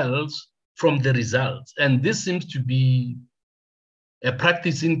themselves from the results. And this seems to be a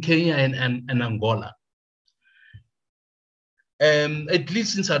practice in Kenya and Angola. At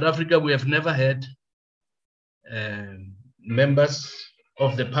least in South Africa, we have never had members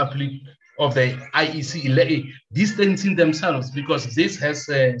of the public, of the IEC distancing themselves, because this has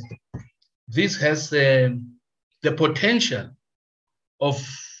the potential of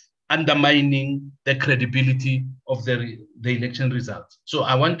undermining the credibility of the election results. So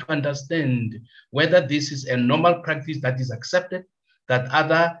I want to understand whether this is a normal practice that is accepted, that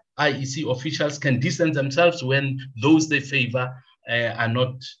other IEC officials can distance themselves when those they favor are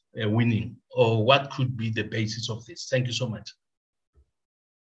not winning, or what could be the basis of this? Thank you so much.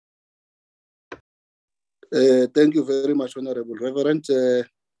 Thank you very much, Honorable Reverend.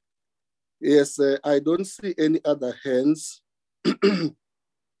 Yes, I don't see any other hands.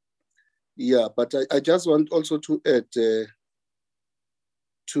 Yeah, but I just want also to add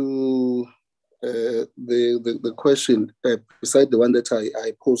to the question beside the one that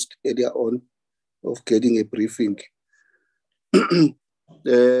I posed earlier on of getting a briefing. I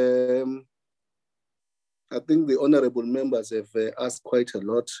think the honorable members have asked quite a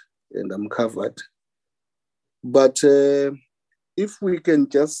lot, and I'm covered. But if we can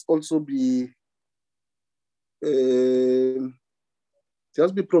just also be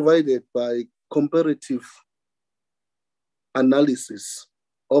provided by comparative analysis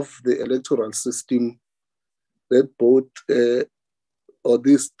of the electoral system that both or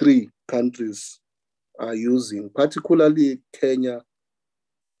these three countries are using, particularly Kenya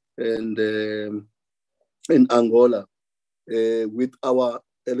and in Angola, with our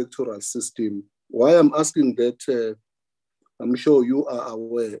electoral system. Why I'm asking that, I'm sure you are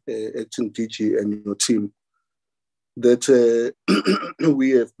aware, Acting DG and your team, that we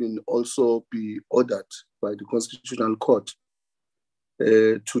have been also be ordered by the Constitutional Court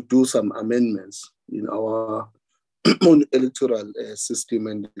to do some amendments in our own electoral system,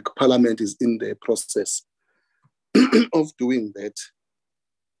 and the Parliament is in the process of doing that,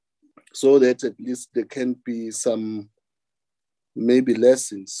 so that at least there can be some maybe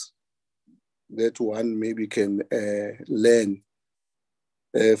lessons that one maybe can learn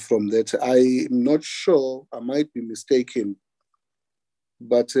from that. I'm not sure, I might be mistaken,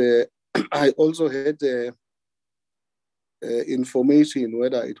 but I also had information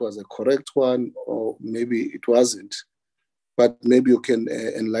whether it was a correct one or maybe it wasn't, but maybe you can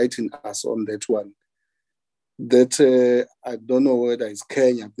enlighten us on that one. That I don't know whether it's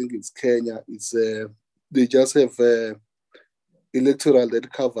Kenya, I think it's Kenya, it's they just have electoral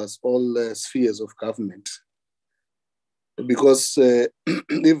that covers all spheres of government. Because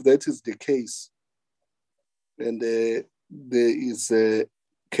if that is the case, and there is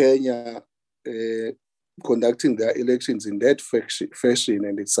Kenya conducting their elections in that fashion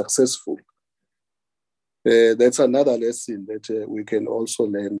and it's successful, that's another lesson that we can also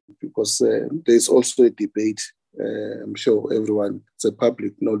learn, because there's also a debate, I'm sure everyone, it's a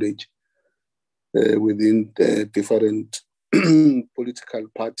public knowledge within different political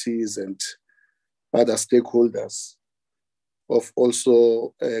parties and other stakeholders of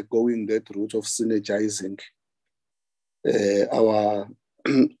also going that route of synergizing our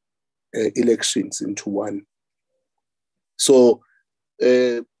elections into one. So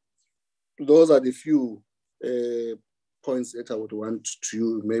those are the few points that I would want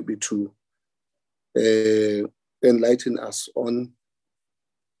you maybe to enlighten us on.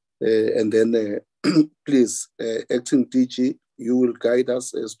 And then please, Acting DG, you will guide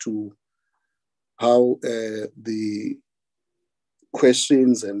us as to how the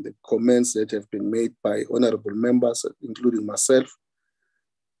questions and the comments that have been made by honorable members, including myself,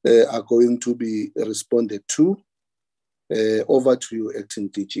 are going to be responded to. Over to you, Acting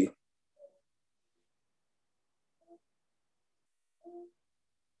DG.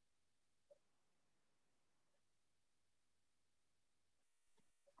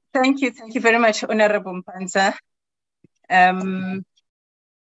 Thank you very much, Honorable Mpanza.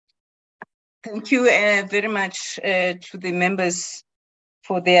 Thank you very much to the members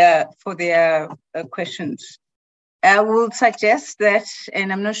for their questions. I will suggest that,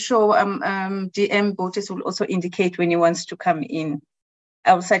 and I'm not sure, DM Botis will also indicate when he wants to come in.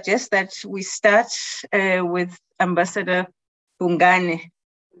 I will suggest that we start with Ambassador Bungane,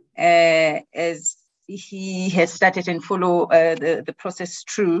 as he has started and follow the process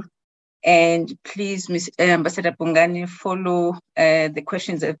through. And please, Ambassador Bungane, follow the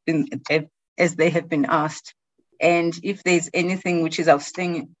questions that have been as they have been asked. And if there's anything which is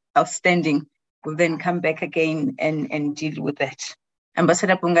outstanding, we'll then come back again and deal with that.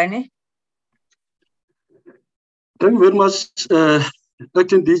 Ambassador Bungane. Thank you very much,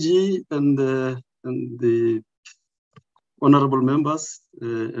 Acting DG and the honorable members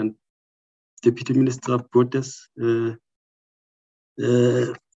and Deputy Minister Botes.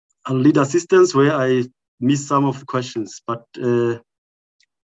 I'll lead assistance where I missed some of the questions, but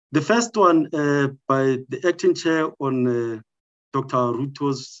the first one by the acting chair on Dr.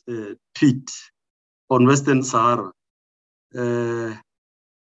 Ruto's tweet on Western Sahara. The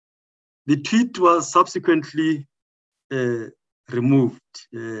tweet was subsequently removed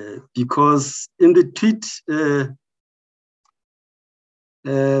because in the tweet,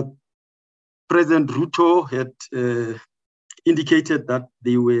 President Ruto had indicated that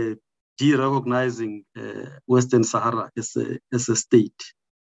they were de-recognizing Western Sahara as a state.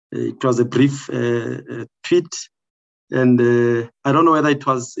 It was a brief tweet, and I don't know whether it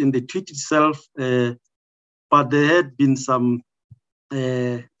was in the tweet itself, but there had been some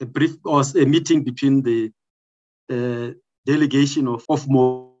a brief or a meeting between the delegation of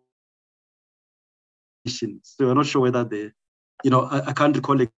more nations. So I'm not sure whether I can't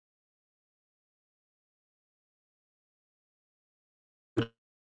recall it.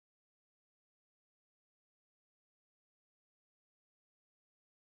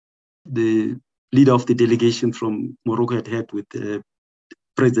 The leader of the delegation from Morocco had with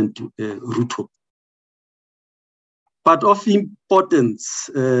President Ruto. But of importance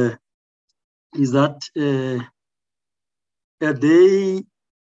is that a day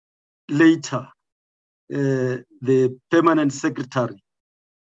later, the permanent secretary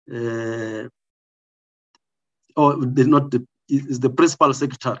is the principal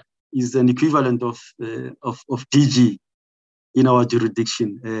secretary, is an equivalent of DG in our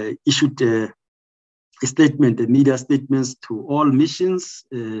jurisdiction, issued a statement, a media statements to all missions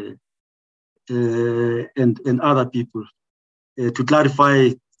and other people to clarify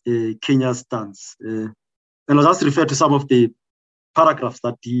Kenya's stance. And I'll just refer to some of the paragraphs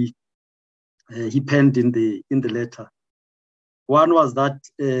that he penned in the letter. One was that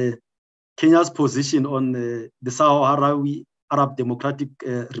Kenya's position on the Sahrawi Arab Democratic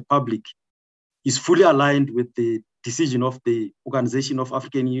Republic is fully aligned with the decision of the Organization of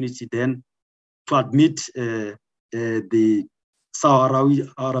African Unity then to admit the Sahrawi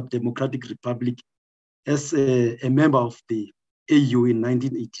Arab Democratic Republic as a member of the AU in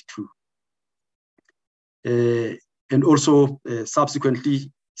 1982. And also subsequently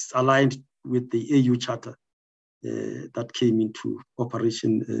is aligned with the AU Charter that came into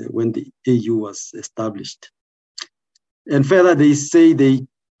operation when the AU was established. And further, they say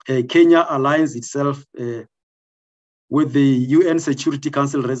Kenya aligns itself with the UN Security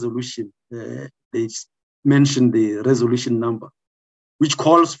Council resolution. They mentioned the resolution number, which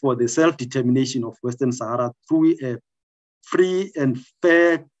calls for the self-determination of Western Sahara through a free and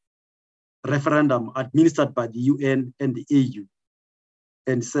fair referendum administered by the UN and the AU.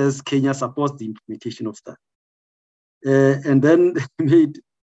 And says Kenya supports the implementation of that. And then made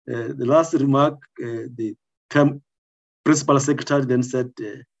the last remark, the principal secretary then said,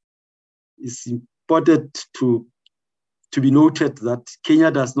 it's important to be noted that Kenya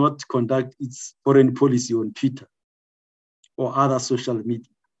does not conduct its foreign policy on Twitter or other social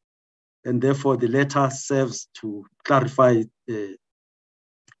media. And therefore the letter serves to clarify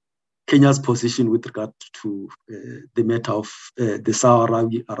Kenya's position with regard to the matter of the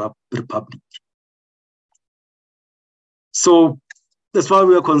Sahrawi Arab Republic. So as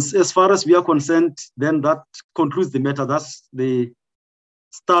far as we are concerned, then that concludes the matter. That's the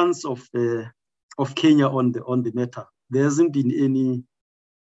stance of Kenya on the matter. There hasn't been any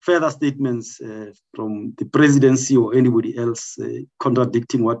further statements from the presidency or anybody else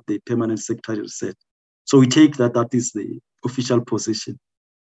contradicting what the permanent secretary said. So we take that is the official position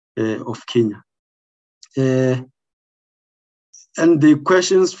of Kenya. And the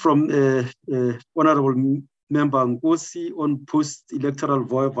questions from Honorable Member Ngosi on post-electoral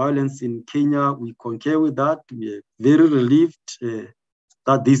violence in Kenya, we concur with that. We are very relieved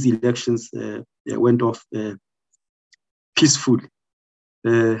that these elections went off peacefully.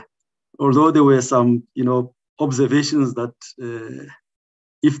 Although there were some, observations that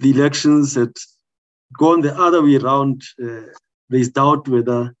if the elections had gone the other way around, there is doubt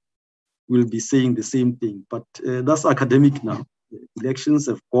whether we'll be saying the same thing. But that's academic now. Elections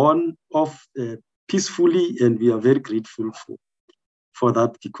have gone off peacefully, and we are very grateful for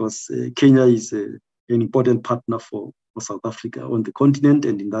that, because Kenya is an important partner for South Africa on the continent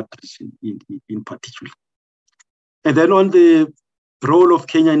and in that region in particular. And then on the role of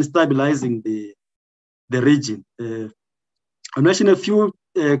Kenya in stabilizing the region, I mentioned a few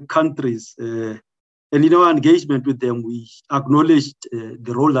countries, and in our engagement with them, we acknowledged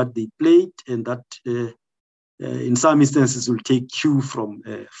the role that they played, and that in some instances will take cue from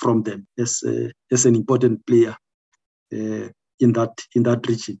them as an important player in that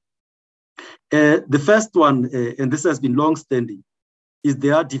region. The first one, and this has been long-standing, is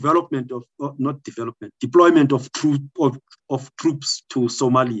their deployment of troops to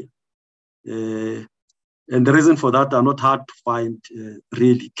Somalia. And the reason for that are not hard to find,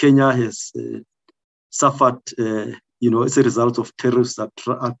 really. Kenya has suffered, as a result of terrorist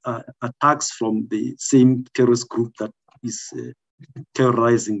attacks from the same terrorist group that is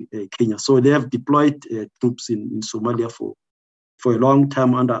terrorizing Kenya. So they have deployed troops in Somalia for a long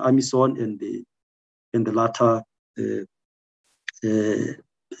time under AMISOM and the latter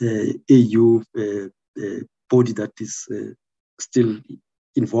AU body that is still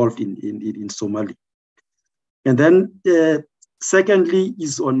involved in Somalia. And then secondly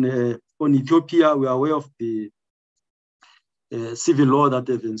is on Ethiopia. We are aware of the civil law that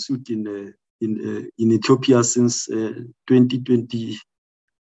have ensued in Ethiopia since 2020,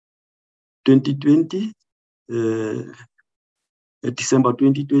 December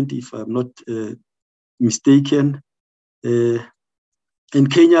 2020, if I'm not mistaken. And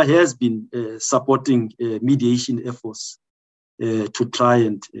Kenya has been supporting mediation efforts to try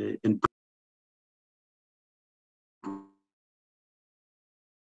and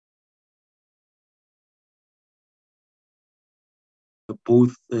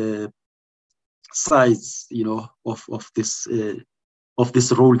both sides, of this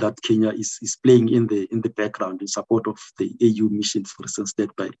this role that Kenya is playing in the background in support of the AU missions, for instance,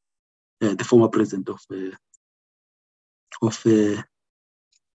 led by the former president of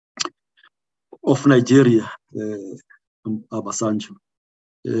Nigeria, Obasanjo.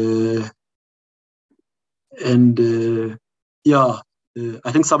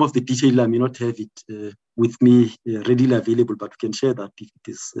 I think some of the detail I may not have it with me readily available, but we can share that if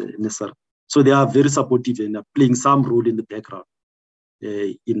it is necessary. So they are very supportive and are playing some role in the background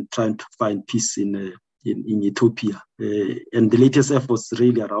in trying to find peace in Ethiopia. And the latest efforts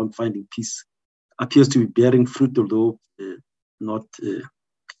really around finding peace appears to be bearing fruit, although not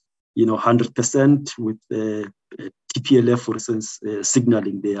 100%, with TPLF, for instance,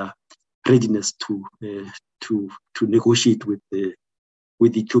 signaling their readiness to negotiate with the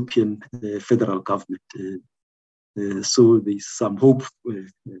Ethiopian federal government. So there's some hope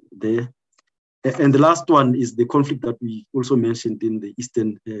there. And the last one is the conflict that we also mentioned in the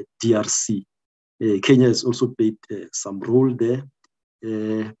Eastern DRC. Kenya has also played some role there.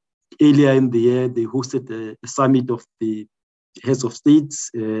 Earlier in the year, they hosted a summit of the heads of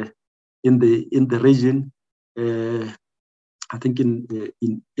states in the region. I think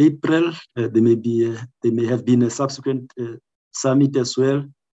in April there may have been a subsequent summit as well.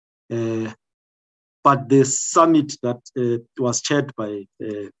 But the summit that was chaired by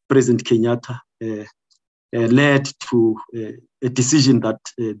President Kenyatta led to a decision that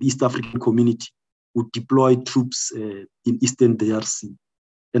the East African community would deploy troops in Eastern DRC.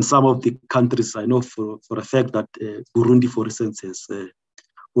 And some of the countries, I know for a fact that Burundi, for instance, has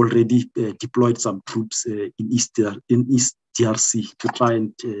already deployed some troops in East DRC to try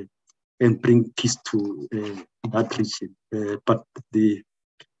and bring peace to that region. But the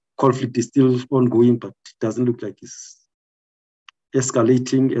conflict is still ongoing, but it doesn't look like it's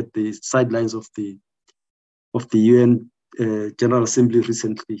escalating. At the sidelines of the UN General Assembly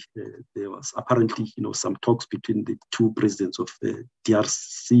recently, there was apparently some talks between the two presidents of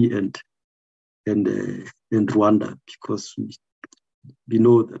DRC and Rwanda, because we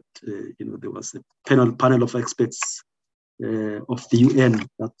know that there was a panel of experts of the UN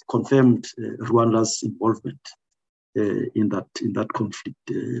that confirmed Rwanda's involvement in that conflict,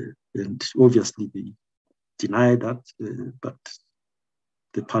 and obviously they denied that, but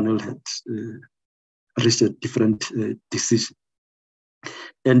the panel had reached a different decision.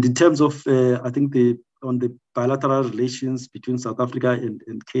 And in terms of, I think on the bilateral relations between South Africa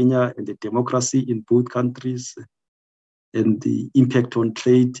and Kenya, and the democracy in both countries, and the impact on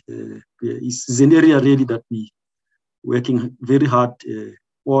trade, is an area really that we working very hard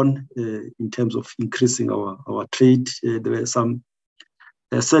on in terms of increasing our trade. There were some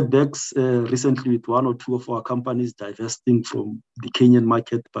setbacks recently with one or two of our companies divesting from the Kenyan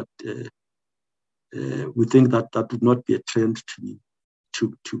market, but we think that would not be a trend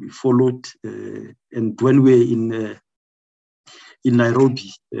to be followed. And when we're in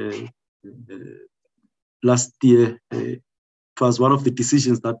Nairobi last year, it was one of the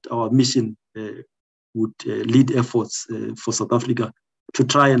decisions that our mission would lead efforts for South Africa to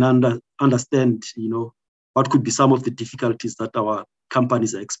try and understand, what could be some of the difficulties that our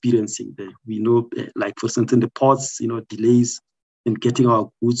companies are experiencing there. We know, like for instance, in the ports, delays in getting our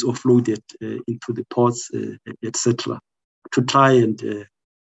goods offloaded into the ports, etc., to try and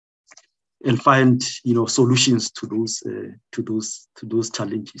find, solutions to those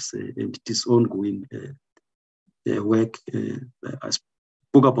challenges. And it is ongoing work. I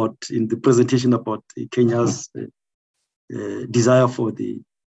spoke about in the presentation about Kenya's desire for the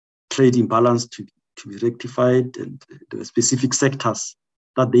trade imbalance to be rectified, and there were specific sectors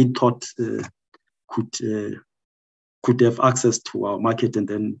that they thought could have access to our market and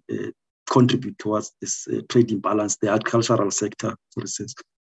then contribute towards this trade imbalance, the agricultural sector, for instance.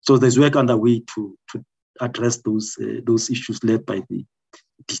 So there's work underway to address those issues led by the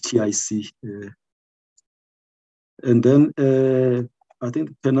DTIC. And then I think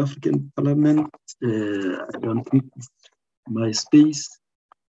the Pan-African Parliament, I don't think it's my space.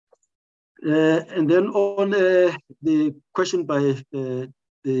 And then on the question by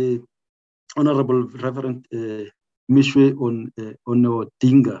the Honorable Reverend Mishwe on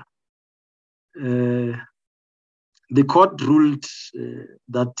Odinga, the court ruled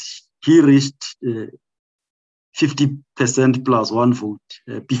that he reached 50% plus one vote.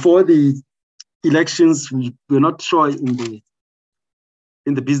 Before the elections, we were not sure in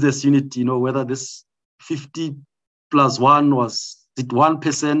the business unit, whether this 50 plus one was it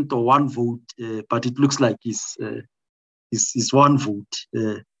 1% or one vote, but it looks like it's one vote.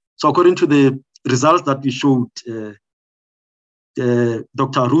 So according to the results that we showed,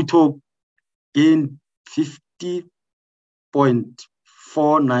 Dr. Ruto gained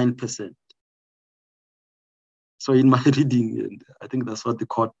 49%. So in my reading, and I think that's what the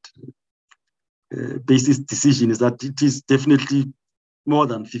court based its decision, is that it is definitely more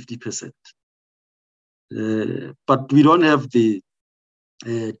than 50%. But we don't have the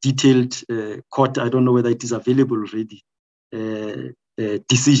detailed court, I don't know whether it is available already,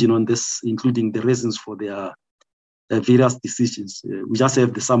 decision on this, including the reasons for their various decisions. We just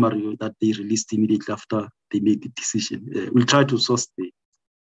have the summary that they released immediately after they made the decision. We'll try to source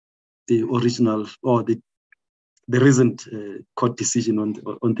the original or the recent court decision on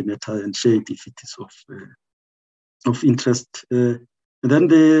the matter and share it if it is of interest. And then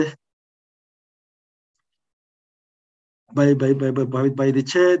by the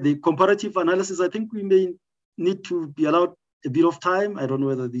chair, the comparative analysis, I think we may need to be allowed a bit of time. I don't know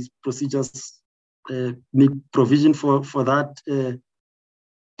whether these procedures make provision for that.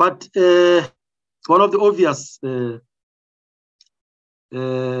 But one of the obvious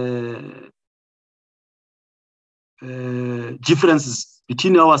differences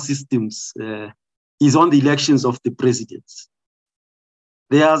between our systems is on the elections of the presidents.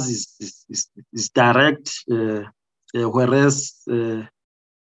 Theirs is direct, whereas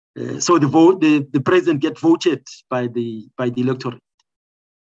so the president gets voted by the electorate,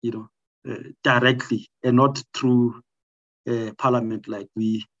 directly, and not through parliament like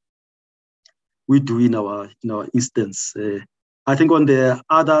we do in our instance. I think on the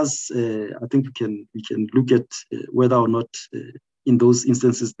others, I think we can look at whether or not in those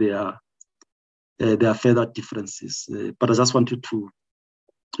instances there are further differences. But I just wanted to,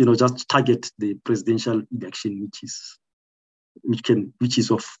 just target the presidential election, which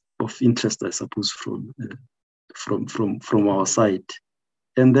is of interest, I suppose, from our side.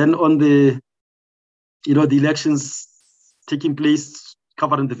 And then on the elections taking place,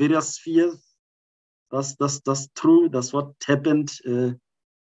 covering the various spheres, that's true. That's what happened.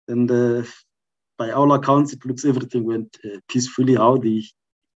 And by all accounts, it looks everything went peacefully. How they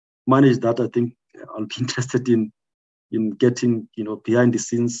managed that, I think I'll be interested in getting behind the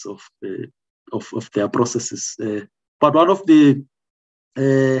scenes of their processes. But one of the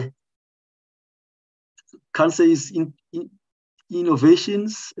can't say is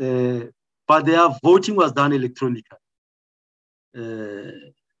innovations, but their voting was done electronically,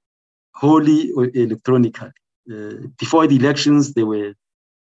 wholly electronically. Before the elections, there were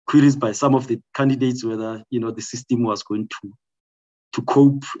queries by some of the candidates whether the system was going to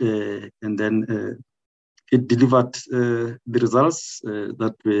cope, and then it delivered the results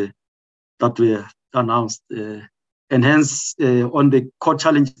that were announced, and hence on the core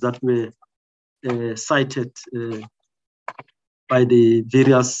challenges that were cited by the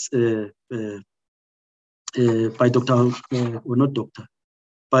various by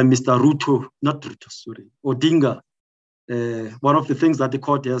by Mr. Odinga. One of the things that the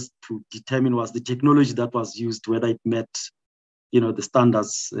court has to determine was the technology that was used, whether it met the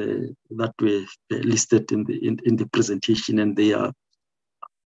standards that were listed in the presentation, and their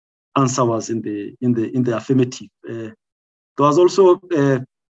answer was in the affirmative. There was also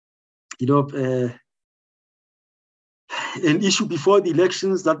an issue before the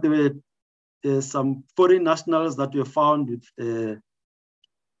elections that there were some foreign nationals that were found with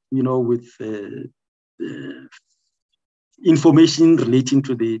information relating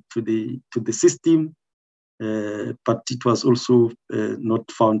to the system. But it was also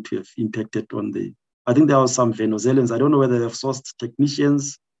not found to have impacted on I think there were some Venezuelans. I don't know whether they have sourced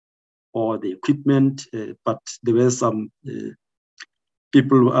technicians or the equipment, but there were some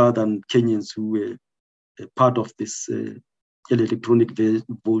people other than Kenyans who were part of this electronic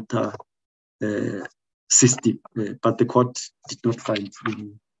voter system. But the court did not find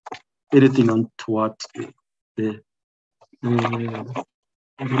anything untoward. I don't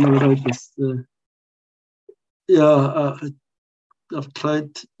know whether it was... I've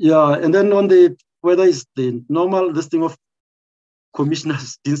tried. And then on whether it's the normal listing of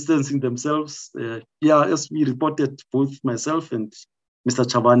commissioners distancing themselves. As we reported, both myself and Mr.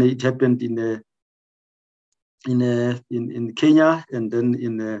 Chabane, it happened in Kenya, and then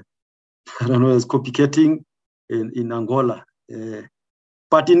in I don't know, it's copycatting in Angola.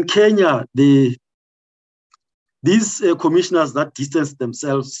 But in Kenya, these commissioners that distanced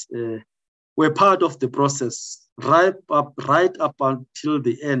themselves were part of the process right up until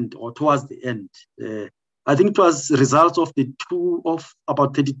the end, or towards the end. I think it was a result of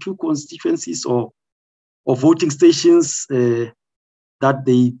about 32 constituencies or voting stations that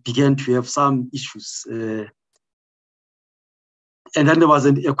they began to have some issues. And then there was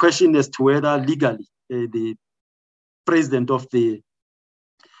a question as to whether legally the president of the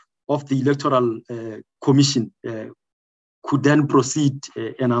Electoral Commission could then proceed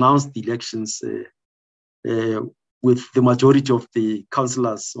and announce the elections with the majority of the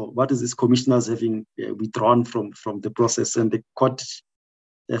councillors, or what is this, commissioners having withdrawn from the process. And the court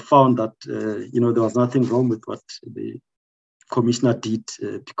found that there was nothing wrong with what the commissioner did,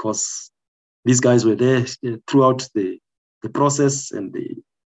 because these guys were there throughout the process, and the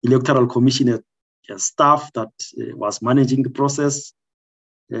electoral commission had staff that was managing the process.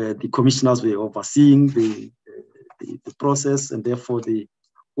 The commissioners were overseeing the process, and therefore the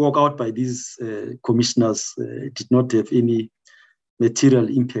walkout by these commissioners did not have any material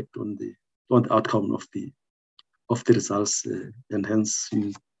impact on the outcome of the results, and hence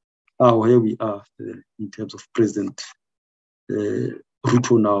we are where we are in terms of President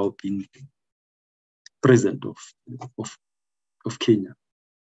Ruto now being president of Kenya.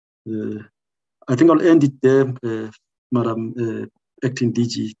 I think I'll end it there, Madam Acting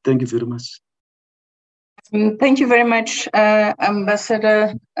DG. Thank you very much. Thank you very much,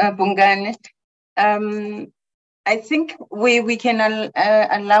 Ambassador Bongani. I think we can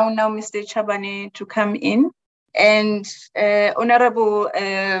allow now Mr. Chabane to come in, and Honorable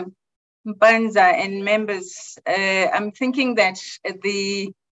Banza and members, I'm thinking that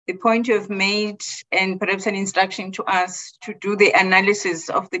the point you have made, and perhaps an instruction to us to do the analysis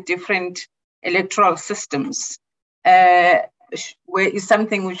of the different electoral systems, is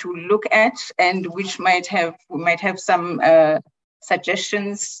something which we'll look at, and which we might have some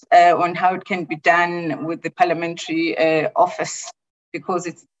suggestions on how it can be done with the parliamentary office,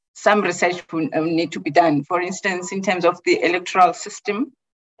 because some research will need to be done. For instance, in terms of the electoral system,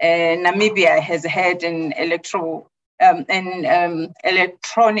 Namibia has had an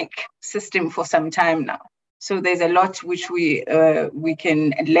electronic system for some time now. So there's a lot which we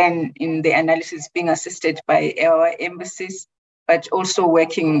can learn in the analysis, being assisted by our embassies, but also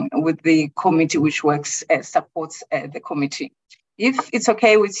working with the committee which supports the committee. If it's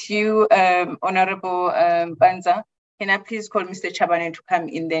okay with you, Honorable Banza, can I please call Mr. Chabane to come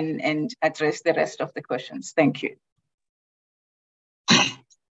in then and address the rest of the questions? Thank you.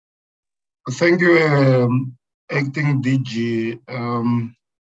 Thank you, Acting DG.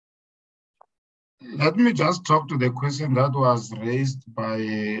 Let me just talk to the question that was raised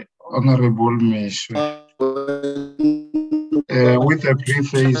by Honorable Meshwe. With a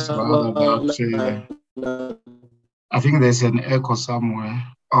preface, rather, that I think there's an echo somewhere.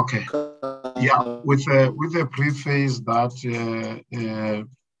 Okay. Yeah, with a preface that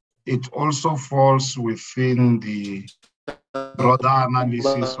it also falls within the broader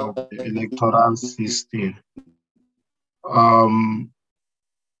analysis of the electoral system.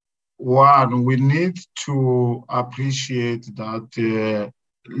 One, we need to appreciate that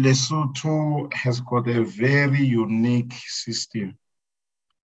Lesotho has got a very unique system.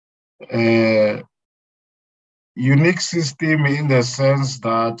 Unique system in the sense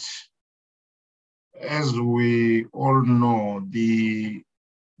that, as we all know, the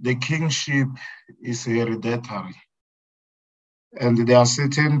kingship is hereditary. And there are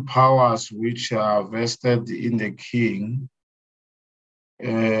certain powers which are vested in the king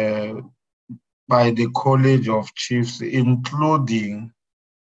by the College of Chiefs, including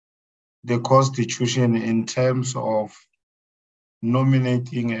the Constitution in terms of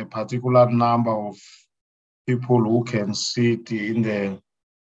nominating a particular number of people who can sit in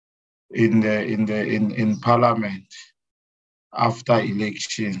Parliament after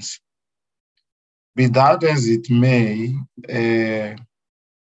elections. Be that as it may,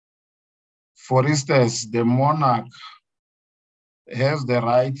 for instance, the monarch has the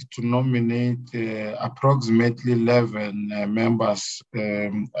right to nominate approximately 11 members.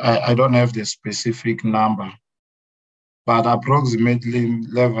 I don't have the specific number, but approximately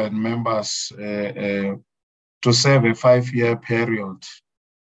 11 members to serve a 5-year period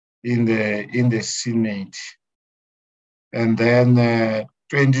in the Senate. And then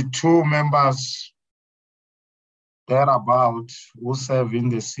 22 members thereabout who serve in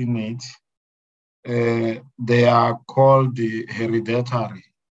the Senate. They are called the hereditary.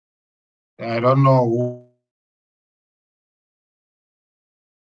 I don't know who.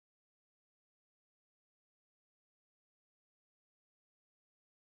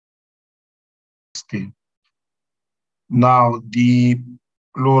 Now, the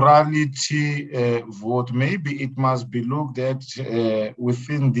plurality vote, maybe it must be looked at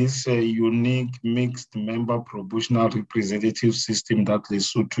within this unique mixed member proportional representative system that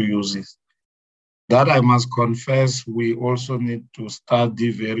Lesotho uses. That I must confess, we also need to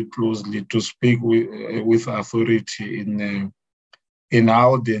study very closely to speak with authority in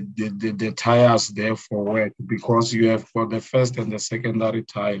how the tiers therefore work, because you have for the first and the secondary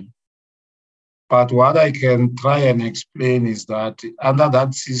time But what I can try and explain is that under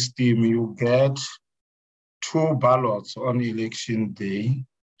that system, you get 2 ballots on election day.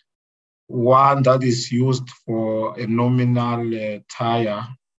 One that is used for a nominal tire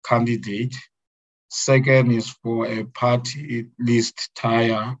candidate. Second is for a party list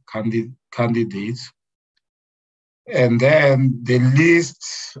tire candidate. And then the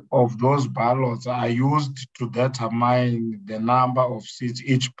list of those ballots are used to determine the number of seats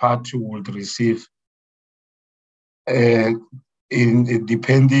each party would receive,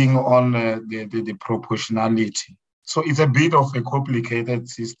 depending on the proportionality. So it's a bit of a complicated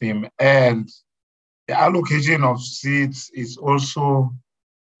system, and the allocation of seats is also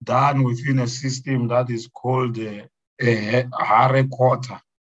done within a system that is called a Hare Quota.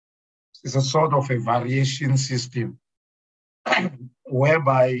 It's a sort of a variation system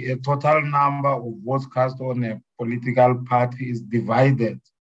whereby a total number of votes cast on a political party is divided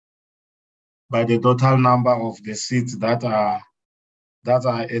by the total number of the seats that are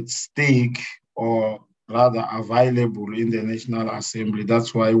at stake, or rather available in the National Assembly.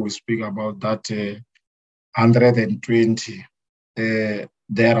 That's why we speak about that 120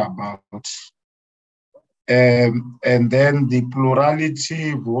 thereabouts. And then the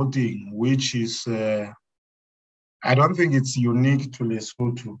plurality voting, which is, I don't think it's unique to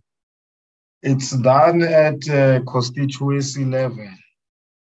Lesotho. It's done at constituency level,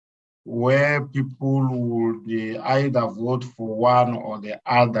 where people would either vote for one or the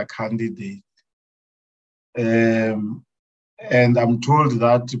other candidate. And I'm told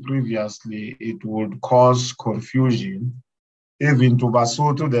that previously it would cause confusion, even to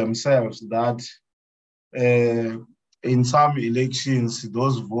Basotho themselves, that in some elections,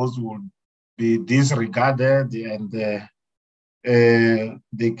 those votes would be disregarded, and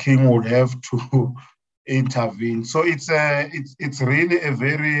the king would have to intervene. So it's really a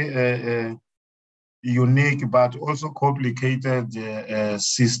very unique but also complicated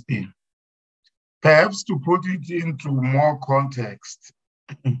system. Perhaps to put it into more context,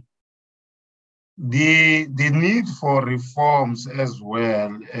 the need for reforms as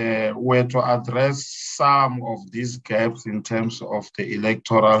well were to address some of these gaps in terms of the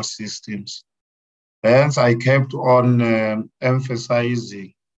electoral systems. Hence, I kept on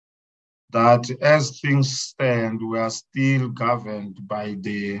emphasizing that as things stand, we are still governed by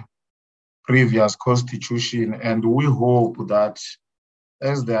the previous constitution, and we hope that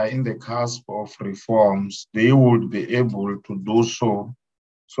as they are in the cusp of reforms, they would be able to do so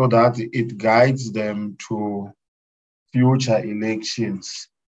that it guides them to future elections.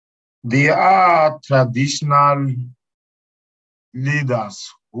 There are traditional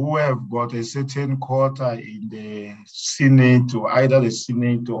leaders who have got a certain quota in the Senate, or either the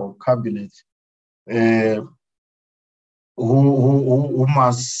Senate or cabinet, who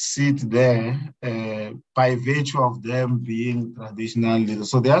must sit there by virtue of them being traditional leaders.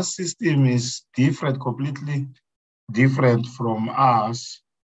 So their system is different, completely different from us.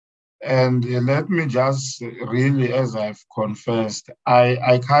 And let me just really, as I've confessed,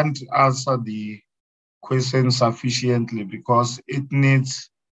 I can't answer the question sufficiently because it needs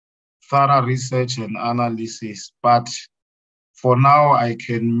thorough research and analysis. But for now, I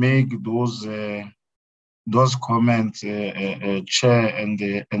can make those comments, Chair and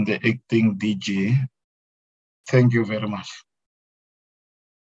the acting DG. Thank you very much.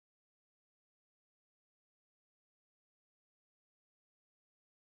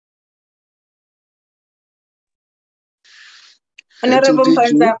 Honorable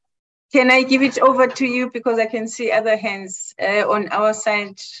Mpanza, can I give it over to you, because I can see other hands on our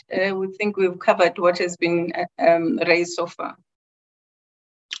side. We think we've covered what has been raised so far.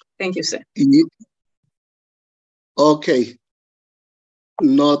 Thank you, sir. Okay.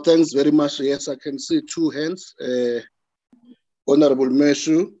 No, thanks very much. Yes, I can see 2 hands. Honorable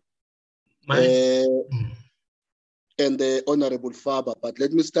Meshu and the Honorable Faber. But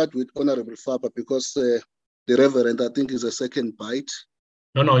let me start with Honorable Faber, because the Reverend, I think, is a second bite.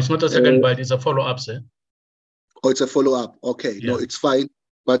 No, it's not a second bite. It's a follow-up, sir. Oh, it's a follow-up. Okay. Yeah. No, it's fine.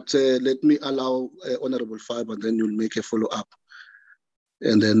 But let me allow Honorable Faber, and then you'll make a follow-up.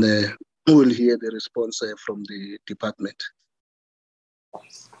 And then we'll hear the response from the department.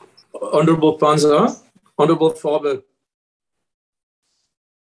 Honorable Panza, Honorable Faber,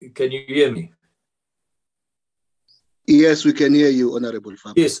 can you hear me? Yes, we can hear you, Honorable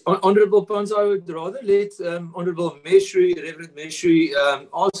Faber. Yes, Honorable Panza, I would rather let Honorable Reverend Meshui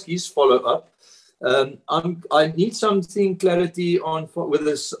ask his follow-up. I need something clarity on with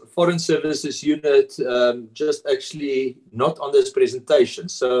this Foreign Services Unit, just actually not on this presentation.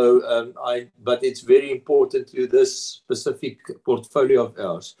 So, but it's very important to this specific portfolio of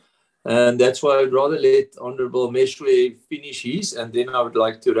ours. And that's why I'd rather let Honorable Meshwe finish his, and then I would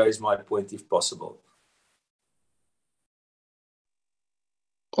like to raise my point if possible.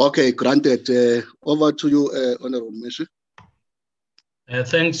 Okay, granted. Over to you, Honorable Meshwe.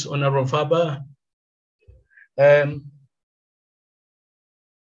 Thanks, Honorable Faber.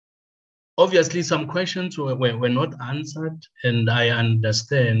 Obviously, some questions were not answered, and I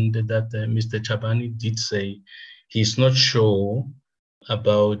understand that Mr. Chabani did say he's not sure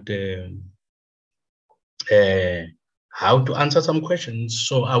about how to answer some questions.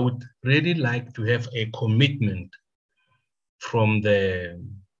 So I would really like to have a commitment from the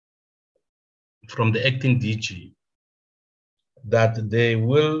acting DG that they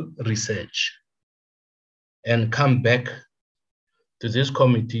will research and come back to this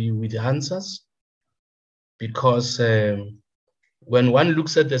committee with answers, because when one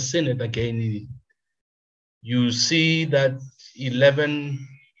looks at the Senate again, you see that 11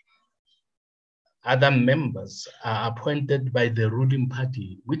 other members are appointed by the ruling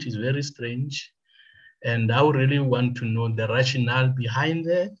party, which is very strange. And I really want to know the rationale behind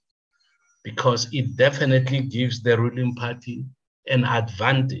that, because it definitely gives the ruling party an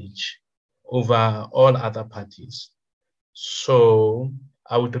advantage over all other parties. So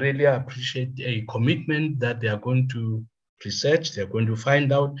I would really appreciate a commitment that they are going to research, they're going to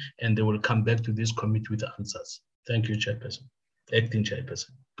find out, and they will come back to this committee with answers. Thank you, Chairperson, Acting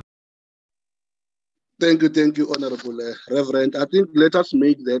Chairperson. Thank you, Honorable Reverend. I think let us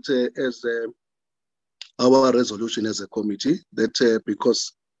make that as our resolution as a committee, that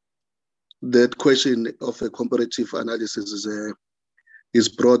because that question of a comparative analysis is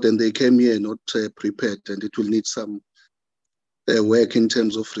broad, and they came here not prepared, and it will need some work in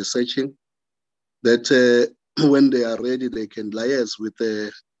terms of researching, that when they are ready, they can liaise with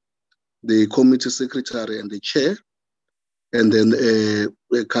the committee secretary and the chair, and then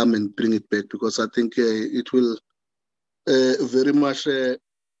come and bring it back, because I think it will very much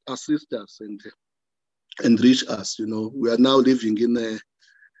assist us and reach us. You know, we are now living in a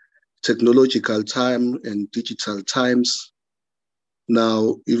technological time and digital times.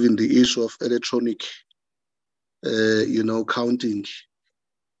 Now, even the issue of electronic, counting,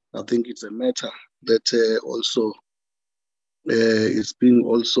 I think it's a matter that also is being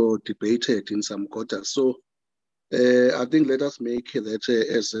also debated in some quarters. So I think let us make that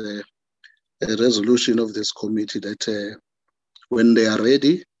as a resolution of this committee, that when they are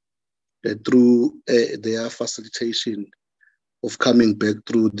ready, through their facilitation of coming back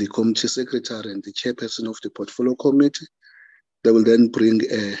through the committee secretary and the chairperson of the portfolio committee, they will then bring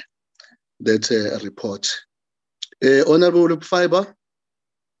that report. Honorable Fiber,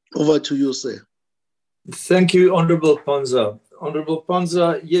 over to you, sir. Thank you, Honorable Panza. Honorable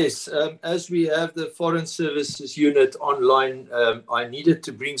Panza, yes, as we have the Foreign Services Unit online, I needed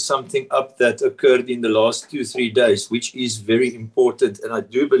to bring something up that occurred in the last 2-3 days, which is very important. And I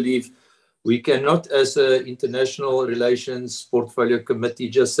do believe we cannot, as an international relations portfolio committee,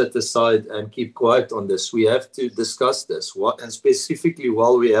 just sit aside and keep quiet on this. We have to discuss this, and specifically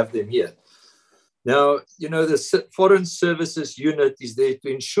while we have them here. Now, the Foreign Services Unit is there to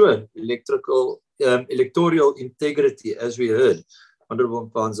ensure electoral integrity, as we heard, Honorable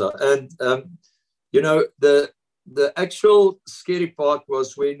Panza. And, the actual scary part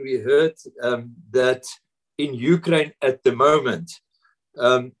was when we heard that in Ukraine at the moment,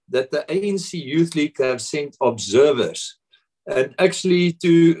 that the ANC Youth League have sent observers, and actually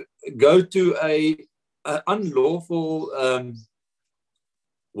to go to a unlawful,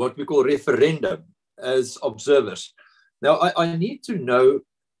 what we call referendum as observers. Now, I need to know,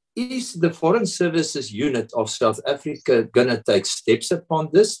 is the Foreign Services Unit of South Africa going to take steps upon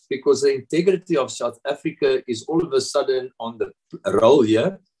this? Because the integrity of South Africa is all of a sudden on the roll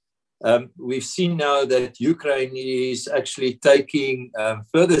here. We've seen now that Ukraine is actually taking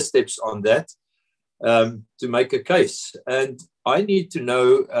further steps on that to make a case. And I need to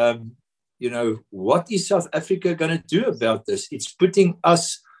know, what is South Africa going to do about this? It's putting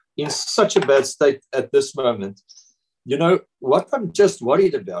us in such a bad state at this moment. What I'm just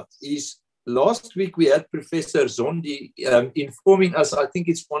worried about is last week we had Professor Zondi informing us. I think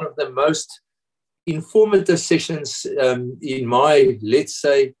it's one of the most informative sessions in my, let's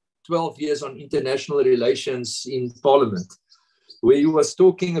say, 12 years on international relations in Parliament, where he was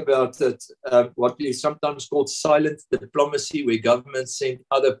talking about that, what is sometimes called silent diplomacy, where governments send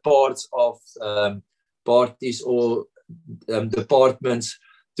other parts of parties or departments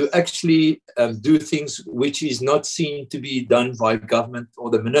to actually do things which is not seen to be done by government or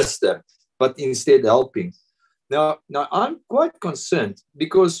the minister, but instead helping. Now I'm quite concerned,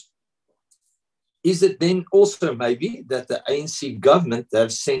 because is it then also maybe that the ANC government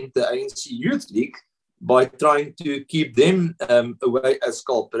have sent the ANC Youth League by trying to keep them away as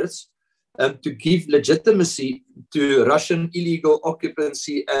culprits to give legitimacy to Russian illegal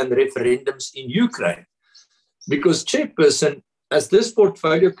occupancy and referendums in Ukraine? Because, Chairperson, as this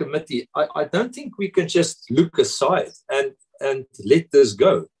portfolio committee, I don't think we can just look aside and let this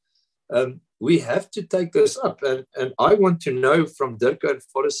go. We have to take this up. And I want to know from DIRCO and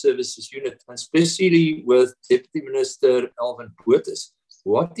Forest Services Unit, and especially with Deputy Minister Alvin Botha,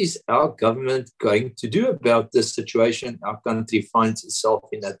 what is our government going to do about this situation our country finds itself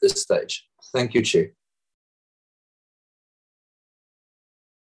in at this stage? Thank you, Chair.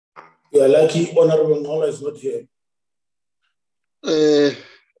 Yeah, lucky Honorable Ngola is not here.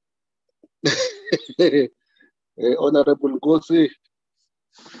 Honorable Ngozi,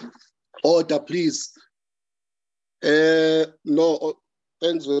 order, please. No,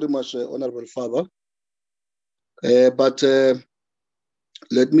 thanks very much, Honorable Father. But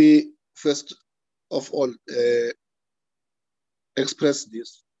let me first of all express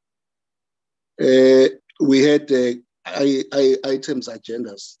this. We had items,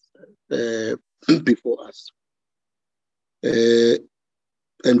 agendas before us.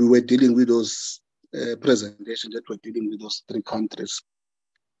 And we were dealing with those presentations that were dealing with those three countries.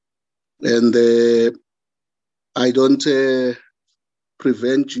 And I don't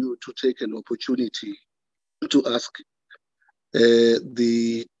prevent you to take an opportunity to ask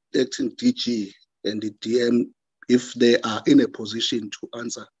the acting DG and the DM if they are in a position to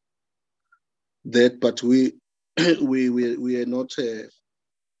answer that, but we are not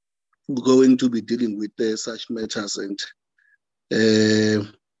going to be dealing with such matters, and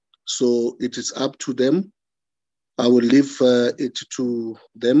so it is up to them. I will leave it to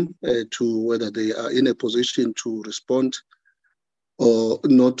them to whether they are in a position to respond or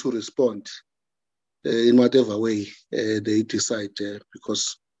not to respond in whatever way they decide,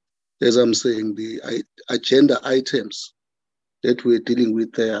 because as I'm saying, the agenda items that we're dealing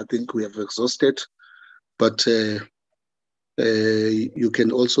with, I think we have exhausted, but you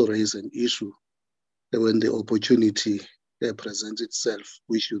can also raise an issue when the opportunity presents itself,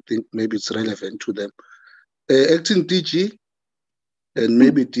 which you think maybe it's relevant to them. Acting DG and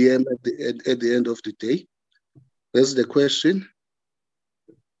maybe DM at the end of the day. That's the question.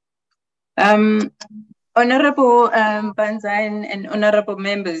 Honorable Banzai and honorable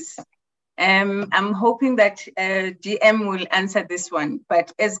members, I'm hoping that DM will answer this one.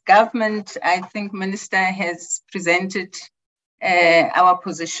 But as government, I think Minister has presented our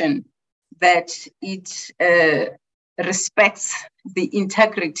position that it respects the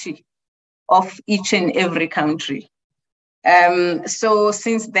integrity of each and every country. So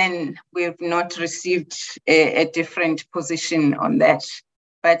since then, we've not received a different position on that.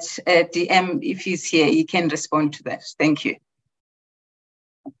 But DM, if he's here, he can respond to that. Thank you.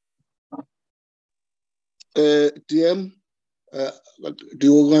 DM, do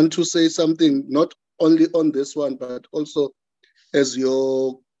you want to say something, not only on this one, but also as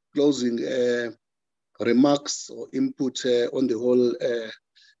your closing remarks or input on the whole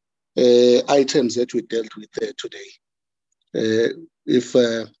items that we dealt with today? If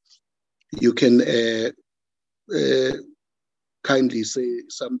you can kindly say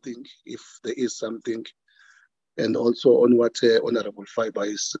something, if there is something, and also on what Honorable Fiber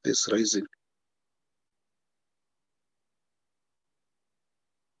is raising.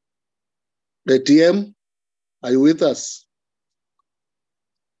 The DM, are you with us?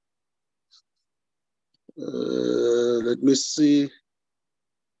 Let me see.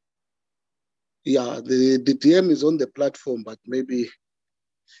 Yeah, the DM is on the platform, but maybe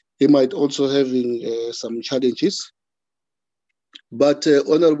he might also having some challenges. But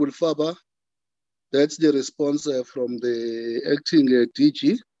Honorable Faber, that's the response from the acting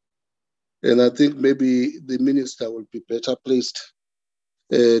DG. And I think maybe the minister will be better placed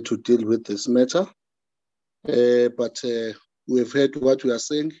to deal with this matter. But we've heard what we are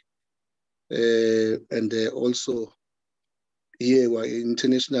saying. And also here we are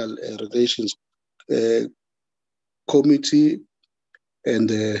International Relations Committee, and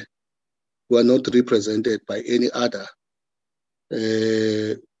we are not represented by any other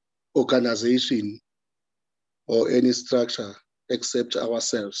organization or any structure except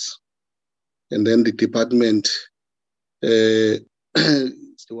ourselves. And then the department is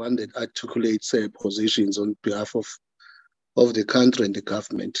the one that articulates positions on behalf of the country and the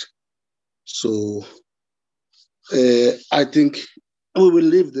government. So I think we will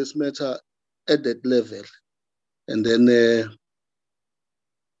leave this matter at that level, and then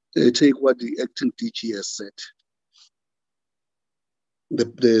take what the acting DG has said.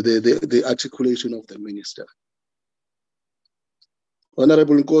 the articulation of the minister.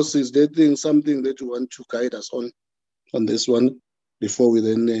 Honorable Nkosi, is there something that you want to guide us on this one before we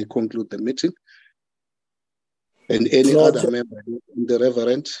then conclude the meeting? And any other member, the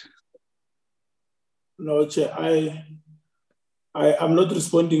Reverend? No, Chair, I am not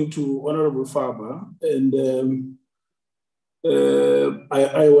responding to Honorable Faber, and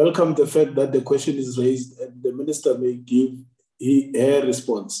I welcome the fact that the question is raised and the minister may give her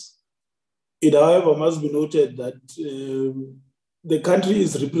response. It, however, must be noted that the country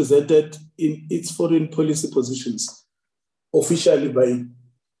is represented in its foreign policy positions officially by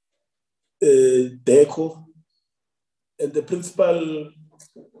DECO, and the principal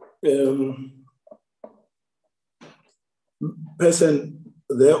person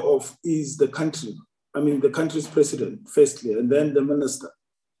thereof is the country. I mean, the country's president, firstly, and then the minister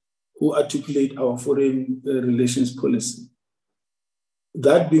who articulate our foreign relations policy.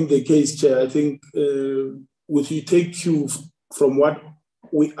 That being the case, Chair, I think if you take cue from what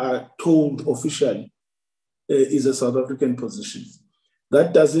we are told officially is a South African position.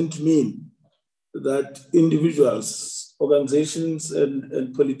 That doesn't mean that individuals, organizations,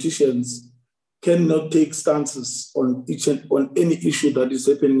 and politicians cannot take stances on any issue that is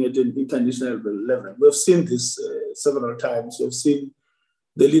happening at an international level. We've seen this several times. We've seen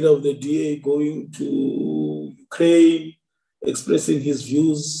the leader of the DA going to Ukraine, expressing his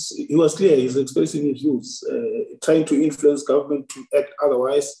views. He was clear, he's expressing his views, trying to influence government to act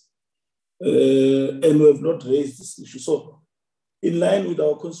otherwise. And we have not raised this issue. So in line with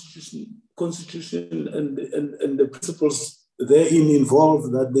our constitution and the principles therein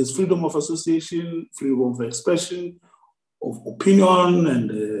involved, that there's freedom of association, freedom of expression, of opinion,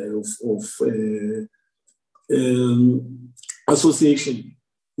 and association.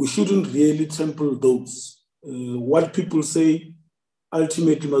 We shouldn't really trample those. What people say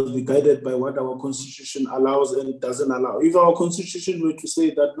ultimately must be guided by what our constitution allows and doesn't allow. If our constitution were to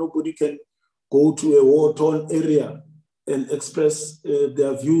say that nobody can go to a war-torn area and express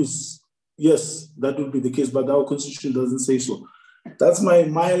their views, yes, that would be the case, but our constitution doesn't say so. That's my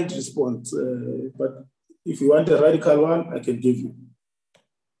mild response. But if you want a radical one, I can give you.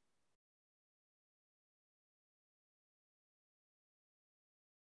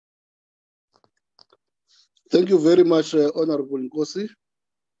 Thank you very much, Honorable Nkosi.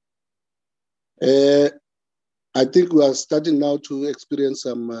 I think we are starting now to experience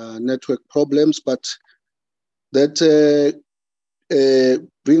some network problems, but that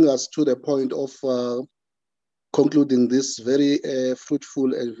brings us to the point of concluding this very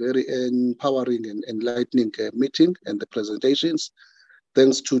fruitful and very empowering and enlightening meeting and the presentations.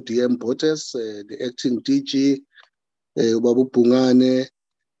 Thanks to DM Botes, the acting DG, Babu Pungane,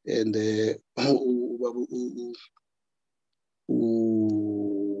 and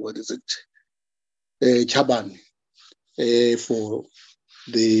what is it? Chaban, for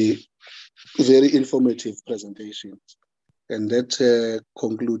the very informative presentation. And that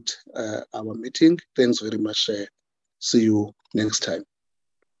concludes our meeting. Thanks very much. See you next time.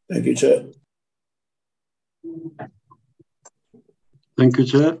 Thank you, Chair. Thank you,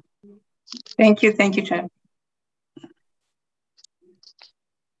 Chair. Thank you, Chair.